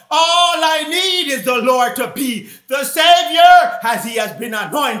 All I need is the Lord to be the Savior as he has been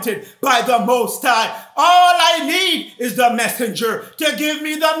anointed by the Most High. All I need is the messenger to give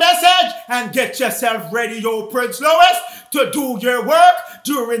me the message, and get yourself ready, O Prince Lois, to do your work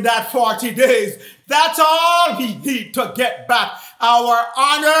during that 40 days. That's all we need to get back our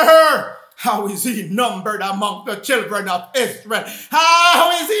honor. How is he numbered among the children of Israel?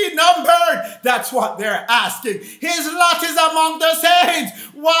 How is he numbered? That's what they're asking. His lot is among the saints.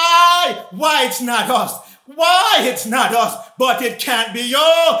 Why? Why it's not us? Why it's not us? But it can't be you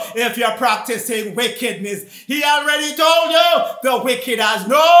if you're practicing wickedness. He already told you the wicked has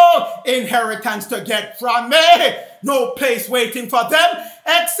no inheritance to get from me. No place waiting for them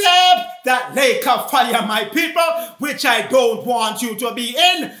except that lake of fire, my people, which I don't want you to be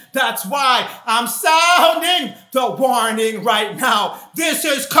in. That's why I'm sounding the warning right now. This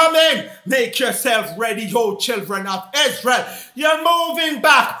is coming. Make yourself ready, O children of Israel. You're moving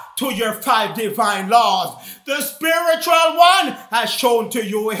back to your 5 divine laws. The spiritual one has shown to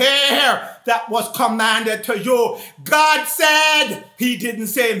you here that was commanded to you. God said, he didn't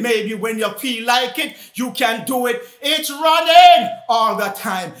say maybe when you feel like it, you can do it. It's running all the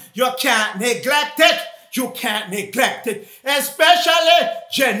time. You can't neglect it. You can't neglect it. Especially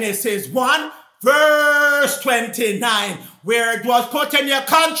Genesis 1, verse 29, where it was put in your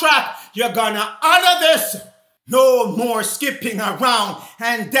contract. You're gonna honor this. No more skipping around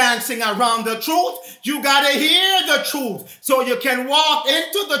and dancing around the truth. You gotta hear the truth so you can walk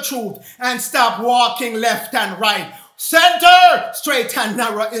into the truth and stop walking left and right. Center, straight and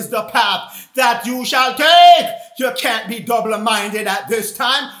narrow is the path that you shall take. You can't be double-minded at this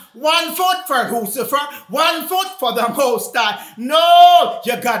time. 1 foot for Lucifer, 1 foot for the Most High. No,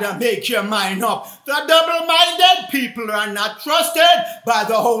 you gotta make your mind up. The double-minded people are not trusted by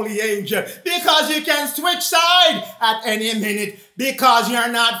the holy angel because you can switch side at any minute because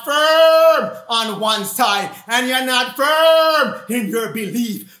you're not firm on one side and you're not firm in your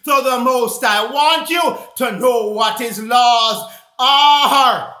belief. So the Most High wants you to know what His laws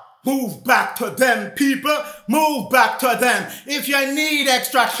are. Move back to them, people. Move back to them. If you need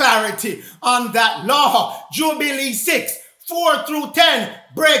extra clarity on that law, Jubilee 6, 4 through 10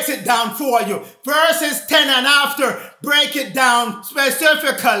 breaks it down for you. Verses 10 and after break it down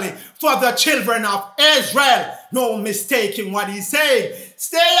specifically for the children of Israel. No mistaking what he's saying.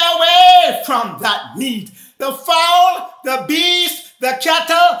 Stay away from that meat. The fowl, the beast, the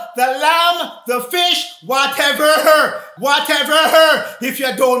cattle, the lamb, the fish, whatever. If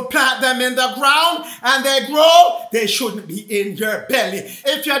you don't plant them in the ground and they grow, they shouldn't be in your belly.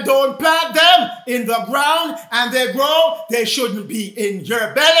 If you don't plant them in the ground and they grow, they shouldn't be in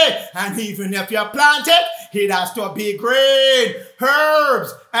your belly. And even if you plant it, it has to be green,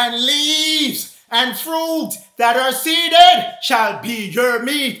 herbs and leaves and fruit that are seeded shall be your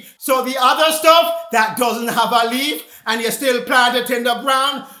meat. So the other stuff that doesn't have a leaf and you still plant it in the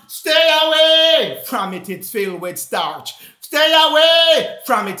ground, stay away from it. It's filled with starch. Stay away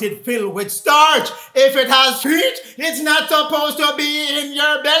from it. It's filled with starch. If it has feet, it's not supposed to be in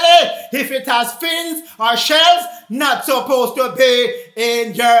your belly. If it has fins or shells, not supposed to be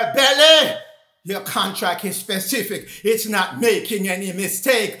in your belly. Your contract is specific. It's not making any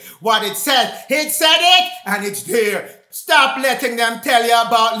mistake. What it said it and it's there. Stop letting them tell you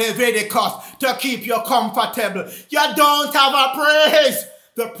about Leviticus to keep you comfortable. You don't have a praise.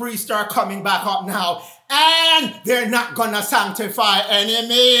 The priests are coming back up now and they're not going to sanctify any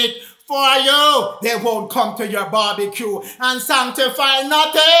meat for you. They won't come to your barbecue and sanctify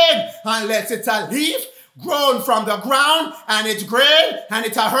nothing unless it's a leaf grown from the ground and it's green and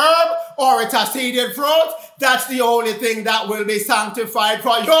it's a herb or it's a seeded fruit. That's the only thing that will be sanctified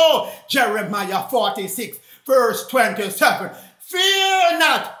for you. Jeremiah 46 verse 27. Fear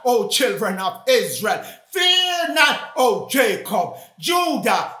not, O children of Israel. Fear not, O Jacob,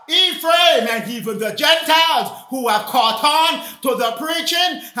 Judah, Ephraim, and even the Gentiles who have caught on to the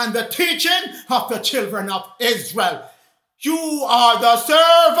preaching and the teaching of the children of Israel. You are the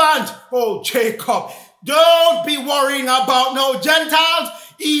servant, O Jacob. Don't be worrying about no Gentiles,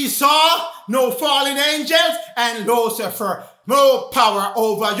 Esau, no fallen angels, and Lucifer. No power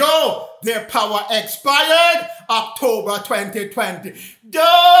over you. Their power expired October 2020.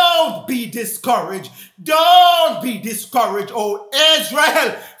 Don't be discouraged. Don't be discouraged, O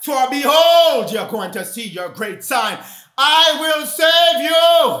Israel. For behold, you're going to see your great sign. I will save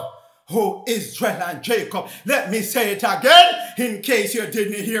you, O Israel and Jacob. Let me say it again in case you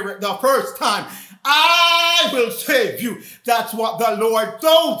didn't hear it the first time. I will save you. That's what the Lord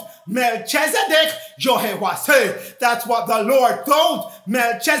told Melchizedek, Jehovah said. That's what the Lord told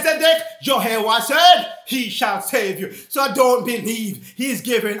Melchizedek, Jehovah said. He shall save you. So don't believe he's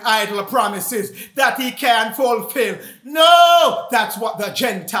giving idle promises that he can fulfill. No, that's what the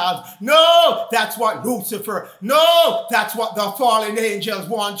Gentiles. No, that's what Lucifer. No, that's what the fallen angels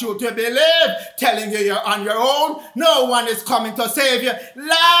want you to believe. Telling you you're on your own. No one is coming to save you.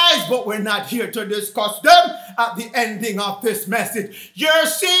 Lies, but we're not here to discuss them at the ending of this message. Your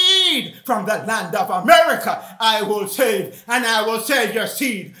seed from the land of America I will save, and I will save your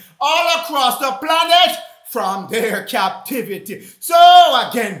seed all across the planet from their captivity. So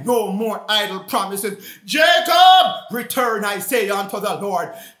again, no more idle promises. Jacob, return, I say, unto the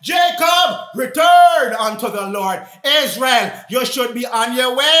Lord. Jacob, return unto the Lord. Israel, you should be on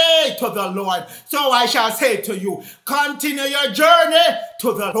your way to the Lord. So I shall say to you, continue your journey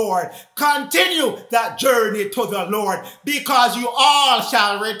to the Lord. Continue that journey to the Lord, because you all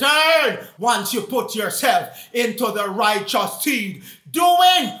shall return once you put yourself into the righteous seed,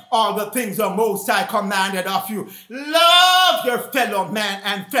 doing all the things the Most High commanded of you. Love your fellow man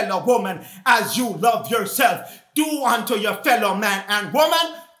and fellow woman as you love yourself. Do unto your fellow man and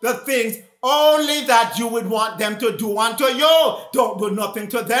woman the things only that you would want them to do unto you. Don't do nothing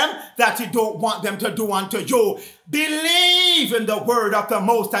to them that you don't want them to do unto you. Believe in the word of the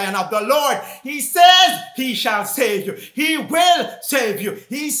Most High and of the Lord. He says he shall save you. He will save you.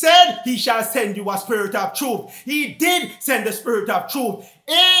 He said he shall send you a spirit of truth. He did send the spirit of truth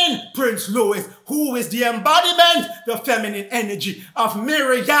in Prince Louis, who is the embodiment, the feminine energy of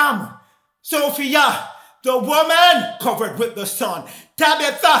Miriam, Sophia, the woman covered with the sun,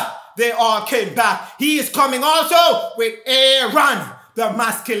 Tabitha. They all came back. He is coming also with Aaron, the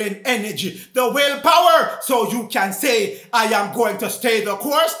masculine energy, the willpower, so you can say, I am going to stay the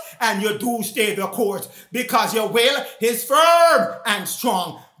course, and you do stay the course, because your will is firm and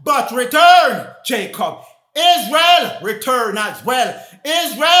strong. But return, Jacob. Israel, return as well.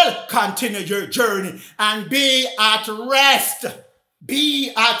 Israel, continue your journey and be at rest.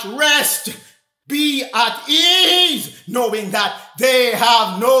 Be at rest. Be at ease, knowing that they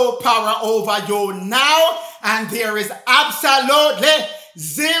have no power over you now, and there is absolutely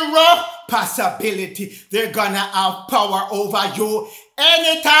zero possibility they're gonna have power over you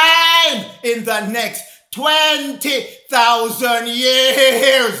anytime in the next 20,000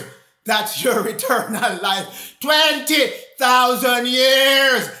 years. That's your eternal life. 20,000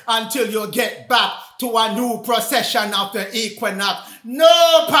 years until you get back to a new procession of the equinox.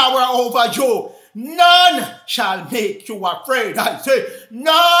 No power over you. None shall make you afraid. I say,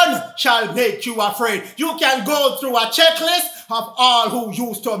 none shall make you afraid. You can go through a checklist of all who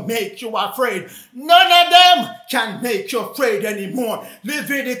used to make you afraid. None of them can make you afraid anymore.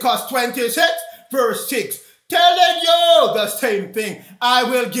 Leviticus 26, verse 6, telling you the same thing. I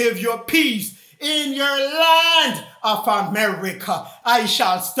will give you peace in your land of America. I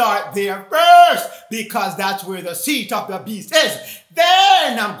shall start there first, because that's where the seat of the beast is.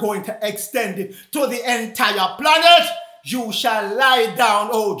 Then I'm going to extend it to the entire planet. You shall lie down,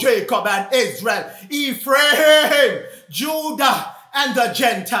 O Jacob and Israel, Ephraim, Judah, and the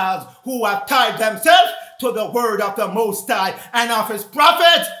Gentiles who have tied themselves to the word of the Most High and of his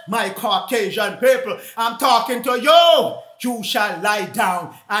prophets, my Caucasian people. I'm talking to you. You shall lie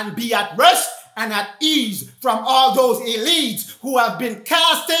down and be at rest and at ease from all those elites who have been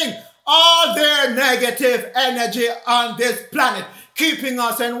casting all their negative energy on this planet, keeping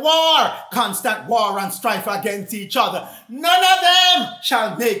us in war, constant war and strife against each other. None of them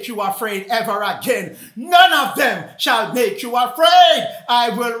shall make you afraid ever again. None of them shall make you afraid.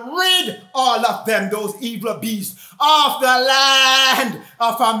 I will rid all of them, those evil beasts, off the land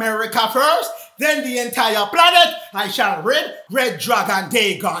of America first, then the entire planet I shall rid. Red Dragon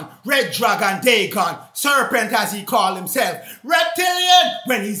Dagon, serpent as he called himself, reptilian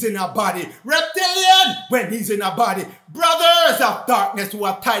when he's in a body, brothers of darkness who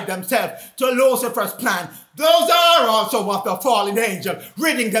have tied themselves to Lucifer's plan. Those are also of the fallen angel,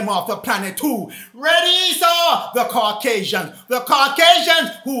 ridding them off the planet too. Red Esau, the Caucasians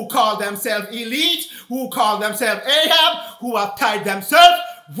who call themselves elite, who call themselves Ahab, who have tied themselves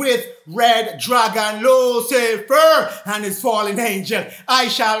with Red Dragon Lucifer and his fallen angel. I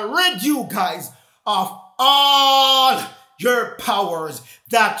shall rid you guys of all your powers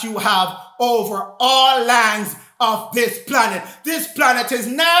that you have over all lands of this planet. This planet is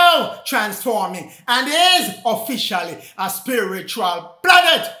now transforming and is officially a spiritual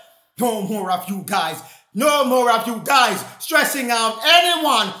planet. No more of you guys. No more of you guys stressing out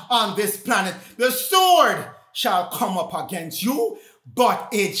anyone on this planet. The sword shall come up against you, but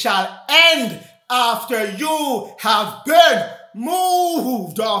it shall end after you have been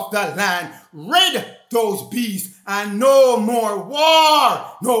moved off the land. Rid those beasts, and no more war,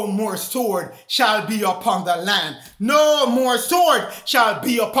 no more sword shall be upon the land. No more sword shall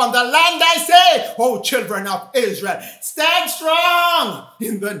be upon the land, I say, O children of Israel. Stand strong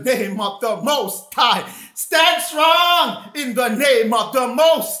in the name of the Most High. Stand strong in the name of the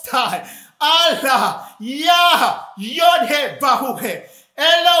Most High. Allah, Yah, Yod-He, Vahu-He,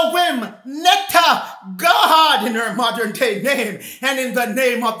 Elohim, Neta, God in her modern day name, and in the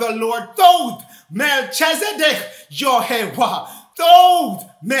name of the Lord, Thoth, Melchizedek, Yehovah, Thoth,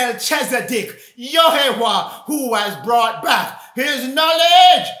 Melchizedek, Yehovah, who has brought back his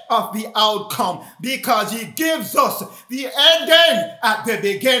knowledge of the outcome, because he gives us the ending at the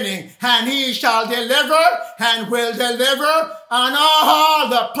beginning, and he shall deliver and will deliver on all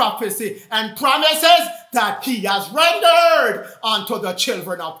the prophecy and promises that he has rendered unto the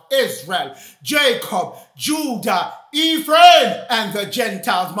children of Israel, Jacob, Judah, Ephraim, and the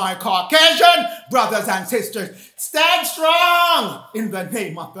Gentiles, my Caucasian brothers and sisters. Stand strong in the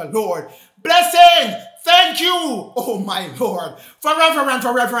name of the Lord. Blessing, thank you, oh my Lord, forever and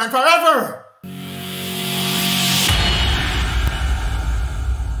forever and forever.